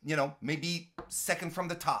been, maybe second from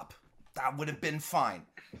the top. That would have been fine.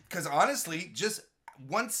 Because honestly, just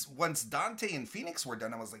once Dante and Phoenix were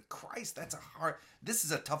done, I was like, Christ, this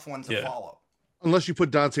is a tough one to follow. Unless you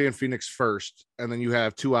put Dante and Phoenix first, and then you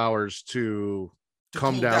have 2 hours to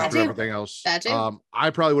come down through everything else. I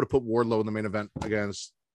probably would have put Wardlow in the main event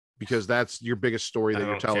against, because that's your biggest story that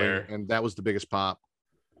you're telling, and that was the biggest pop.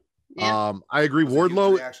 Yeah. I agree.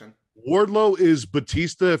 Wardlow is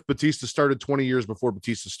Batista if Batista started 20 years before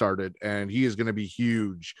Batista started, and he is going to be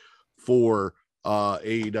huge for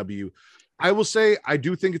AEW. I will say I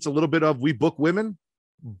do think it's a little bit of we book women,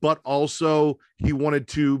 but also he wanted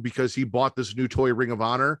to, because he bought this new toy Ring of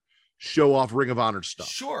Honor, show off Ring of Honor stuff.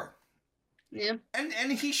 Sure. Yeah.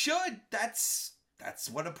 And he should. That's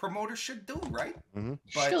what a promoter should do, right? Mm-hmm.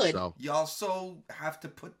 But you also have to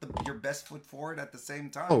put your best foot forward at the same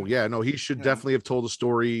time. Oh yeah, no, he should definitely have told a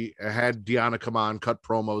story, had Deonna come on, cut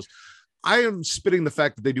promos. I am spitting the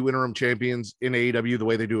fact that they do interim champions in AEW the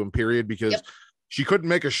way they do them, period, because she couldn't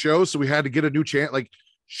make a show, so we had to get a new champ. Like,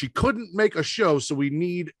 she couldn't make a show, so we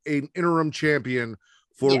need an interim champion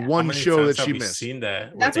for one show that she missed. Seen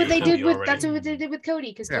that? That's what they did with. That's what they did with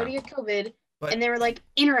Cody, because Cody had COVID, and they were like,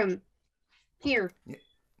 interim here.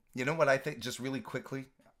 You know what I think? Just really quickly,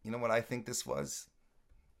 you know what I think this was?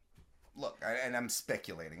 Look, and I'm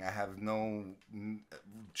speculating. I have no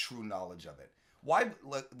true knowledge of it. Why,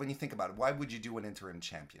 when you think about it, why would you do an interim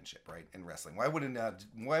championship, right, in wrestling? Why wouldn't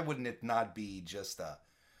it not be just a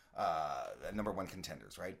number one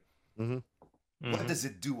contenders, right? Mm-hmm. What does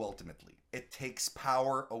it do ultimately? It takes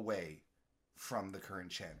power away from the current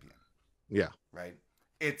champion. Yeah. Right?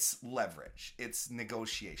 It's leverage. It's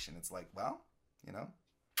negotiation. It's like, well,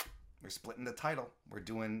 we're splitting the title. We're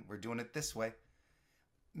doing it this way.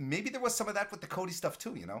 Maybe there was some of that with the Cody stuff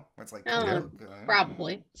too, where it's like,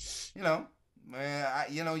 probably.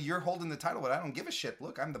 You're holding the title, but I don't give a shit.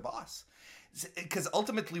 Look, I'm the boss. Because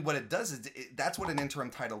ultimately what it does is that's what an interim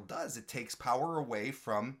title does. It takes power away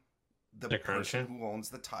from the person who owns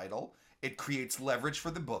the title. It creates leverage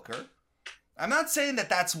for the booker. I'm not saying that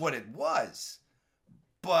that's what it was,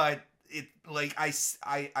 but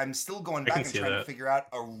I'm still going back and trying to figure out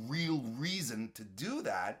a real reason to do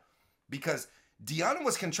that, because Deonna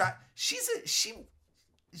was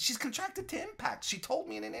she's contracted to Impact. She told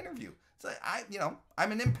me in an interview. So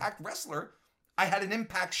I'm an Impact wrestler. I had an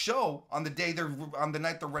Impact show on the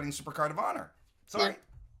night they're running Supercard of Honor. Sorry.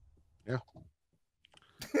 Yeah.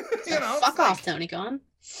 Fuck off, Tony Khan.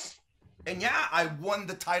 And I won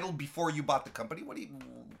the title before you bought the company. What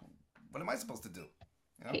am I supposed to do?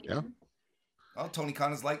 Yeah. Well, Tony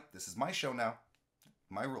Khan is like, this is my show now.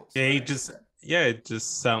 My rules. Yeah, it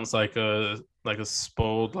just sounds like a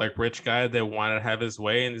spoiled, rich guy that wanted to have his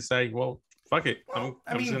way, and decided, well, fuck it, I'm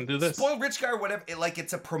just gonna do this. Spoiled rich guy or whatever.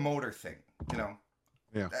 It's a promoter thing,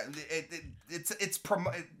 Yeah. It's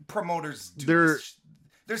promoters.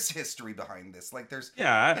 There's history behind this.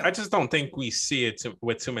 I just don't think we see it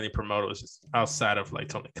with too many promoters outside of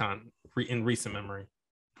Tony Khan in recent memory.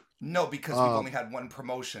 No, because we've only had one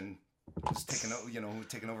promotion who's taken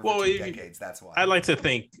over for 2 decades. That's why. I like to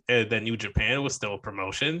think that New Japan was still a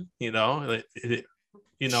promotion.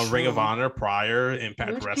 Ring of Honor prior,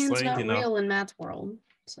 Impact New Wrestling. Japan's not real in Matt's world,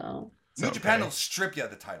 so. New Japan will strip you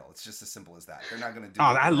of the title. It's just as simple as that. They're not going to do.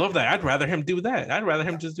 I love that. I'd rather him do that. I'd rather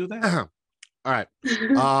him just do that. All right.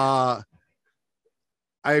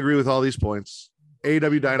 I agree with all these points.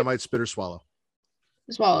 AEW Dynamite, spit or swallow?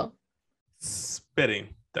 Swallow. Spitting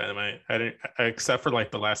Dynamite. I didn't, except for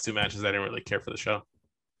like the last 2 matches. I didn't really care for the show.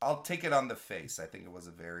 I'll take it on the face. I think it was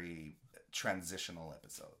a very transitional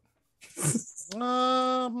episode.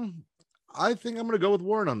 I think I'm going to go with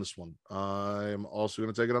Warren on this one. I'm also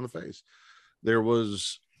going to take it on the face. There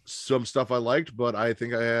was some stuff I liked, but I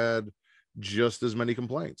think I had just as many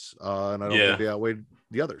complaints, and I don't think they outweighed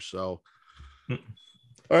the others. So, all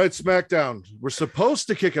right, SmackDown. We're supposed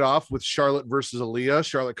to kick it off with Charlotte versus Aaliyah.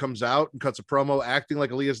 Charlotte comes out and cuts a promo acting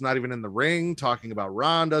like Aaliyah's not even in the ring, talking about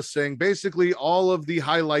Ronda, saying basically all of the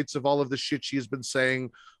highlights of all of the shit she has been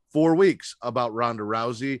saying for weeks about Ronda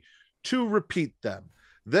Rousey to repeat them.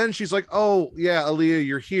 Then she's like, oh, yeah, Aaliyah,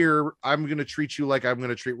 you're here. I'm going to treat you like I'm going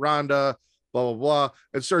to treat Ronda, blah, blah, blah,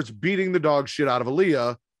 and starts beating the dog shit out of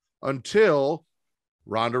Aaliyah until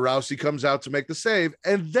Ronda Rousey comes out to make the save.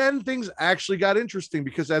 And then things actually got interesting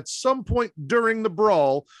because at some point during the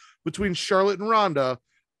brawl between Charlotte and Ronda,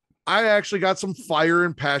 I actually got some fire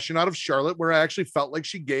and passion out of Charlotte where I actually felt like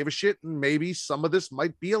she gave a shit and maybe some of this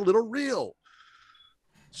might be a little real.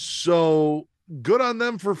 So good on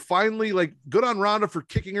them for finally, good on Ronda for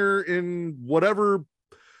kicking her in whatever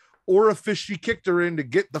orifice she kicked her in to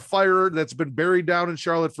get the fire that's been buried down in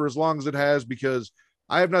Charlotte for as long as it has, because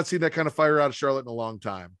I have not seen that kind of fire out of Charlotte in a long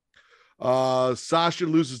time. Sasha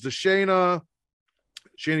loses to Shayna.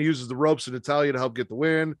 Shayna uses the ropes in Natalya to help get the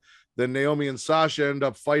win. Then Naomi and Sasha end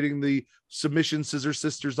up fighting the submission Scissor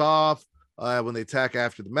Sisters off when they attack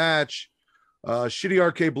after the match. Shitty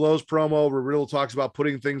RK Blows promo where Riddle talks about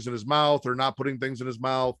putting things in his mouth or not putting things in his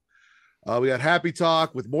mouth. We got Happy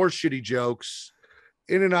Talk with more shitty jokes.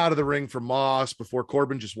 In and out of the ring for Moss before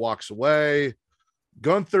Corbin just walks away.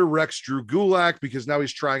 Gunther wrecks Drew Gulak because now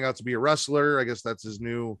he's trying out to be a wrestler. I guess that's his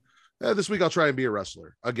new. This week I'll try and be a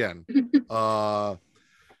wrestler again.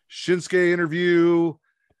 Shinsuke interview.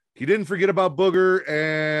 He didn't forget about Booger,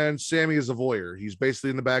 and Sammy is a voyeur. He's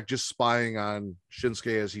basically in the back just spying on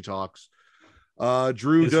Shinsuke as he talks.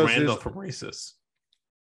 Drew He's does Randall from Reese's.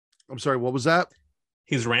 I'm sorry, what was that?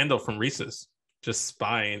 He's Randall from Reese's, just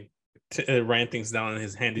spying, writing things down in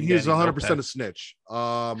his handy. He's 100% a snitch.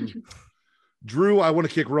 Drew, I want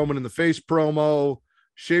to kick Roman in the face promo.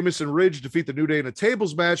 Sheamus and Ridge defeat the New Day in a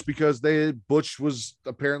tables match because Butch was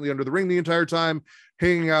apparently under the ring the entire time,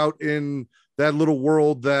 hanging out in that little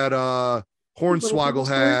world that Hornswoggle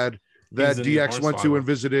had, that DX went to and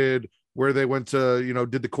visited, where they went to,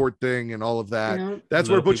 did the court thing and all of that. Yeah. That's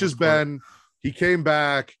where Butch has been. He came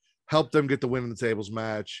back, helped them get the win in the tables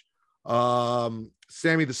match.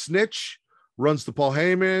 Sammy the Snitch runs to Paul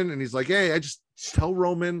Heyman, and he's like, hey, I just tell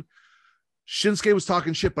Roman Shinsuke was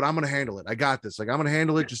talking shit, but I'm going to handle it. I got this. I'm going to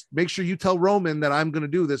handle it. Just make sure you tell Roman that I'm going to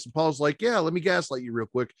do this. And Paul's like, yeah, let me gaslight you real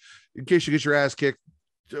quick in case you get your ass kicked.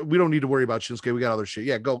 We don't need to worry about Shinsuke. We got other shit.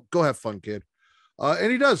 Yeah, go have fun, kid.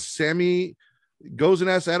 And he does. Sammy goes and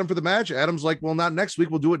asks Adam for the match. Adam's like, well, not next week.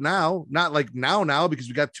 We'll do it now. Not like now, because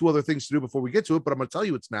we got 2 other things to do before we get to it, but I'm going to tell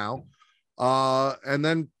you it's now. And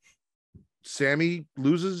then Sammy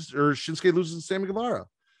loses, or Shinsuke loses to Sammy Guevara.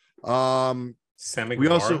 Sammy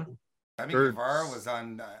Guevara? Sammy Guevara was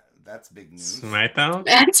on that's big news. SmackDown?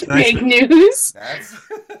 That's big news. That's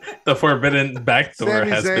the forbidden backdoor Sami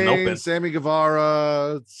has Zayn, been opened. Sammy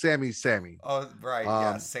Guevara, Sammy. Oh, right.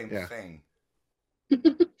 Yeah, same thing.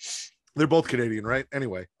 They're both Canadian, right?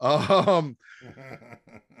 Anyway,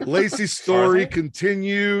 Lacey's story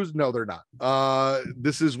continues. No, they're not.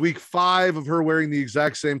 This is week 5 of her wearing the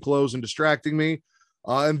exact same clothes and distracting me.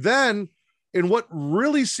 And then, in what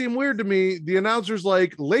really seemed weird to me, the announcer's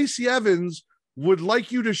like, Lacey Evans would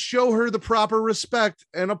like you to show her the proper respect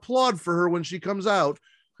and applaud for her when she comes out,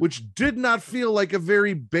 which did not feel like a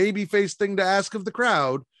very babyface thing to ask of the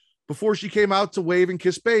crowd before she came out to wave and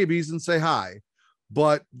kiss babies and say hi.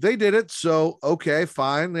 But they did it, so okay,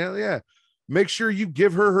 fine. Yeah. Make sure you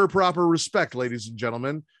give her proper respect, ladies and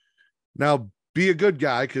gentlemen. Now, be a good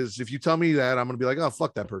guy, because if you tell me that, I'm going to be like, oh,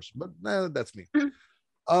 fuck that person. But that's me.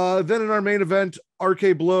 Then in our main event,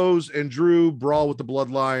 RK Blows and Drew brawl with the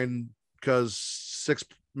Bloodline because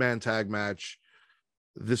 6-man tag match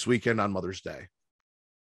this weekend on Mother's Day.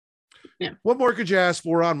 Yeah. What more could you ask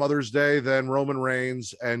for on Mother's Day than Roman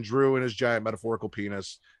Reigns and Drew and his giant metaphorical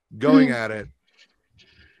penis going at it?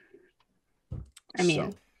 I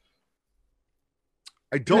mean,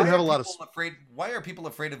 I don't have a lot of. Why are people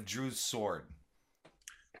afraid of Drew's sword?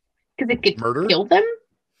 Because it could murder? kill them.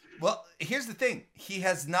 Well, here's the thing. He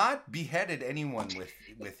has not beheaded anyone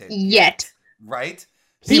with it yet. Right?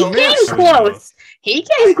 He came close. He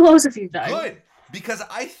came close a few times. Good. Because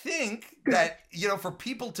I think that, for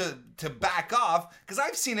people to back off, because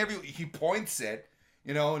I've seen he points it,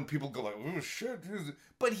 and people go like, oh shit.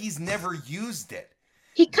 But he's never used it.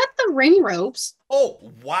 He cut the ring ropes.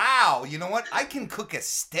 Oh, wow. You know what? I can cook a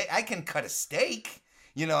steak. I can cut a steak.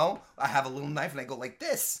 I have a little knife and I go like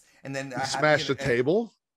this. And then I smash the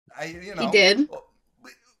table. He did.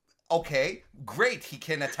 Okay, great. He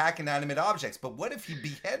can attack inanimate objects. But what if he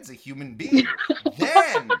beheads a human being?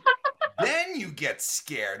 Then you get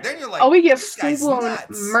scared. Then you're like, we get full-blown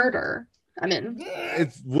murder. I'm in.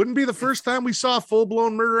 It wouldn't be the first time we saw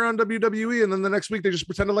full-blown murder on WWE, and then the next week they just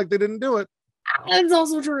pretended like they didn't do it. That's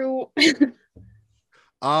also true.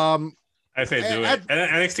 I say do it.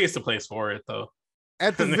 NXT is the place for it, though.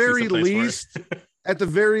 At the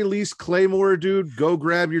very least, Claymore, dude, go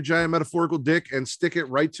grab your giant metaphorical dick and stick it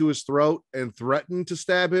right to his throat and threaten to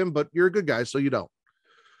stab him. But you're a good guy, so you don't.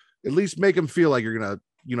 At least make him feel like you're gonna,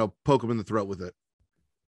 poke him in the throat with it.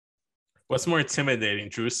 What's more intimidating,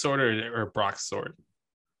 Drew's sword or Brock's sword?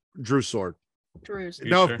 Drew's sword. Drew's.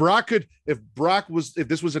 Now, sure? if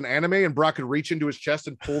this was an anime and Brock could reach into his chest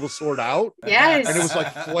and pull the sword out, yes, and it was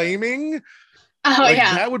like flaming. Oh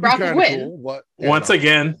yeah, that would be kind of cool. But, once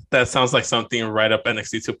again, that sounds like something right up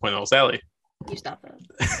NXT 2.0's alley. You stop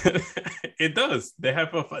that. It does. They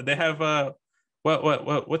have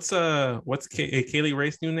what's Kaylee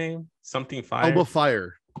Ray's new name? Something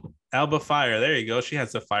Fire. Alba Fire. There you go. She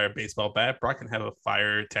has a fire baseball bat. Brock can have a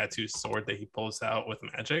fire tattoo sword that he pulls out with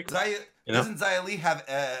magic. Doesn't Xia Li have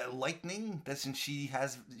lightning? Doesn't she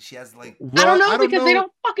has like? Well, I don't know because they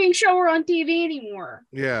don't fucking show her on TV anymore.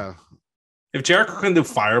 Yeah. If Jericho can do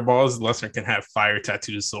fireballs, Lesnar can have fire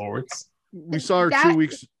tattooed swords. We saw her 2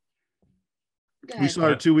 weeks. We saw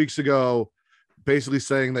her 2 weeks ago, basically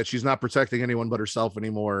saying that she's not protecting anyone but herself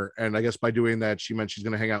anymore. And I guess by doing that, she meant she's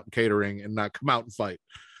going to hang out in catering and not come out and fight.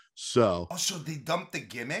 So they dumped the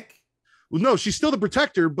gimmick? Well, no, she's still the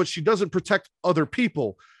protector, but she doesn't protect other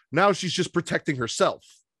people. Now she's just protecting herself.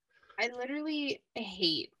 I literally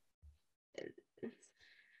hate.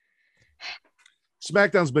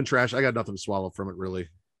 SmackDown's been trash. I got nothing to swallow from it, really.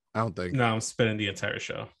 I don't think. No, I'm spending the entire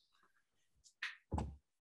show.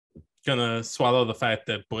 Gonna swallow the fact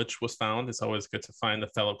that Butch was found. It's always good to find a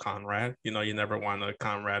fellow comrade. You never want a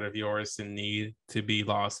comrade of yours in need to be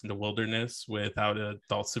lost in the wilderness without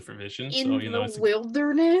adult supervision.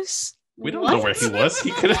 Wilderness? We don't know where he was.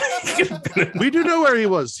 He could have been. We do know where he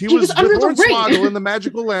was. He was under the Hornswoggle in the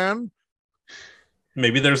magical land.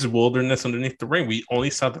 Maybe there's a wilderness underneath the ring. We only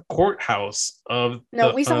saw the courthouse of.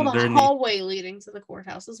 We saw the hallway leading to the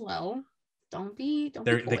courthouse as well. Don't be.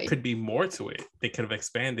 There could be more to it. They could have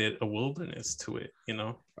expanded a wilderness to it.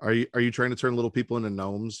 Are you trying to turn little people into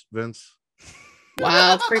gnomes, Vince?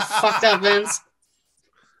 Wow, it's pretty fucked up, Vince.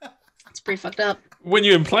 It's pretty fucked up. When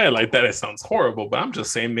you imply it like that, it sounds horrible. But I'm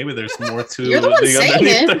just saying, maybe there's more to. You're the one saying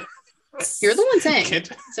it. You're the one saying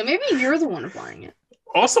it. So maybe you're the one applying it.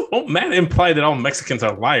 Also, Matt implied that all Mexicans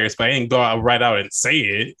are liars, but I didn't go out right out and say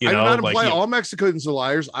it. I did not imply all Mexicans are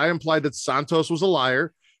liars. I implied that Santos was a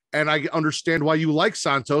liar, and I understand why you like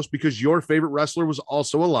Santos because your favorite wrestler was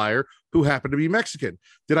also a liar who happened to be Mexican.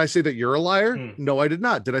 Did I say that you're a liar? No, I did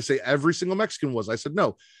not. Did I say every single Mexican was? I said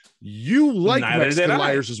no. You like Mexican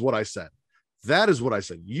liars is what I said. That is what I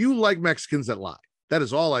said. You like Mexicans that lie. That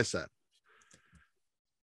is all I said.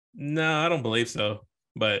 No, I don't believe so,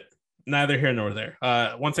 but neither here nor there.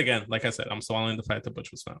 Once again, like I said, I'm swallowing the fact that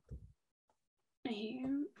Butch was found.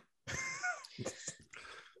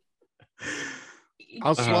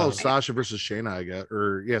 I'll swallow Sasha versus Shayna, I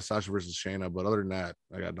guess. Sasha versus Shayna, but other than that,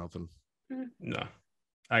 I got nothing. No,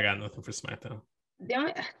 I got nothing for SmackDown.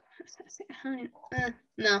 No,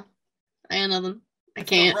 I got nothing. I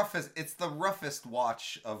can't. It's the roughest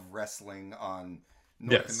watch of wrestling on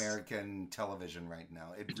North American television right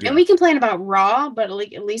now. And we complain about Raw, but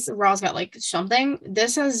at least Raw's got something.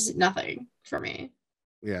 This has nothing for me.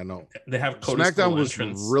 Yeah, no. They have SmackDown was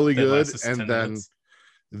really good, and then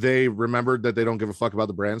they remembered that they don't give a fuck about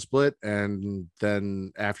the brand split, and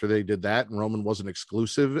then after they did that, and Roman wasn't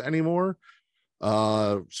exclusive anymore,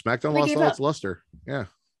 SmackDown lost all its luster. Yeah,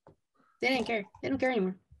 they didn't care. They don't care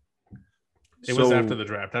anymore. It was after the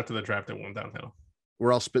draft. After the draft, it went downhill.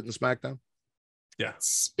 We're all spitting SmackDown. Yeah,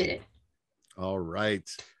 spit it. All right,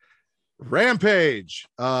 Rampage.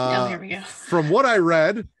 Here we go. From what I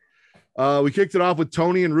read, we kicked it off with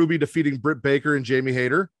Tony and Ruby defeating Britt Baker and Jamie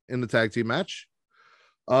Hayter in the tag team match.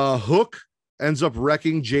 Hook ends up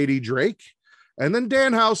wrecking JD Drake, And then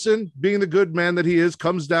Danhausen, being the good man that he is,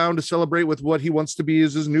 comes down to celebrate with what he wants to be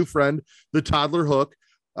as his new friend, the toddler Hook.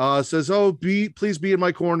 Says, "Oh, please be in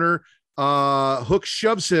my corner." Hook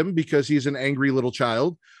shoves him because he's an angry little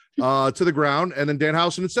child to the ground. And then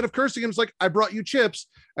Danhausen, instead of cursing him, is like, "I brought you chips."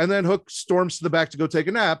 And then Hook storms to the back to go take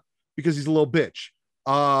a nap because he's a little bitch.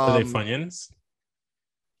 Were they Funyuns?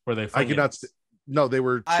 I cannot. No, they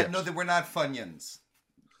were chips. No, they were not Funyuns.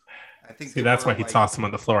 I think that's why he tossed him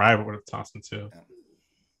on the floor. I would have tossed him too. Yeah.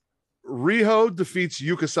 Riho defeats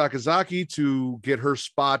Yuka Sakazaki to get her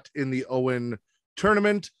spot in the Owen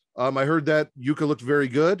tournament. I heard that Yuka looked very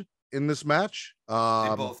good in this match. They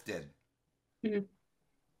both did. Mm-hmm.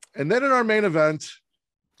 And then in our main event,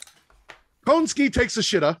 Konski takes a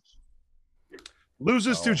shitta,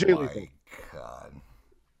 loses to Jay Lethal. God.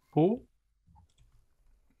 Who?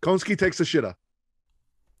 Konski takes a shitta.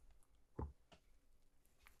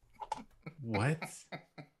 What?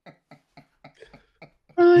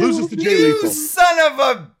 Loses to Jay You Lethal. son of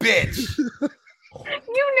a bitch!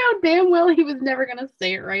 You know damn well he was never gonna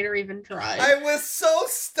say it right or even try. I was so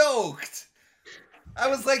stoked. I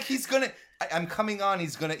was like, I'm coming on.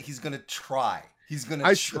 He's gonna try. He's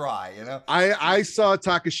gonna try. You know. I saw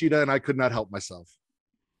Takashita and I could not help myself.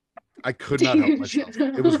 I could not help myself.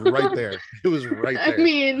 It was right there. It was right there. I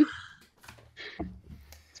mean,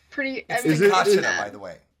 it's pretty. It's I mean, Takashita, by the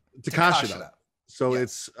way. Takashita. So Yes.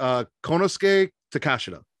 it's Konosuke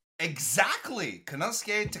Takashita. Exactly.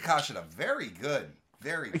 Konosuke Takashita. Very good.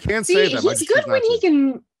 Very I good. can't see, say that. he's good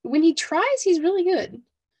when he tries. He's really good.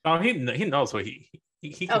 Oh, he knows what he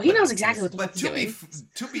knows exactly what the fuck But he's doing.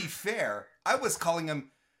 to be fair, I was calling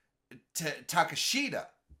him Takashita.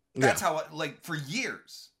 That's how, for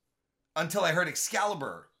years. Until I heard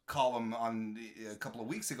Excalibur call him on a couple of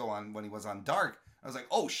weeks ago when he was on Dark. I was like,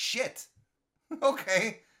 oh, shit.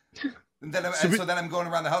 Okay. And then then I'm going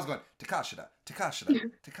around the house going, Takashita.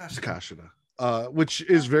 Which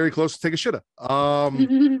is very close to take a shitta.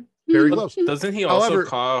 Very close. Doesn't he also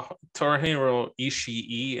call Tomohiro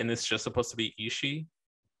Ishii and it's just supposed to be Ishii?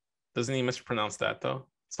 Doesn't he mispronounce that though?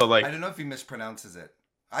 So I don't know if he mispronounces it.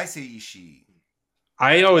 I say Ishii.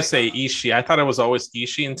 I always say Ishii. I thought it was always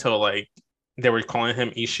Ishii until they were calling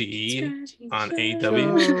him Ishii on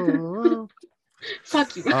AEW.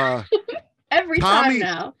 Fuck you. Every time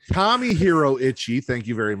now. Tommy Hero Itchy, thank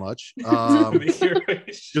you very much.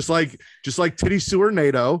 Just like Titty Sewer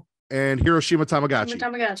Nato and Hiroshima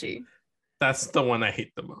Tamagotchi. That's the one I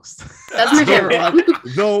hate the most. That's my favorite one.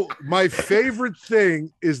 Though my favorite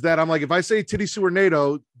thing is that I'm like, if I say Titty Sewer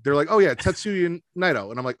Nato, they're like, oh yeah, Tetsuya Naito.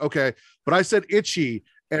 And I'm like, okay. But I said Itchy,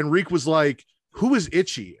 and Reek was like, who is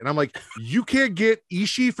Itchy? And I'm like, you can't get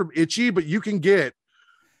Ishii from Itchy, but you can get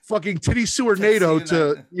fucking Titty Sewer Nato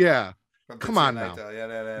to, yeah. Come on now.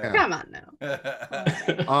 Yeah. Come on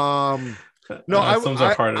now. No,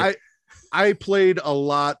 I played a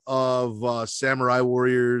lot of Samurai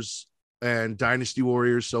Warriors and Dynasty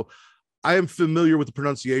Warriors, so I am familiar with the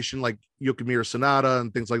pronunciation, like Yokomira Sonata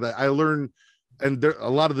and things like that. I learned, and there a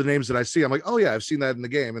lot of the names that I see, I'm like, oh yeah, I've seen that in the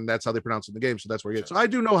game, and that's how they pronounce it in the game. So that's where I get. So I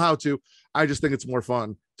do know how to. I just think it's more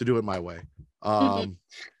fun to do it my way.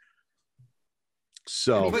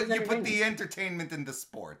 So you put the entertainment in the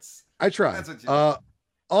sports. I try. That's what you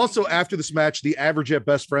also, after this match, the Average at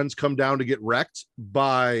Best Friends come down to get wrecked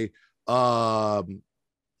by. Why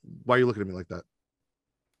are you looking at me like that?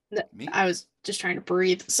 Me? I was just trying to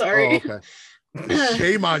breathe. Sorry. Oh, okay.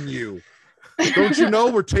 Shame on you. Don't you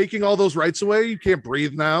know we're taking all those rights away? You can't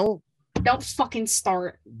breathe now. Don't fucking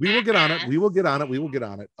start. We will get on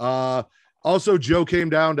it. Also, Joe came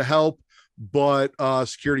down to help, but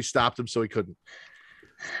security stopped him, so he couldn't.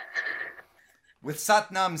 With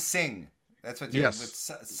Satnam Singh. That's what you yes. With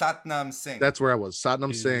Satnam Singh. That's where I was.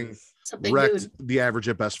 Satnam Singh wrecked the Average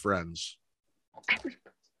at Best Friends.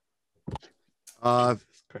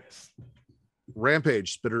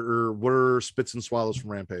 Rampage, what are spits and swallows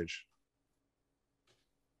from Rampage?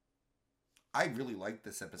 I really liked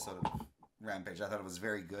this episode of Rampage. I thought it was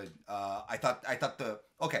very good. I thought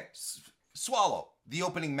Swallow, the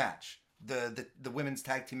opening match, the women's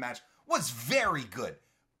tag team match was very good.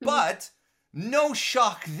 But no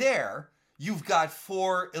shock there. You've got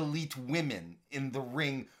 4 elite women in the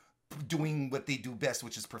ring doing what they do best,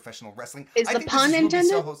 which is professional wrestling. Is the pun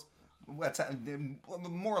intended?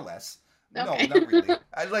 More or less. Okay. No, not really.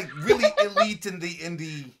 I like really elite in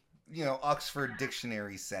the Oxford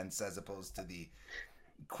Dictionary sense, as opposed to the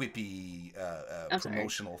quippy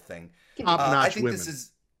promotional thing. Top-notch I think women. This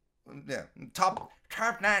is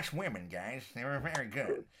top-notch women, guys. They were very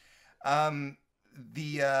good. I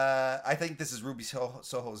think this is Ruby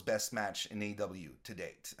Soho's best match in AEW to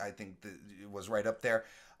date. I think it was right up there.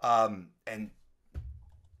 And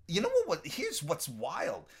you know what? Here's what's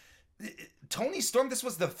wild. Toni Storm, this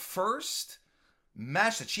was the first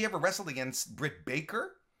match that she ever wrestled against Britt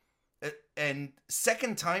Baker. And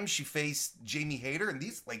second time she faced Jamie Hayter. And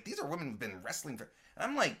these are women who've been wrestling for...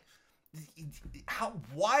 And I'm like, how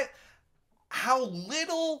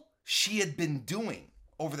little she had been doing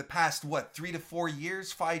over the past, 3 to 4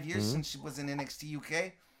 years, 5 years since she was in NXT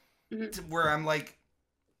UK, where I'm like,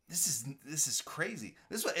 this is crazy.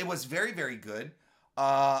 It was very, very good.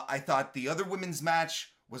 I thought the other women's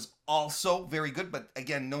match was also very good, but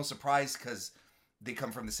again, no surprise because they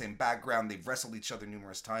come from the same background. They've wrestled each other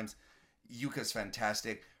numerous times. Yuka's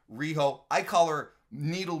fantastic. Riho, I call her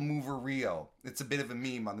Needle Mover Rio. It's a bit of a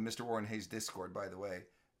meme on the Mr. Warren Hayes Discord, by the way.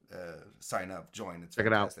 Sign up, join. It's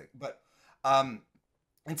fantastic. Check it out. But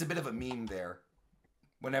it's a bit of a meme there,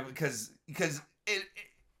 whenever because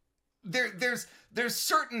there's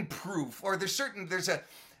certain proof, or there's a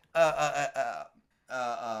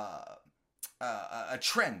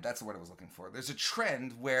trend. That's the word I was looking for. There's a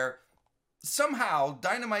trend where somehow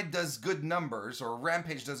Dynamite does good numbers or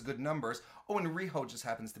Rampage does good numbers. Oh, and Riho just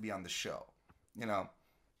happens to be on the show. You know,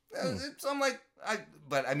 so I'm like,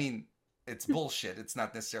 but I mean, it's bullshit. It's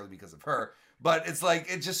not necessarily because of her, but it's like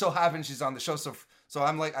it just so happens she's on the show. So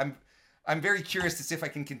I'm like, I'm very curious to see if I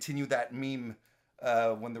can continue that meme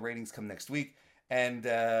when the ratings come next week. And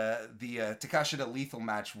the Takashita Lethal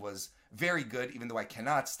match was very good, even though I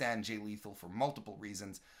cannot stand Jay Lethal for multiple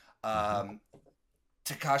reasons.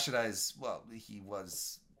 Takashita is, well, he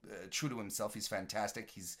was true to himself. He's fantastic.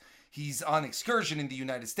 He's on excursion in the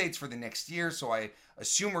United States for the next year, so I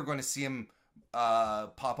assume we're going to see him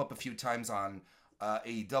pop up a few times on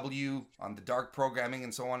AEW, on the dark programming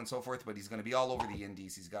and so on and so forth, but he's going to be all over the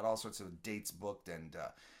indies. He's got all sorts of dates booked, and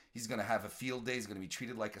he's going to have a field day. He's going to be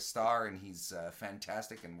treated like a star, and he's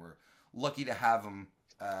fantastic, and we're lucky to have him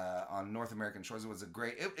on North American shores.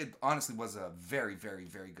 It honestly was a very, very,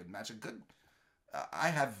 very good match. A good...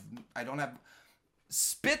 I don't have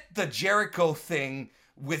spit the Jericho thing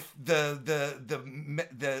with the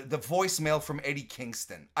voicemail from Eddie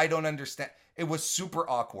Kingston. I don't understand. It was super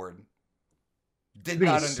awkward. Did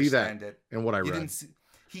not understand it. And what I read,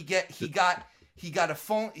 he got a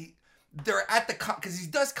phone. They're at the because he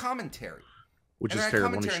does commentary, which is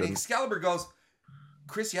terrible. And Excalibur goes,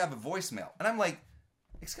 "Chris, you have a voicemail," and I'm like,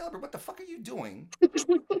 Excalibur, what the fuck are you doing?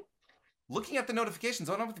 Looking at the notifications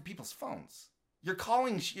on other people's phones. You're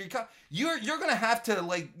calling. You're gonna have to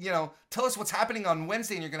tell us what's happening on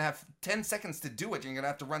Wednesday, and you're gonna have 10 seconds to do it. You're gonna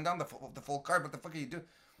have to run down the full card. What the fuck are you doing?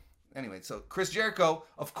 Anyway, so Chris Jericho,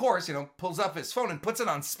 of course, pulls up his phone and puts it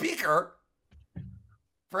on speaker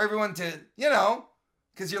for everyone to,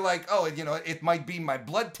 because you're like, oh, it might be my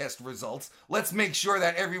blood test results. Let's make sure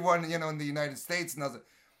that everyone, in the United States knows it.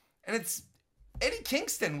 And it's Eddie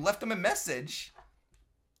Kingston left him a message.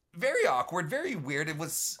 Very awkward, very weird. It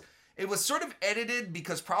was sort of edited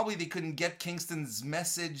because probably they couldn't get Kingston's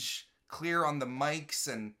message clear on the mics.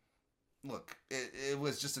 And look, it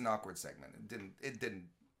was just an awkward segment. It didn't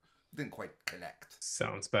quite connect.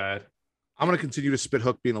 Sounds bad. I'm going to continue to spit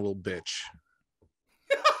Hook being a little bitch.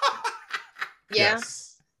 Yeah.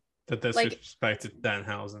 Yes. The disrespect to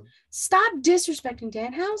Danhausen. Stop disrespecting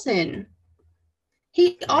Danhausen.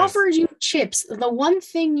 He offered you chips, the one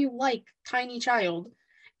thing you like, tiny child,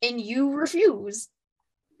 and you refuse.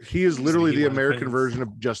 He is literally the American version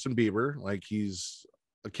of Justin Bieber. Like, he's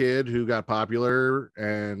a kid who got popular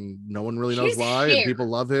and no one really knows why, and people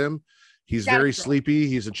love him. He's very sleepy.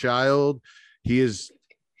 He's a child. He is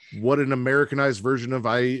what an Americanized version of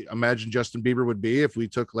I imagine Justin Bieber would be if we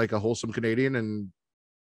took like a wholesome Canadian and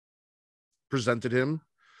presented him.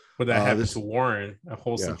 Would that happen to Warren, a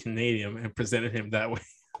wholesome Canadian, and presented him that way?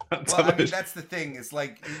 Well, I mean, that's the thing. It's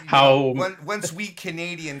like once we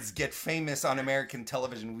Canadians get famous on American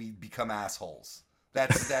television, we become assholes.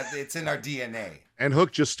 That's it's in our DNA. And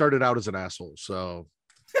Hook just started out as an asshole, so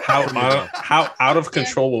how out of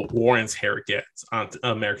control will Warren's hair get on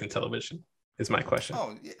American television? Is my question.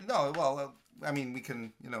 Oh no, well, I mean, we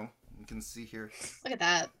can see here. Look at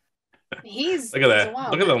that. Look at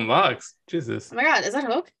that. Look at them locks. Jesus. Oh my God, is that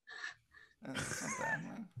Hook? It's not bad,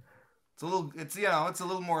 man. It's a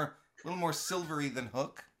little more silvery than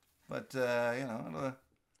Hook, but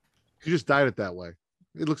you just dyed it that way.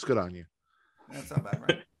 It looks good on you. That's not bad,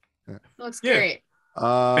 right? Yeah. It looks great.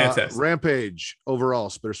 Fantastic. Rampage overall,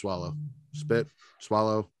 spit or swallow? Spit,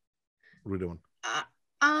 swallow. What are we doing?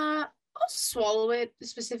 I'll swallow it.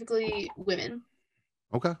 Specifically, women.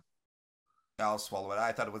 Okay. I'll swallow it.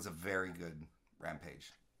 I thought it was a very good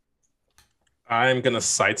Rampage. I'm gonna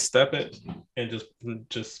sidestep it and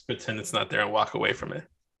just pretend it's not there and walk away from it.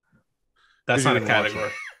 That's not a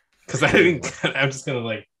category because I didn't. I'm just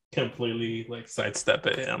gonna completely like sidestep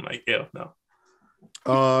it. I'm like, ew, no.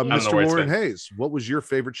 Mr. Warren Hayes, what was your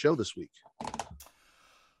favorite show this week?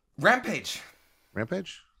 Rampage.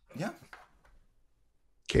 Yeah.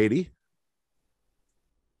 Katie?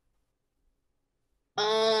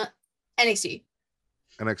 NXT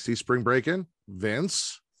Spring Break-In.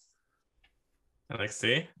 Vince?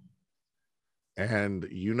 NXT. And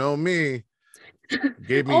you know me,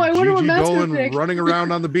 gave me Gigi Dolan running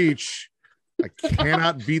around on the beach. I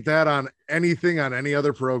cannot beat that on anything on any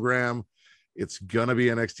other program. It's gonna be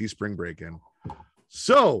NXT Spring Break-In.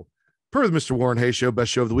 So, per the Mr. Warren Hayes Show,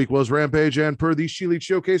 best show of the week was Rampage, and per the She League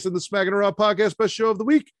Showcase and the Smackin' Raw podcast, best show of the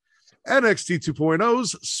week, NXT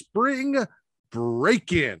 2.0's Spring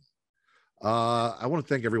Break-In. I want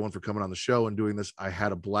to thank everyone for coming on the show and doing this. I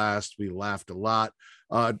had a blast. We laughed a lot.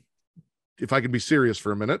 If I can be serious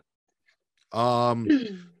for a minute.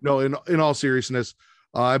 No, in all seriousness,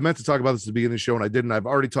 I meant to talk about this at the beginning of the show and I didn't. I've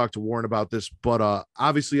already talked to Warren about this, but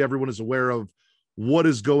obviously everyone is aware of what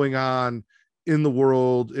is going on in the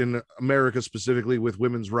world, in America specifically, with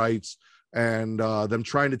women's rights and them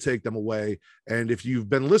trying to take them away. And if you've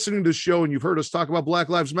been listening to the show and you've heard us talk about Black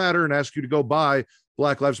Lives Matter and ask you to go buy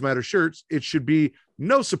Black Lives Matter shirts, it should be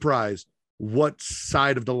no surprise what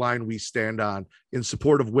side of the line we stand on in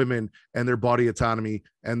support of women and their body autonomy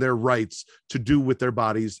and their rights to do with their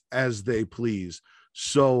bodies as they please.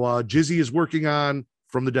 So Jizzy is working on,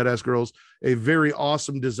 from the Deadass Girls, a very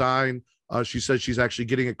awesome design. She says she's actually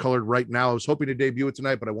getting it colored right now. I was hoping to debut it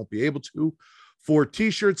tonight, but I won't be able to. For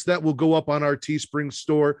t-shirts that will go up on our Teespring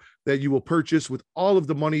store that you will purchase, with all of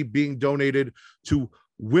the money being donated to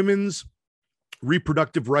Women's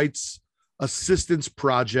Reproductive Rights Assistance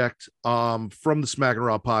Project from the Smackin'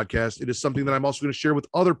 Raw podcast. It is something that I'm also going to share with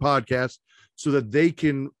other podcasts so that they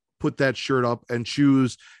can put that shirt up and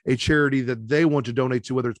choose a charity that they want to donate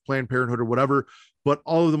to, whether it's Planned Parenthood or whatever, but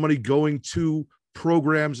all of the money going to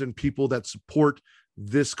programs and people that support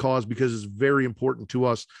this cause, because it's very important to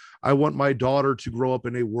us. I want my daughter to grow up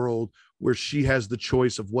in a world where she has the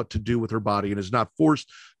choice of what to do with her body and is not forced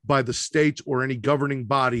by the state or any governing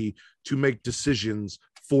body to make decisions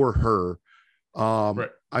for her. Right.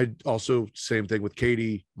 I also, same thing with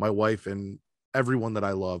Katie, my wife, and everyone that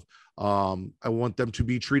I love. I want them to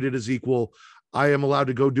be treated as equal. I am allowed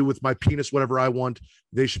to go do with my penis whatever I want.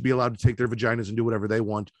 They should be allowed to take their vaginas and do whatever they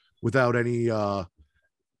want without any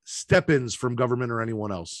step-ins from government or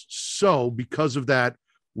anyone else. So because of that,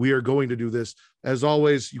 we are going to do this. As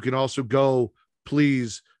always, you can also go,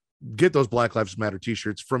 please get those Black Lives Matter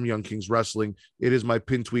t-shirts from Young Kings Wrestling. It is my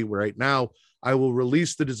pin tweet right now. I will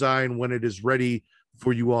release the design when it is ready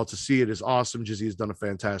for you all to see. It is awesome. Jizzy has done a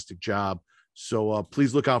fantastic job. So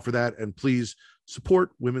please look out for that, and please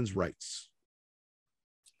support women's rights.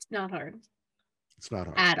 It's not hard. It's not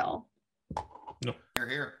hard at all. No, you're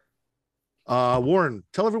here. Warren,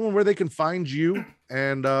 tell everyone where they can find you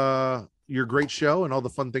and your great show and all the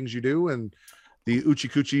fun things you do and the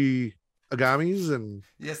Uchi-Kuchi Agamis. And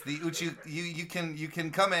yes, the Uchi, you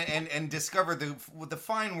can come and discover the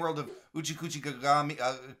fine world of Uchi-Kuchi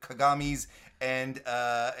Kagamis and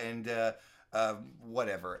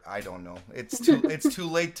whatever. I don't know. It's too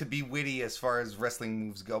late to be witty as far as wrestling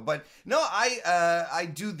moves go. But no, I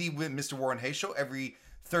do the Mr. Warren Hayes Show every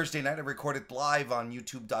Thursday night. I record it live on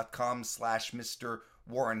youtube.com/Mr.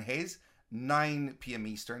 Warren Hayes, 9 p.m.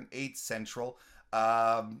 Eastern, 8 Central.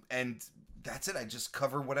 And that's it. I just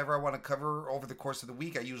cover whatever I want to cover over the course of the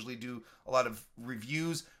week. I usually do a lot of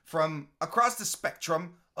reviews from across the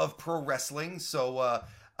spectrum of pro wrestling. So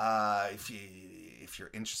if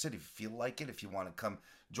you're interested, if you feel like it, if you want to come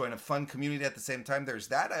join a fun community at the same time, there's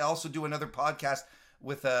that. I also do another podcast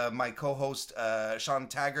with my co-host Sean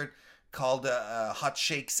Taggart called Hot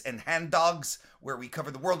Shakes and Hand Dogs, where we cover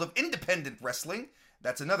the world of independent wrestling.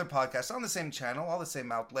 That's another podcast on the same channel, all the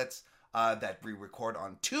same outlets that we record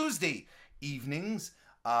on Tuesday evenings.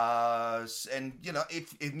 And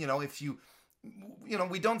if you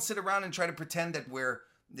we don't sit around and try to pretend that we're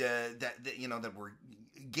that we're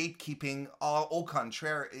gatekeeping. Au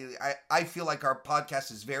contraire, I feel like our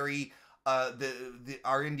podcast is very our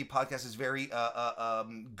indie podcast is very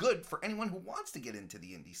good for anyone who wants to get into the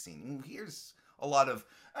indie scene. And here's a lot of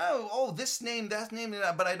this name, that name,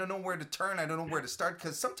 but I don't know where to turn. I don't know where to start,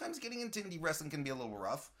 because sometimes getting into indie wrestling can be a little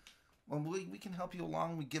rough. Well, we can help you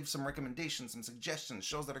along. We give some recommendations, some suggestions,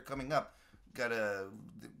 shows that are coming up. There's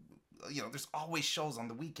always shows on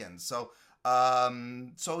the weekends. So yeah,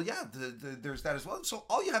 there's that as well. So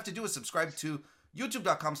all you have to do is subscribe to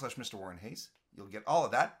youtube.com/Mr. Warren Hayes. You'll get all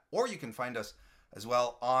of that. Or you can find us as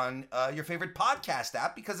well on your favorite podcast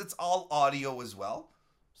app, because it's all audio as well.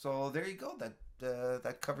 So there you go.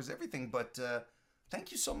 That covers everything. But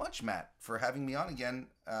thank you so much, Matt, for having me on again.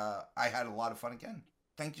 I had a lot of fun again.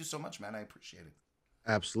 Thank you so much, man. I appreciate it.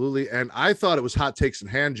 Absolutely. And I thought it was hot takes and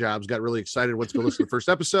hand jobs. Got really excited once we listened to the first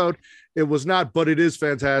episode. It was not, but it is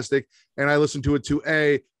fantastic. And I listened to it to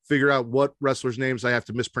A, figure out what wrestlers' names I have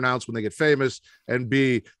to mispronounce when they get famous, and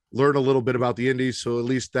B, learn a little bit about the indies. So at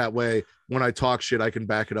least that way, when I talk shit, I can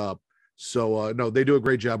back it up. So no, they do a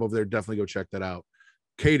great job over there. Definitely go check that out.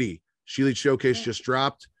 Katie, She Elite Showcase just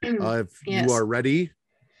dropped. If you are ready.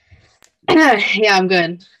 Yeah, I'm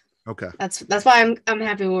good. Okay. That's why I'm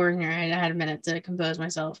happy we're here. I had a minute to compose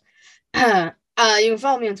myself. You can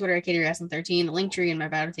follow me on Twitter at KatieWrestling13, the link tree in my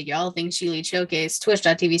bio to take you all things She Elite Showcase,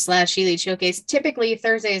 twitch.tv/She Elite Showcase. Typically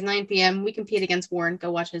Thursdays 9 p.m. We compete against Warren.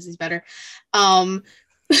 Go watch his, he's better.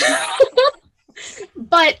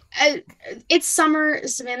 But it's summer.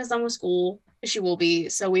 Savannah's done with school. She will be,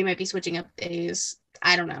 so we might be switching up days.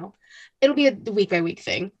 I don't know. It'll be a week by week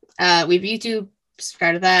thing. We have YouTube.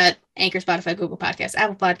 Subscribe to that. Anchor, Spotify, Google Podcasts,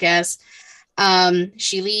 Apple Podcasts.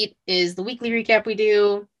 She Elite is the weekly recap we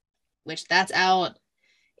do, which that's out.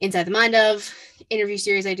 Inside the Mind of, interview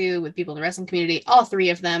series I do with people in the wrestling community. All 3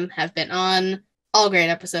 of them have been on. All great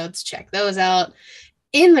episodes. Check those out.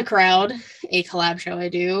 In the Crowd, a collab show I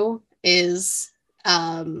do, is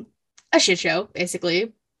a shit show,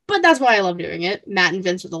 basically. But that's why I love doing it. Matt and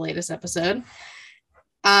Vince with the latest episode.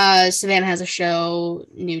 Savannah has a show,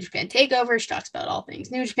 New Japan Takeover. She talks about all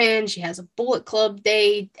things New Japan. She has a Bullet Club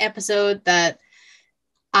Day episode that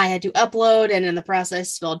I had to upload, and in the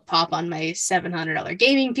process spilled pop on my $700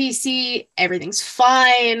 gaming PC. Everything's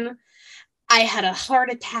fine. I had a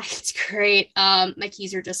heart attack. It's great. My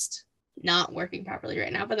keys are just not working properly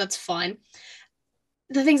right now, but that's fine.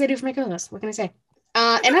 The things I do for my co-host, what can I say?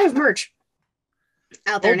 And I have merch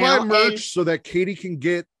out there now. Buy merch so that Katie can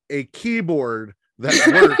get a keyboard that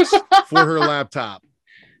works for her laptop.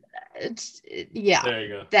 Yeah, there you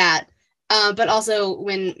go. That. But also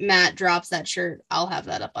when Matt drops that shirt, I'll have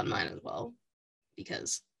that up on mine as well.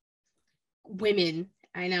 Because women,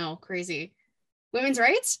 I know, crazy. Women's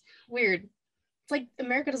rights? Weird. It's like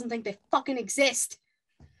America doesn't think they fucking exist.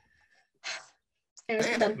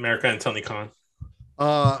 America and Tony Khan.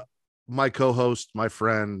 My co-host, my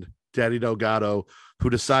friend, Daddy Delgado, who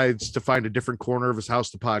decides to find a different corner of his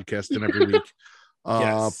house to podcast in every week.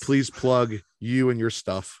 Yes. Please plug you and your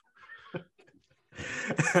stuff.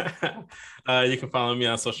 You can follow me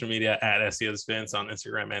on social media at SESVince on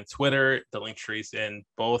Instagram and Twitter. The link trees in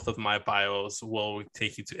both of my bios will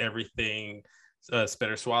take you to everything Spit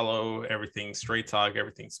or Swallow, everything Straight Talk,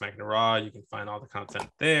 everything Smack and Raw. You can find all the content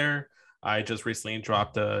there. I just recently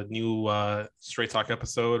dropped a new Straight Talk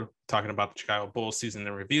episode talking about the Chicago Bulls season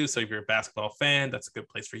in review. So if you're a basketball fan, that's a good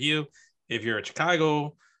place for you. If you're a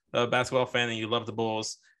Chicago basketball fan and you love the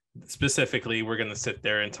Bulls, specifically, we're going to sit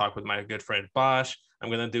there and talk with my good friend Bosch. I'm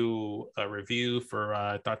going to do a review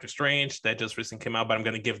for Doctor Strange that just recently came out, but I'm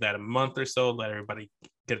going to give that a month or so, let everybody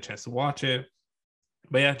get a chance to watch it.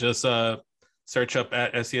 But yeah, just search up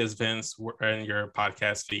at SESVince in your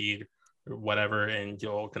podcast feed or whatever, and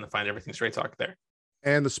you're going to find everything Straight Talk there.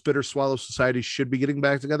 And the Spit or Swallow Society should be getting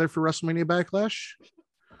back together for WrestleMania Backlash.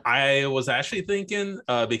 I was actually thinking,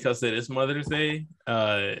 because it is Mother's Day,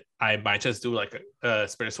 I might just do like a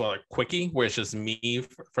Spit or Swallow quickie where it's just me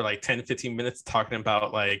for like 10-15 minutes talking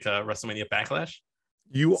about like WrestleMania Backlash.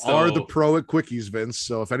 You are the pro at quickies, Vince.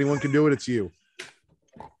 So if anyone can do it, it's you.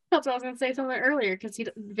 That's what I was going to say something earlier, because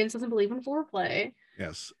Vince doesn't believe in foreplay.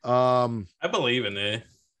 Yes. I believe in it.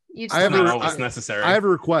 I have a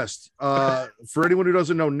request. For anyone who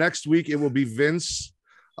doesn't know, next week it will be Vince,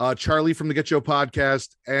 Charlie from the Get Joe podcast,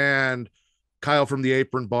 and Kyle from the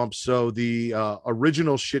Apron Bump. So the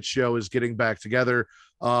original shit show is getting back together.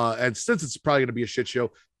 And since it's probably going to be a shit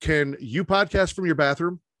show, can you podcast from your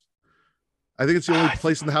bathroom? I think it's the only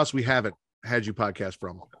place in the house we haven't had you podcast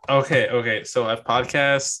from. Okay. So I've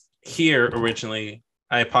podcast here originally.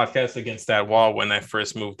 I podcast against that wall when I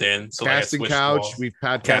first moved in. So casting couch. We've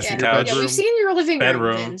podcasted couch. Yeah, we've seen your living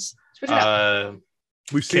bedroom.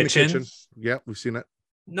 We've seen kitchen. The kitchen. Yeah, we've seen it.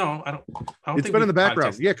 No, I don't it's think been in the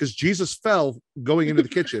background. Yeah, because Jesus fell going into the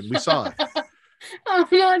kitchen. We saw it. Oh,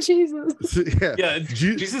 not Jesus. Yeah,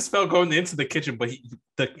 Jesus fell going into the kitchen, but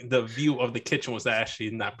the view of the kitchen was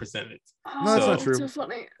actually not presented. Oh, no, that's not true. So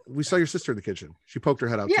funny. We saw your sister in the kitchen. She poked her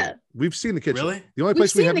head out. Yeah. Too. We've seen the kitchen. Really? The only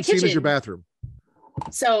place we haven't seen is your bathroom.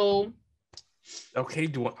 So.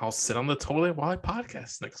 Okay, I'll sit on the toilet while I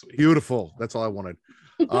podcast next week. Beautiful. That's all I wanted.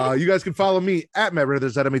 You guys can follow me at Matt Ritter.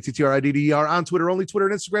 There's at MATTRIDDER on Twitter, only Twitter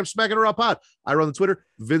and Instagram, Smacking Raw Pod. I run the Twitter.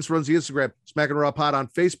 Vince runs the Instagram, Smacking Raw Pod on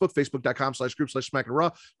Facebook, facebook.com/group/Smacking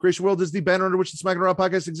Raw. Creation World is the banner under which the Smacking Raw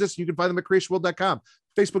podcast exists. You can find them at creationworld.com,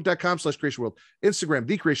 facebook.com/Creation World, Instagram,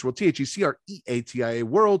 the Creation World, THECREATIA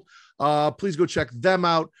World. Please go check them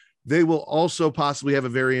out. They will also possibly have a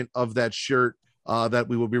variant of that shirt that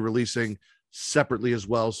we will be releasing separately as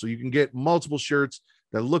well. So you can get multiple shirts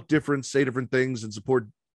that look different, say different things, and support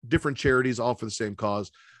different charities, all for the same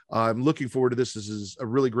cause. I'm looking forward to this. This is a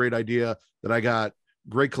really great idea that I got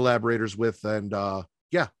great collaborators with. And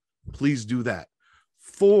yeah, please do that.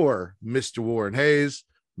 For Mr. Warren Hayes,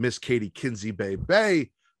 Miss Katie Kinsey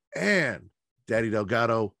Bay, and Daddy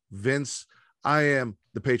Delgado, Vince, I am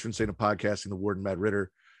the patron saint of podcasting, the Warden Matt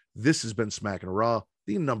Ritter. This has been Smacking Raw,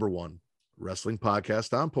 the #1 wrestling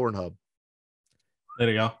podcast on Pornhub. There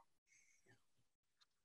you go.